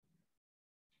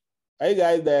 Are you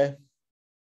guys there?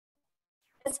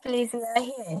 Yes, please, we are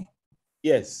here.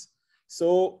 Yes.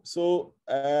 So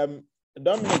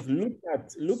Dominic,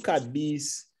 look at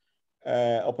these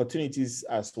opportunities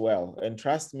as well, and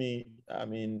trust me, I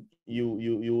mean,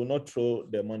 you will not throw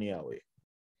the money away.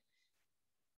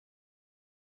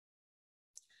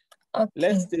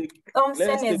 Okay.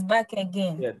 Thompson is back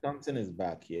again. Yeah, Thompson is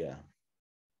back. Yeah.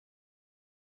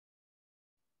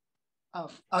 Oh,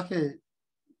 okay.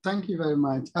 Thank you very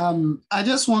much. I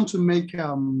just want to make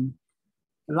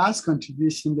last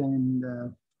contribution,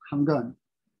 then I'm gone.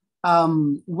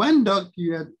 When Doc,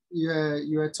 you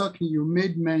were talking, you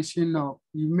made mention of,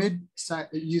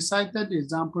 you cited the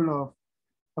example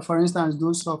of, for instance,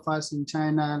 those of us in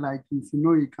China, like if you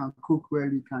know you can cook well,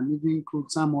 you can even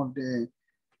cook some of the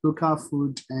local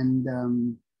food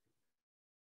and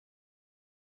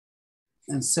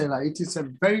sell. It is a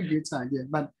very great idea.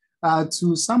 But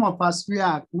to some of us who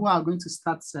are going to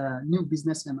start new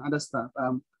business and other stuff,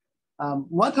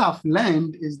 what I've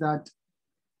learned is that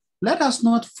let us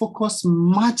not focus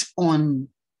much on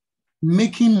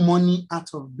making money out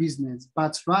of business,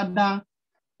 but rather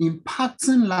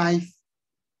impacting life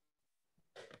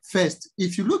first.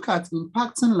 If you look at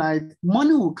impacting life,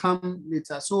 money will come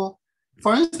later. So,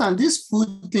 for instance, this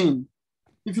food thing,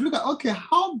 if you look at, okay,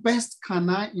 how best can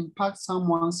I impact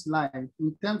someone's life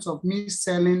in terms of me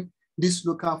selling this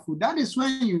local food? That is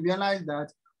when you realize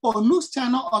that, oh,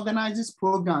 NUGS-CHINA organizes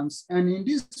programs, and in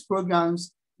these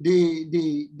programs,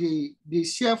 they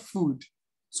share food.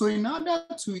 So in order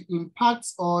to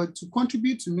impact or to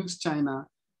contribute to NUGS-CHINA,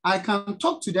 I can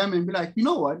talk to them and be like, you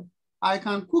know what, I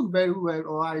can cook very well,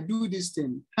 or I do this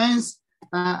thing. Hence,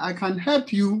 I can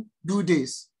help you do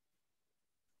this.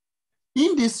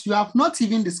 In this, you have not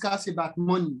even discussed about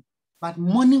money, but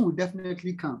money will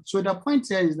definitely come. So the point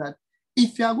here is that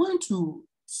if you are going to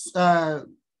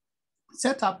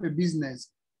set up a business,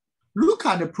 look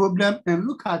at the problem and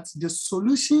look at the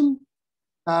solution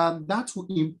that will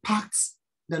impact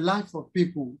the life of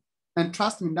people. And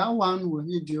trust me, that one will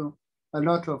need you a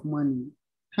lot of money.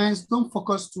 Hence, don't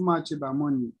focus too much about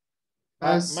money.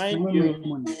 Mind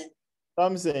you,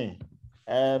 Thompson,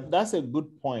 that's a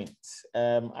good point.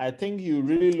 I think you're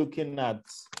really looking at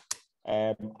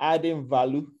adding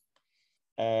value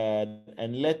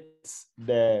and let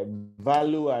the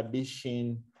value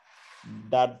addition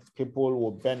that people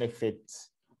will benefit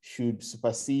should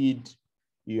supersede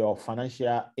your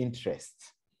financial interest.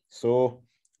 So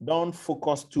don't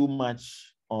focus too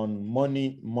much on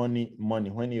money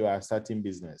when you are starting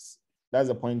business. That's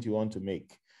the point you want to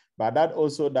make. But that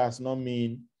also does not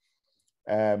mean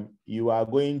you are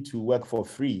going to work for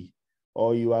free,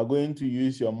 or you are going to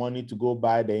use your money to go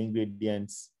buy the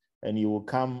ingredients and you will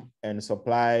come and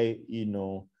supply,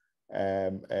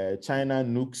 China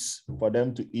NUGS for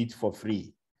them to eat for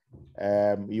free.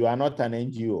 You are not an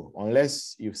NGO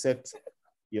unless you set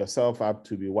yourself up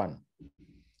to be one.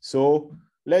 So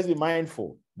let's be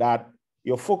mindful that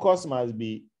your focus must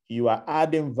be you are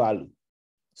adding value.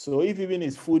 So if even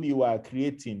it's food you are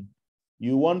creating,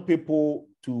 you want people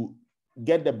to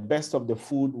get the best of the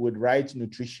food with right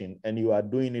nutrition, and you are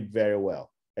doing it very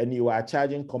well, and you are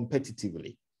charging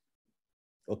competitively.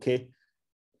 Okay,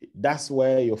 that's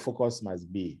where your focus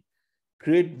must be.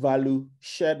 Create value,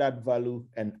 share that value,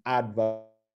 and add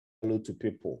value to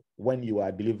people when you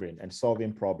are delivering and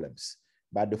solving problems.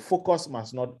 But the focus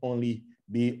must not only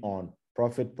be on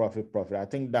profit. I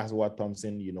think that's what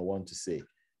Thompson, want to say.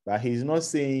 But he's not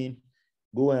saying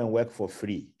go and work for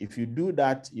free. If you do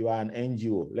that, you are an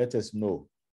NGO. Let us know,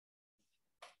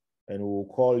 and we'll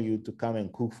call you to come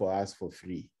and cook for us for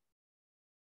free.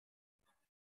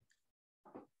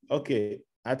 Okay,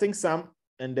 I think Sam,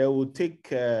 and they will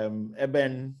take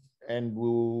Eben, and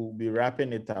we'll be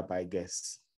wrapping it up, I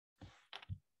guess.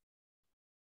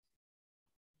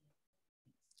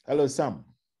 Hello, Sam.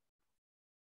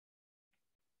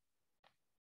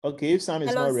 Okay, if Sam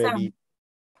is not ready,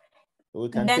 we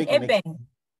can take Eben.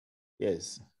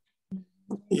 Yes.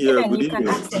 Yeah, Eben, good you evening.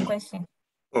 can ask the question.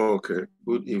 Okay,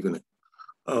 good evening.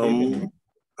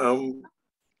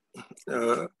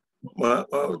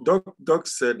 Doc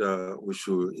said we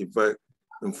should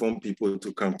inform people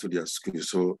to come to their school,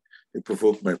 so it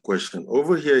provoked my question.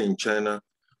 Over here in China,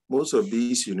 most of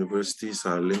these universities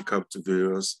are linked up to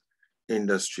various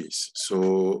industries.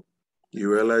 So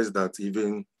you realize that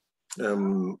even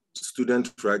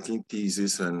students writing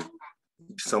thesis and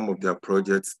some of their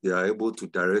projects, they are able to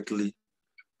directly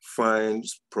find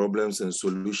problems and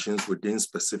solutions within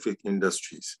specific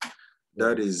industries.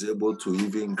 That is able to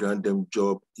even grant them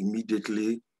job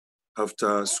immediately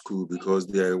after school, because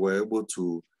they were able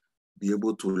to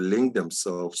link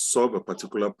themselves, solve a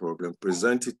particular problem,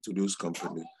 present it to those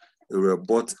companies. They were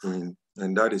bought in,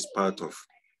 and that is part of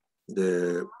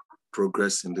the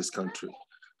progress in this country.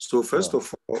 So first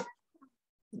of all,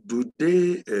 do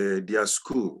they, their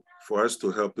school, for us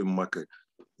to help them market,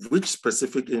 which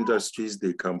specific industries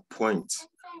they can point,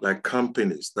 like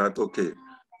companies that, okay,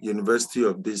 University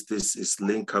of this is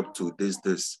linked up to these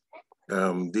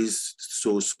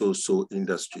so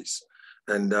industries.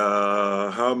 And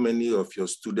how many of your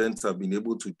students have been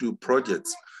able to do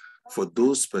projects for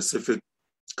those specific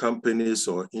companies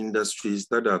or industries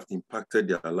that have impacted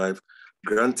their life,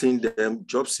 granting them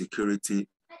job security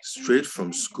straight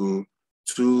from school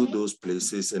to those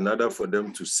places in order for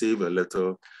them to save a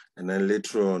little and then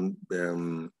later on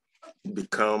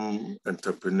become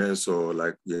entrepreneurs, or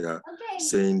like we are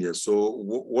saying here. So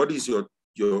what is your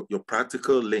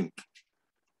practical link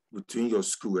between your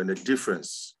school and the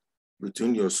difference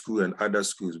between your school and other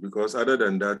schools? Because other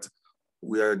than that,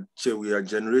 we are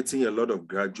generating a lot of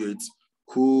graduates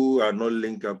who are not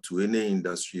linked up to any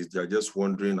industries. They are just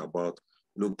wondering about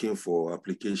looking for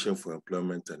application for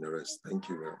employment and the rest. Thank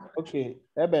you very much. Okay,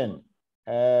 Eben,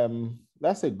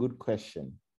 that's a good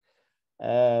question.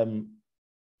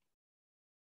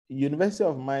 University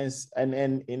of Mines,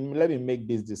 and let me make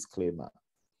this disclaimer.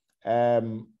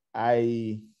 I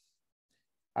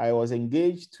was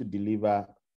engaged to deliver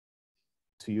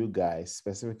to you guys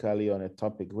specifically on a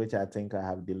topic which I think I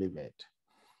have delivered.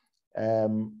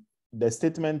 The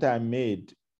statement I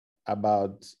made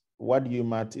about what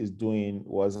UMAT is doing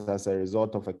was as a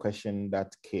result of a question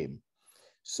that came.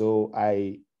 So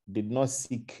I did not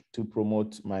seek to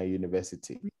promote my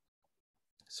university.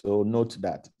 So note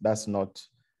that that's not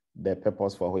the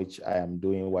purpose for which I am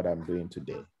doing what I'm doing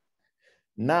today.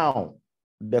 Now,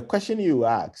 the question you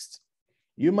asked,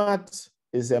 UMAT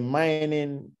is a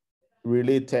mining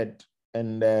related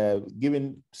and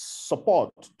giving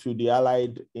support to the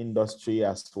allied industry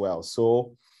as well.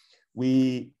 So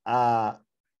we are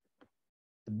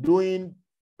doing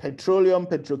petroleum,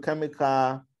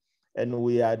 petrochemical, and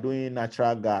we are doing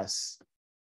natural gas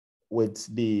with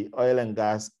the oil and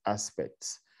gas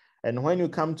aspects. And when you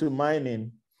come to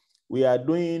mining, we are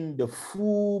doing the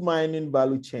full mining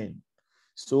value chain.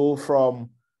 So from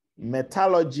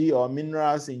metallurgy or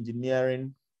minerals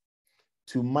engineering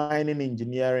to mining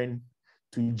engineering,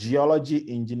 to geology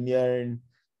engineering,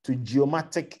 to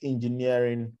geomatic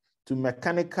engineering, to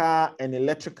mechanical and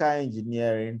electrical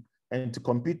engineering, and to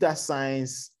computer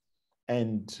science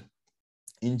and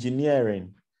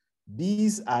engineering.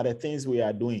 These are the things we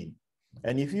are doing.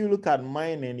 And if you look at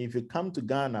mining, if you come to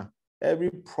Ghana, every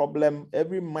problem,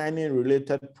 every mining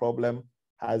related problem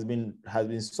has been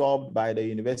solved by the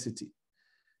university.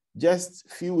 Just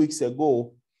a few weeks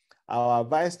ago, our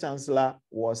Vice Chancellor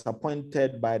was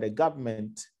appointed by the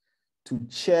government to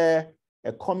chair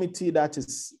a committee that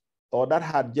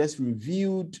had just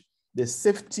reviewed the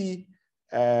safety,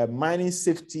 mining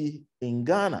safety in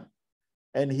Ghana,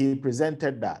 and he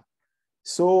presented that.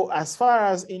 So as far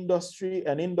as industry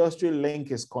and industry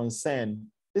link is concerned,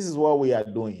 this is what we are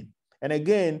doing. And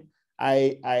again,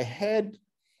 I had,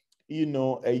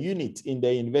 a unit in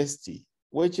the university,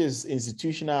 which is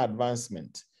institutional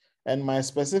advancement. And my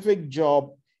specific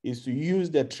job is to use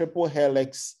the triple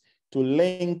helix to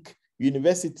link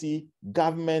university,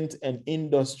 government, and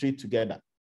industry together.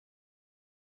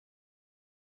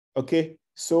 Okay,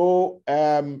 so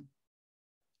I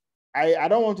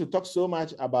don't want to talk so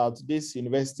much about this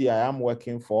university I am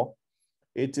working for.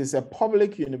 It is a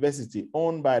public university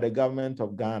owned by the government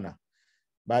of Ghana,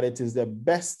 but it is the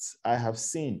best I have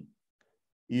seen,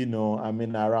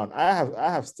 around. I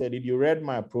have studied, you read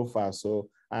my profile, so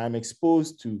I am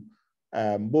exposed to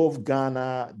both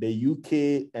Ghana, the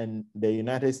UK, and the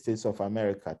United States of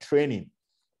America training.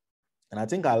 And I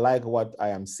think I like what I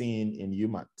am seeing in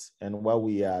UMAT and what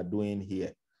we are doing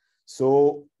here.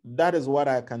 So that is what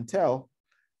I can tell.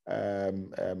 I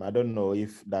don't know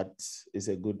if that is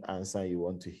a good answer you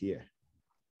want to hear.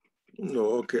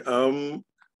 No, okay.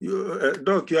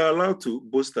 Doc, you are allowed to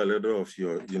boast a little of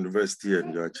your university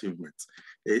and your achievements.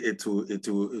 It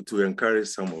will encourage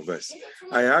some of us.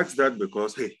 I asked that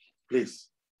because, hey, please.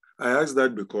 I asked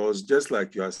that because just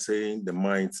like you are saying, the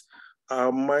mines,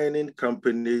 our mining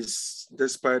companies,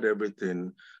 despite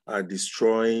everything, are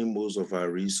destroying most of our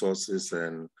resources,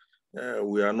 and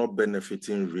we are not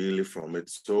benefiting really from it.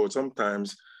 So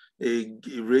sometimes it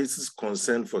raises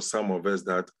concern for some of us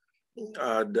that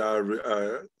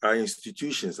our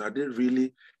institutions, are they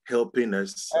really helping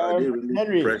us? Are they really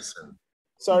Henry, present?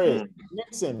 Sorry,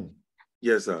 Nixon.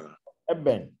 Yes, sir.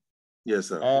 Eben. Yes,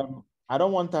 sir. I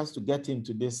don't want us to get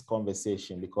into this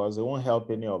conversation because it won't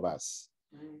help any of us.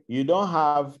 You don't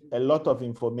have a lot of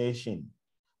information.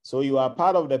 So you are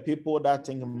part of the people that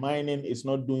think mining is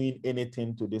not doing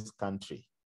anything to this country.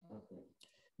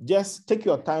 Just take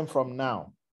your time from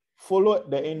now. Follow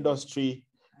the industry.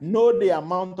 Know the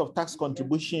amount of tax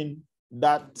contribution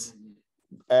that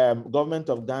government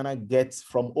of Ghana gets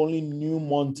from only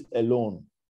Newmont alone.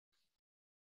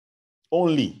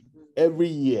 Only every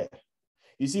year.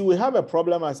 You see, we have a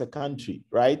problem as a country,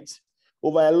 right?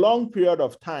 Over a long period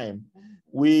of time,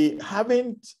 we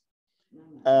haven't,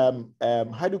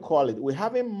 how do you call it? We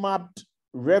haven't mapped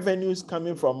revenues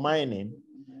coming from mining,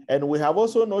 and we have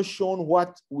also not shown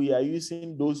what we are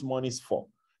using those monies for.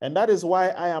 And that is why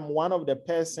I am one of the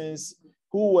persons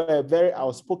who were very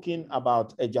outspoken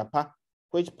about a JAPA,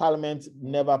 which Parliament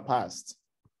never passed,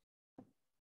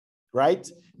 right?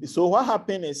 So what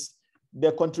happened is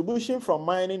the contribution from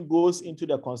mining goes into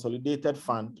the consolidated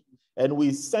fund, and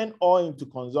we send all into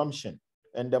consumption,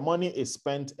 and the money is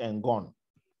spent and gone.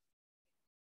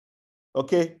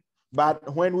 Okay,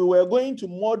 but when we were going to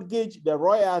mortgage the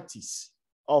royalties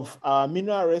of our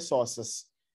mineral resources,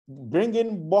 bring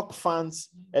in bulk funds,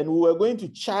 and we were going to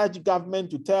charge government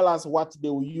to tell us what they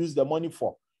will use the money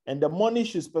for, and the money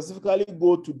should specifically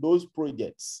go to those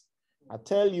projects. I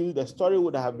tell you, the story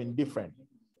would have been different.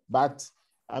 But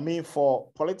I mean, for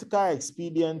political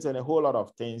expedience and a whole lot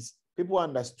of things, people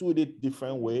understood it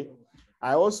different way.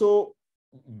 I also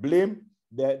blame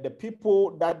the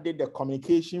people that did the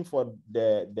communication for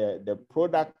the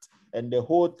product and the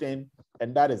whole thing,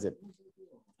 and that is it.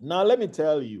 Now, let me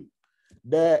tell you,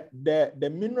 the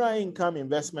Mineral Income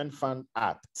Investment Fund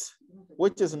Act,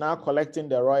 which is now collecting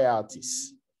the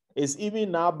royalties, is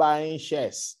even now buying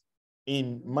shares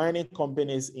in mining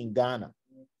companies in Ghana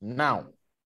now.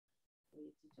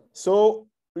 So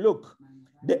look,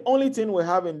 the only thing we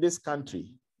have in this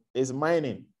country is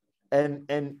mining, and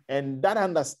that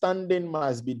understanding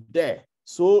must be there.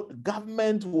 So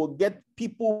government will get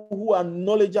people who are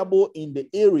knowledgeable in the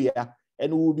area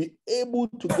and will be able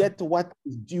to get what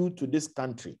is due to this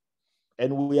country.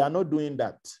 And we are not doing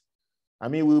that. I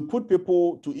mean, we put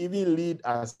people to even lead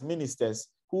as ministers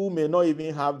who may not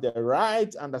even have the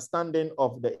right understanding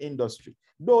of the industry,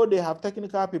 though they have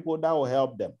technical people that will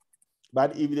help them.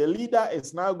 But if the leader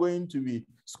is now going to be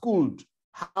schooled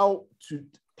how to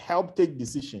help take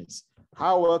decisions,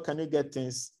 how well can you get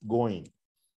things going?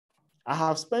 I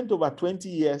have spent over 20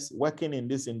 years working in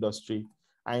this industry.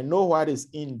 I know what is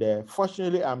in there.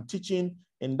 Fortunately, I'm teaching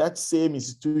in that same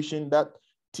institution that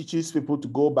teaches people to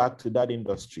go back to that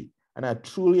industry, and I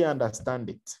truly understand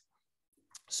it.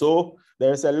 So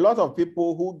there's a lot of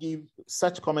people who give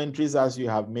such commentaries as you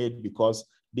have made because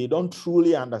they don't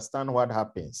truly understand what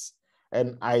happens.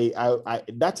 And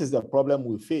that is the problem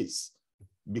we face,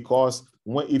 because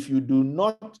if you do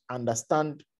not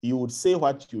understand, you would say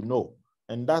what you know.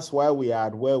 And that's why we are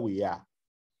where we are.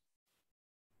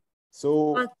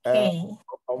 So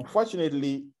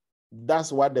unfortunately,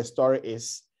 that's what the story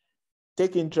is.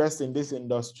 Take interest in this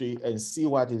industry and see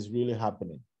what is really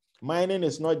happening. Mining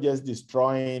is not just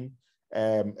destroying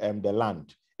the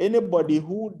land. Anybody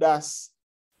who does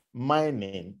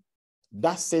mining,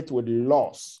 does it with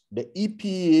loss. The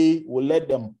EPA will let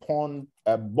them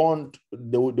bond,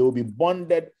 they will be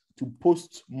bonded to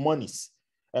post monies.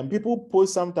 And people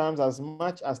post sometimes as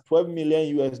much as $12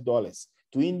 million US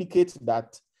to indicate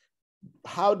that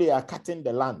how they are cutting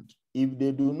the land. If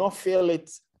they do not feel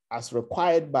it as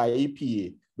required by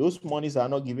EPA, those monies are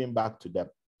not given back to them.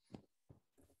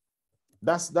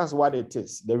 That's what it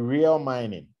is, the real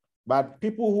mining. But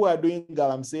people who are doing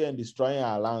galamsey and destroying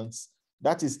our lands,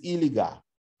 that is illegal.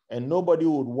 And nobody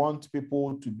would want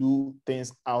people to do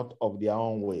things out of their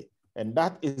own way. And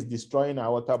that is destroying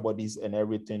our water bodies and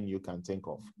everything you can think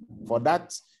of. For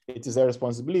that, it is a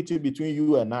responsibility between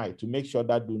you and I to make sure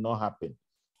that do not happen.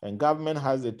 And government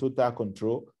has the total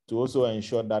control to also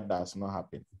ensure that does not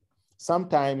happen.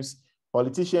 Sometimes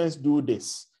politicians do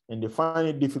this and they find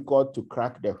it difficult to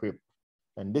crack the whip.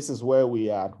 And this is where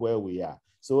we are,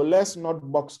 So let's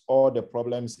not box all the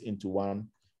problems into one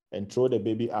and throw the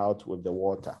baby out with the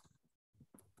water.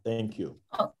 Thank you.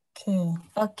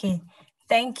 Okay.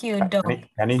 Thank you, Doc.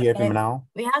 Can you hear him now?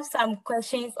 We have some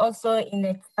questions also in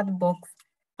the chat box.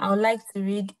 I would like to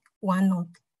read one or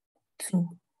two.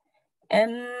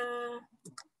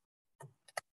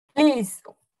 Please,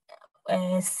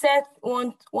 Seth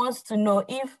wants to know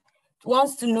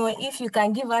if you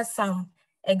can give us some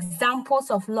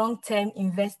examples of long-term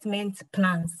investment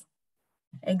plans.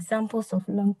 Examples of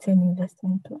long-term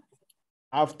investment plans.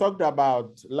 I've talked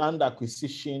about land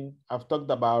acquisition. I've talked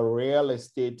about real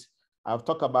estate. I'm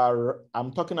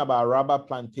talking about rubber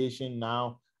plantation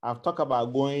now. I've talked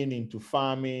about going into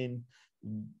farming,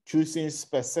 choosing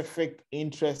specific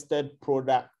interested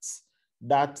products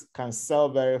that can sell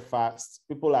very fast.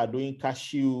 People are doing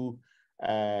cashew.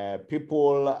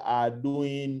 People are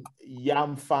doing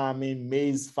yam farming,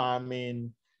 maize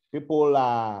farming. People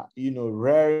are,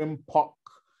 rearing pork,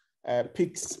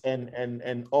 pigs,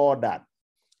 and all that.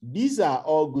 These are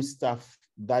all good stuff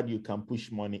that you can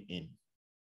push money in.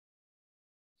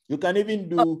 You can even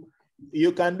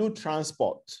do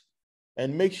transport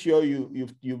and make sure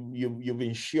you've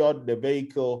insured the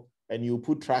vehicle and you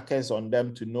put trackers on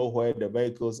them to know where the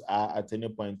vehicles are at any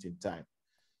point in time.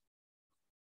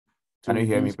 Can you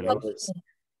hear me, please?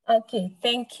 Okay,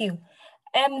 thank you.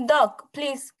 Doc,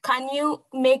 please, can you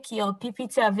make your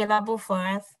PPT available for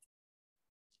us?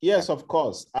 Yes, of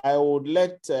course. I would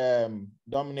let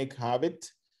Dominic have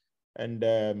it, and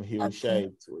he will share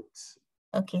it with.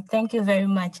 Okay, thank you very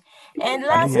much. And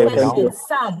last question,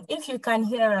 Sam, if you can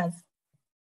hear us.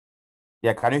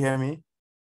 Yeah, can you hear me?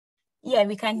 Yeah,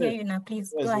 we can hear you now.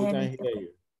 Please go ahead. We can hear you.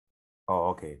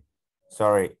 Oh, okay.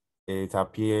 Sorry, it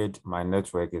appeared my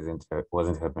network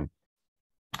wasn't helping.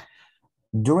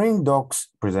 During Doc's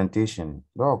presentation,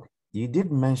 Doc, you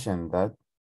did mention that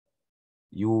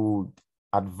you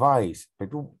advise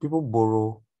people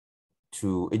borrow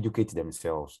to educate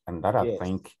themselves, and that I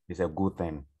think is a good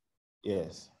thing.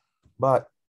 Yes. But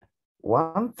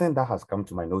one thing that has come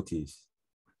to my notice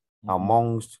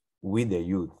amongst we the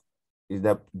youth is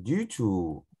that due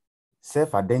to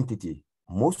self-identity,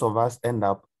 most of us end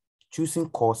up choosing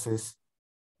courses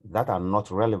that are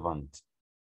not relevant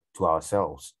to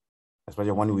ourselves,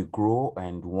 especially when we grow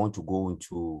and want to go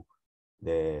into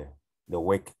the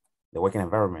working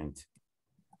environment.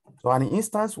 So an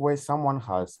instance where someone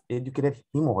has educated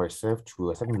him or herself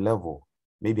to a certain level,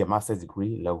 maybe a master's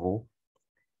degree level,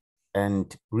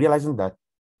 and realizing that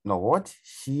what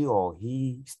she or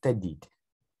he studied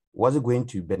wasn't going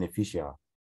to be beneficial.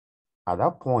 At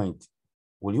that point,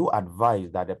 will you advise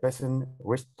that the person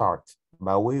restart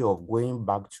by way of going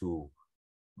back to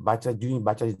doing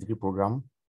bachelor's degree program,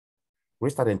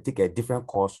 restart and take a different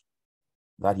course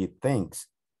that he thinks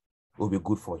will be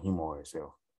good for him or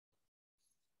herself?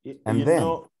 And then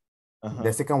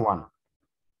the second one,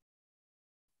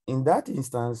 in that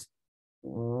instance,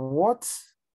 what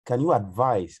can you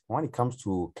advise when it comes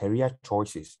to career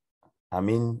choices? I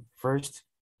mean, first,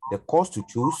 the course to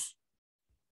choose,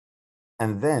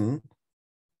 and then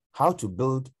how to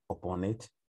build upon it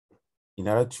in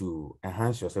order to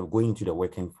enhance yourself going into the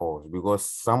working force, because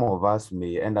some of us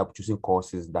may end up choosing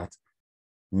courses that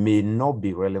may not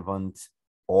be relevant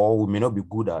or we may not be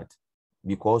good at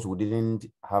because we didn't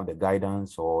have the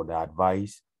guidance or the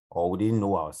advice or we didn't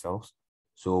know ourselves.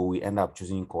 So we end up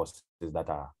choosing courses that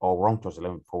are wrong choices,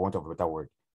 for want of a better word,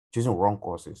 choosing wrong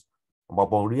courses. But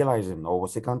upon realizing or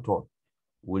second thought,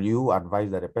 will you advise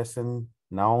that a person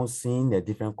now seeing the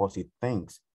different course he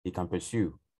thinks he can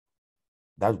pursue,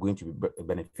 that's going to be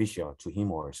beneficial to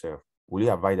him or herself? Will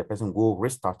you advise the person go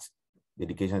restart the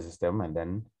education system and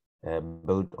then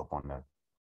build upon that?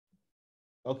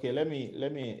 Okay, let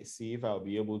me see if I'll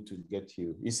be able to get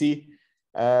you. You see,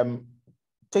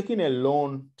 taking a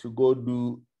loan to go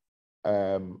do,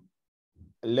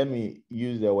 let me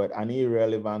use the word, an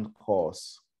irrelevant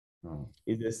course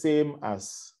is the same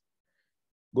as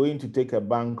going to take a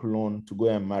bank loan to go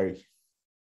and marry.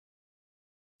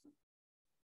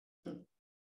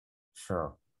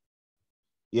 Sure.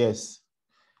 Yes.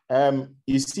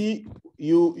 You see,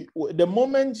 the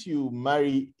moment you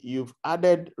marry, you've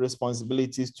added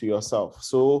responsibilities to yourself.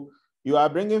 So you are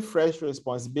bringing fresh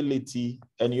responsibility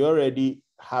and you already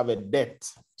have a debt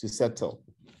to settle.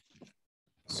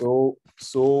 So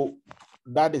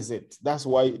that is it. That's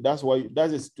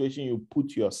the situation you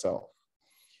put yourself.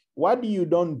 What you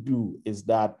don't do is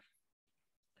that,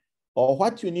 or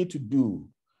what you need to do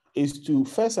is to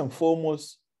first and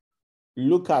foremost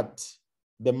look at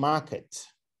the market.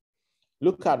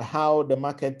 Look at how the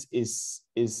market is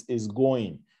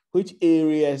going, which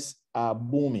areas are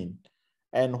booming,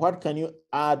 and what can you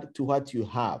add to what you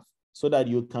have so that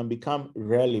you can become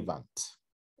relevant.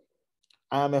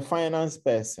 I am a finance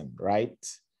person, right?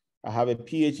 I have a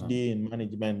PhD in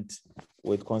management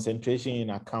with concentration in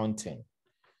accounting.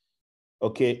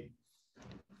 Okay,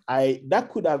 that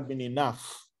could have been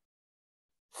enough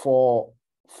for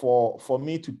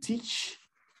me to teach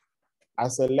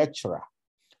as a lecturer.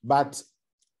 But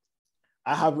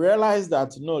I have realized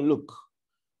that, no, look,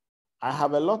 I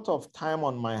have a lot of time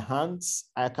on my hands.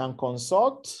 I can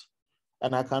consult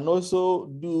and I can also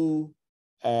do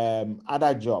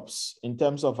other jobs in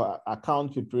terms of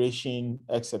account preparation,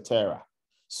 etc.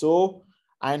 So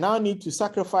I now need to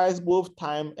sacrifice both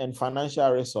time and financial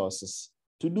resources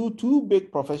to do 2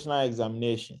 big professional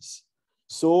examinations.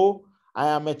 So I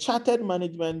am a chartered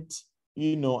management,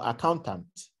 accountant.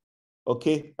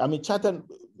 Okay, I'm a chartered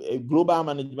global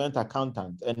management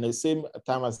accountant and the same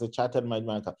time as the chartered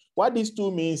management accountant. What these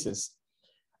 2 means is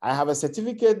I have a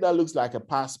certificate that looks like a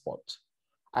passport.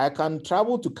 I can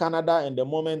travel to Canada, and the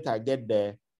moment I get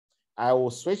there, I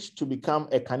will switch to become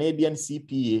a Canadian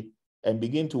CPA and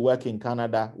begin to work in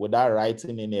Canada without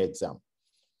writing any exam.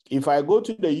 If I go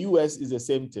to the US, it's the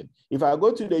same thing. If I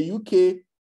go to the UK,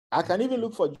 I can even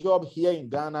look for a job here in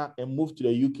Ghana and move to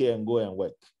the UK and go and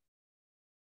work.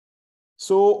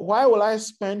 So why will I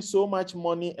spend so much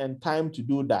money and time to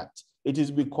do that? It is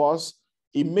because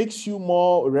it makes you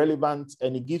more relevant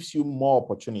and it gives you more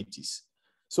opportunities.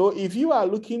 So if you are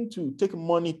looking to take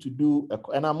money to do,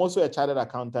 and I'm also a chartered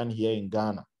accountant here in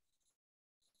Ghana.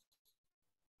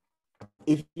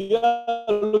 If you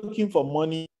are looking for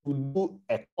money to do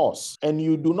a course and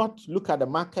you do not look at the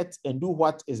market and do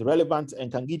what is relevant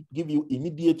and can give you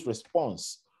immediate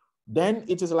response, then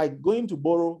it is like going to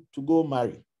borrow to go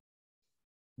marry.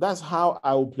 That's how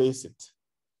I will place it.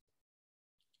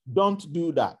 Don't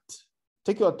do that.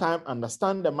 Take your time,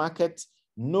 understand the market,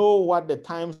 know what the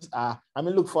times are. I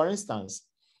mean, look, for instance,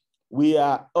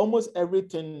 almost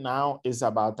everything now is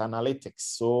about analytics.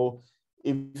 So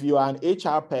if you are an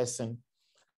HR person,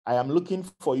 I am looking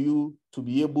for you to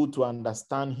be able to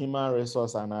understand human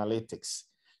resource analytics.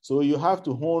 So you have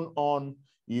to hone on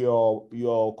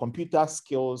your computer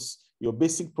skills, your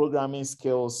basic programming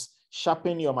skills,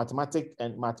 sharpen your mathematics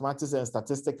and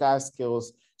statistical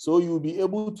skills, so you'll be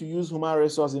able to use human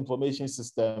resource information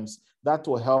systems that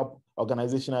will help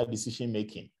organizational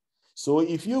decision-making. So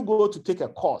if you go to take a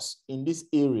course in this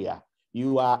area,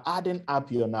 you are adding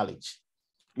up your knowledge.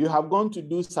 You have gone to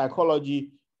do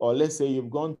psychology, or let's say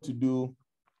you've gone to do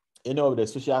any of the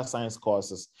social science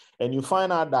courses, and you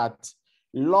find out that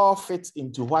law fits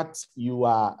into what you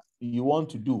want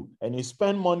to do, and you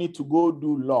spend money to go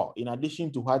do law in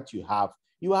addition to what you have,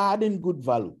 you are adding good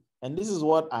value. And this is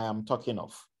what I am talking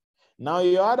of. Now,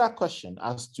 your other question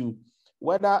as to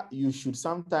whether you should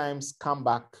sometimes come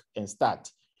back and start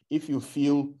if you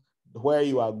feel where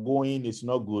you are going is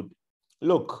not good.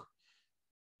 Look,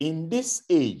 in this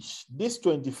age, this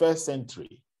 21st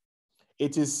century,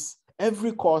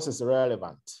 every course is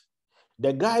relevant.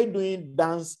 The guy doing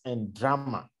dance and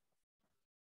drama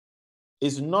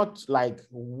is not like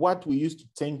what we used to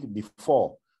think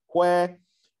before, where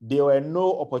there were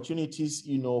no opportunities,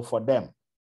 for them.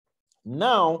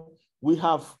 Now we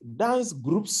have dance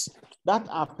groups that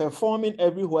are performing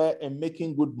everywhere and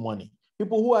making good money.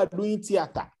 People who are doing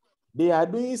theater, they are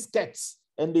doing skits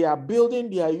and they are building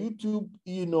their YouTube,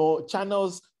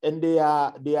 channels, and they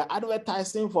are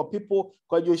advertising for people.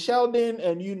 Because Sheldon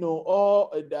and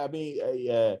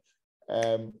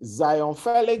Zion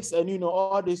Felix and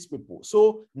all these people.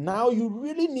 So now you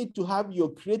really need to have your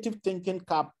creative thinking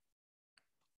cap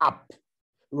up,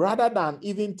 rather than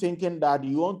even thinking that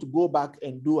you want to go back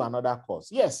and do another course.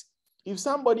 Yes, if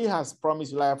somebody has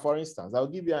promised, like for instance, I'll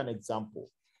give you an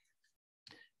example.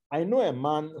 I know a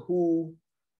man who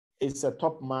is a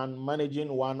top man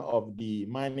managing one of the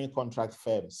mining contract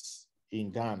firms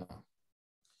in Ghana.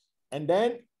 And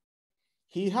then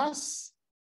he has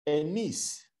a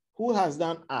niece who has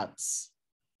done arts,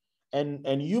 and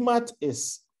UMAT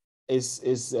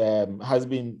has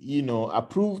been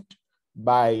approved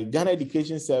by Ghana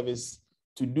Education Service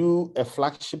to do a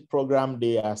flagship program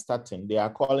they are starting. They are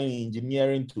calling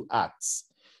Engineering to Arts.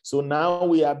 So now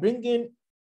we are bringing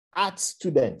art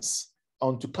students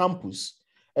onto campus,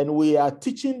 and we are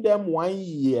teaching them 1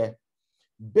 year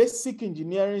basic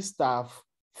engineering stuff,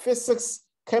 physics,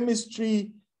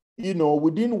 chemistry,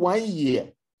 within 1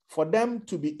 year, for them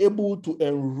to be able to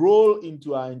enroll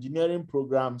into our engineering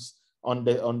programs on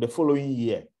the following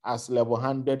year as level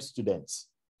 100 students.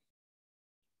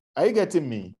 Are you getting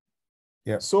me?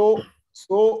 Yeah. So,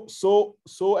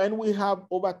 and we have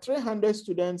over 300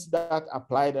 students that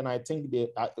applied, and I think they're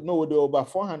over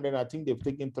 400. I think they've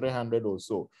taken 300 or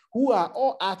so, who are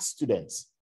all art students.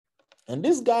 And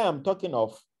this guy I'm talking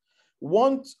of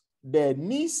wants their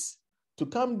niece to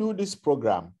come do this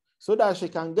program so that she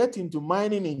can get into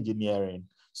mining engineering,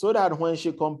 so that when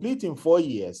she completes in 4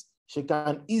 years, she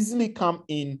can easily come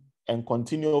in and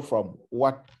continue from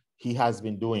what he has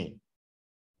been doing.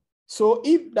 So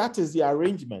if that is the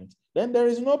arrangement, then there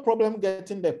is no problem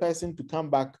getting the person to come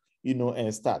back,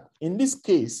 and start. In this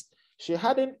case, she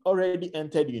hadn't already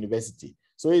entered university.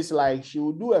 So it's like she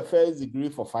will do a first degree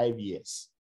for 5 years.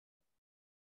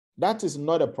 That is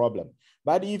not a problem.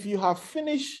 But if you have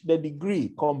finished the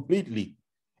degree completely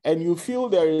and you feel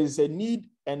there is a need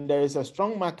and there is a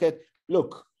strong market,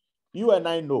 look, you and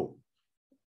I know.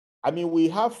 I mean, we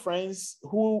have friends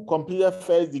who completed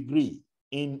first degree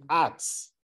in arts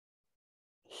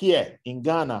here in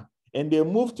Ghana, and they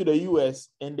moved to the US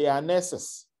and they are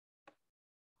nurses.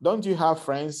 Don't you have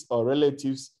friends or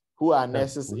relatives who are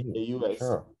nurses in the US?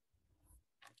 Sure.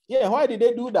 Yeah, why did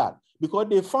they do that? Because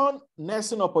they found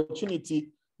nursing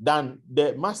opportunity than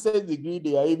the master's degree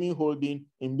they are even holding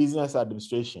in business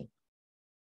administration.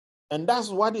 And that's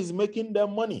what is making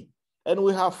them money. And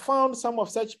we have found some of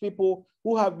such people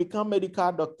who have become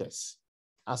medical doctors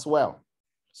as well.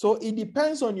 So it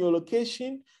depends on your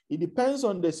location, it depends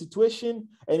on the situation,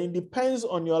 and it depends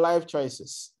on your life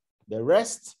choices. The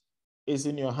rest is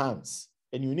in your hands,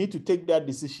 and you need to take that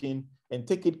decision and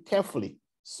take it carefully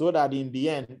so that in the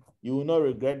end, you will not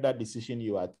regret that decision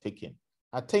you are taking.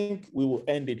 I think we will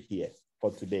end it here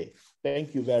for today.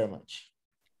 Thank you very much.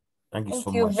 Thank you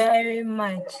so much. Thank you very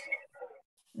much,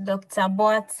 Dr.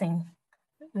 Boateng.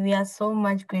 We are so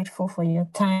much grateful for your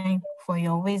time, for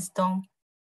your wisdom,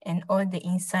 and all the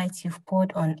insights you've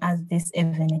poured on us this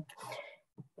evening.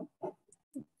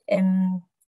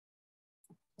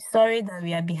 Sorry that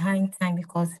we are behind time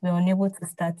because we were unable to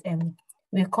start early.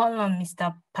 We call on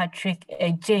Mr. Patrick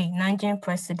J, Nanjing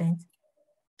President,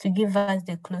 to give us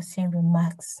the closing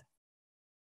remarks.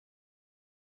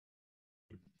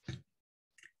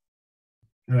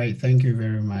 All right, thank you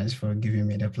very much for giving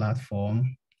me the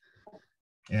platform.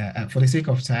 Yeah, for the sake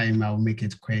of time, I'll make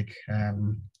it quick.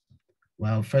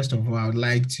 Well, first of all, I would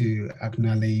like to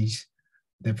acknowledge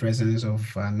the presence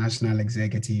of national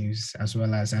executives as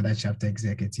well as other chapter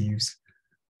executives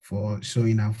for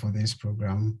showing up for this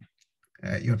program.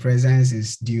 Your presence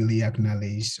is duly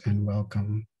acknowledged and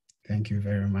welcome. Thank you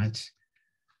very much.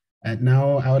 And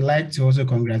now I would like to also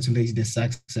congratulate the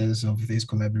success of this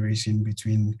collaboration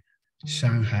between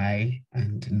Shanghai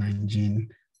and Nanjing.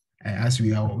 As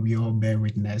we all bear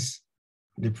witness,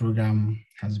 the program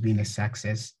has been a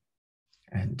success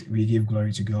and we give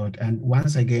glory to God. And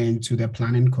once again, to the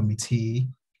planning committee,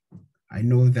 I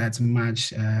know that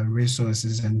much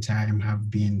resources and time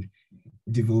have been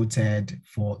devoted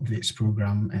for this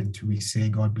program, and we say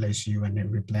God bless you and then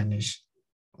replenish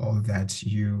all that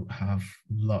you have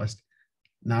lost.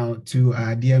 Now, to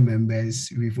our dear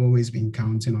members, we've always been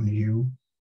counting on you,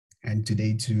 and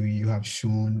today too, you have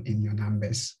shown in your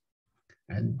numbers,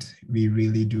 and we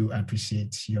really do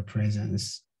appreciate your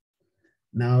presence.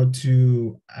 Now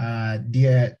to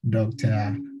dear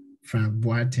Dr. Frank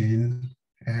Boateng,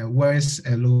 words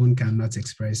alone cannot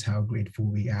express how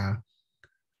grateful we are.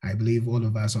 I believe all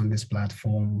of us on this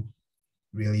platform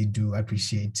really do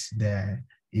appreciate the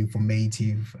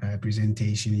informative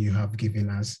presentation you have given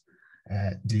us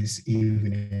this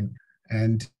evening.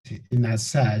 And in as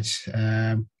such,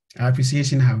 our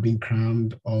appreciation have been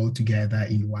crammed all together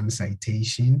in one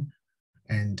citation.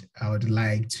 And I would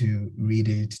like to read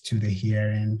it to the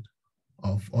hearing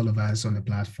of all of us on the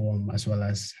platform, as well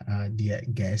as dear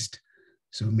guest.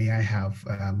 So may I have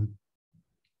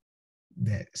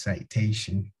the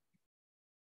citation?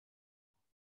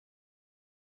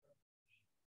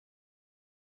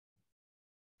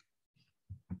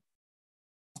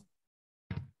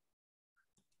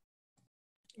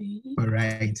 All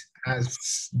right,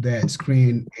 as the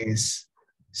screen is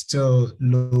still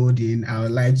loading, I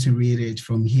would like to read it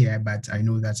from here, but I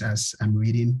know that as I'm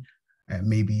reading,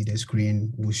 maybe the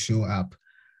screen will show up.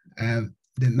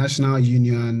 The National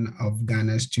Union of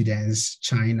Ghana Students,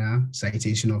 China,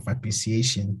 citation of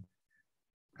appreciation.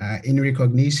 In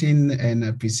recognition and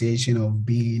appreciation of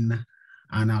being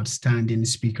an outstanding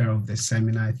speaker of the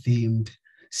seminar themed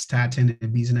Starting a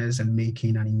Business and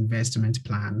Making an Investment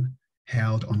Plan,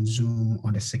 held on Zoom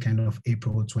on the 2nd of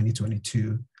April,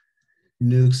 2022,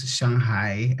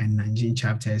 NUGS-Shanghai and Nanjing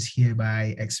chapters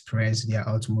hereby express their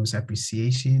utmost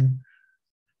appreciation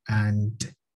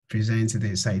and present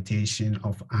the citation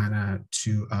of honor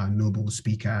to our noble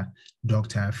speaker,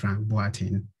 Dr. Frank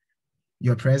Boateng.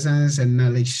 Your presence and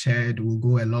knowledge shared will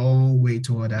go a long way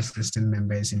toward assisting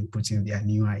members in putting their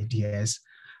new ideas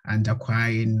and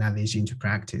acquiring knowledge into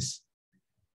practice,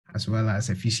 as well as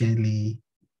efficiently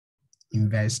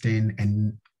investing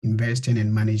and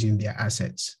managing their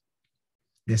assets.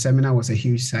 The seminar was a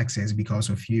huge success because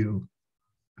of you,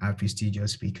 our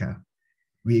prestigious speaker.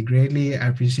 We greatly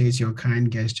appreciate your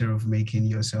kind gesture of making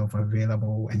yourself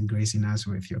available and gracing us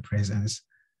with your presence,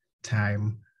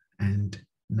 time, and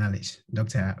knowledge.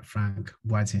 Dr. Frank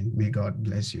Boateng, may God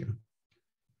bless you.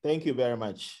 Thank you very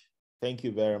much. Thank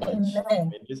you very much.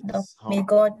 Amen. May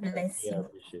God bless you.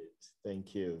 Appreciate it.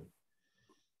 Thank you.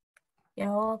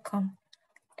 You're welcome.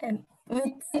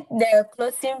 We take the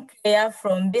closing prayer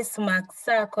from Bismarck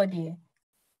Sarkodie.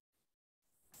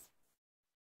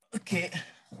 Okay.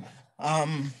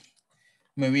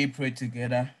 May we pray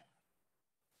together.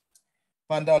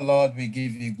 Father, Lord, we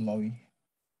give you glory.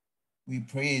 We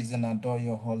praise and adore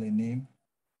your holy name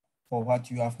for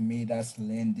what you have made us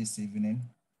learn this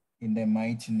evening. In the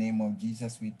mighty name of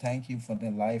Jesus, we thank you for the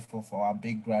life of our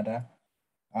big brother,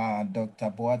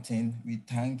 Dr. Boateng. We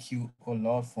thank you, O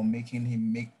Lord, for making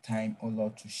him make time, O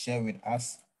Lord, to share with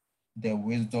us the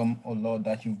wisdom, O Lord,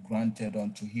 that you've granted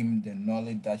unto him, the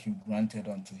knowledge that you've granted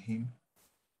unto him.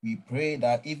 We pray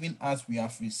that even as we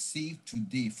have received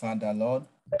today, Father, Lord,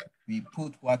 we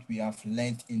put what we have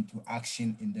learned into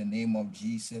action in the name of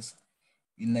Jesus.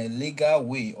 In a legal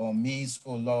way or means,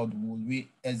 O Lord, will we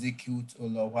execute, O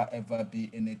Lord, whatever be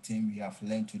anything we have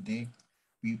learned today.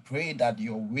 We pray that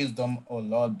your wisdom, O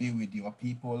Lord, be with your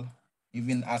people,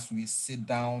 even as we sit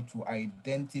down to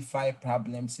identify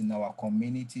problems in our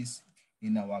communities,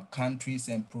 in our countries,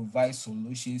 and provide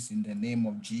solutions in the name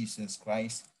of Jesus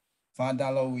Christ. Father,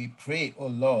 Lord, we pray, O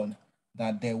Lord,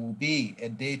 that there will be a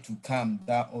day to come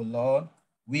that, O Lord,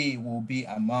 we will be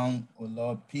among, O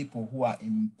Lord, people who are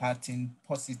impacting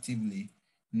positively,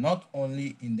 not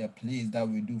only in the place that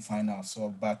we do find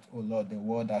ourselves, but, O Lord, the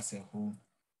world as a whole.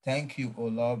 Thank you, O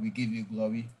Lord. We give you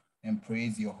glory and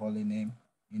praise your holy name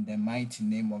in the mighty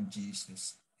name of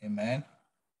Jesus. Amen.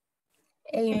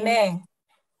 Amen.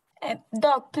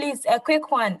 Doc, please, a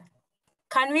quick one.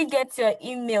 Can we get your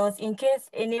emails in case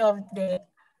any of the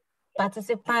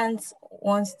participants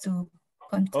wants to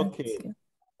contact you?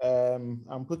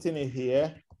 I'm putting it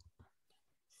here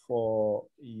for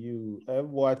you.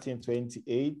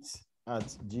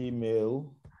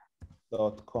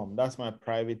 fwatting28@gmail.com. That's my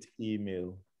private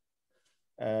email.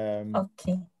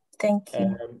 Okay, thank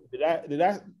you. Did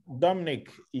I, Dominic,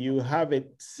 you have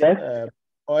it? Yes.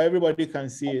 Or everybody can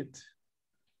see it?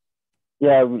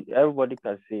 Yeah, everybody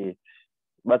can see it.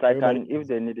 But I can, if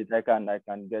they need it, I can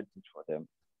get it for them.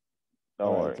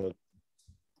 Don't worry.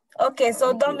 Okay,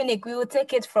 so Dominic, we will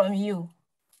take it from you.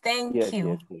 Thank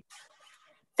you. Yes.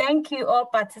 Thank you all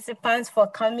participants for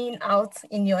coming out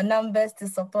in your numbers to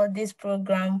support this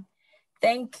program.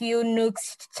 Thank you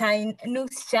NUGS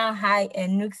Shanghai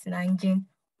and NUGS Nanjing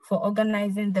for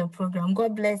organizing the program.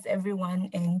 God bless everyone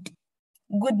and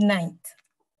good night.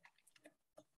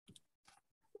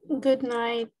 Good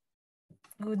night.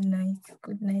 Good night.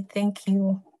 Good night. Thank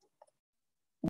you.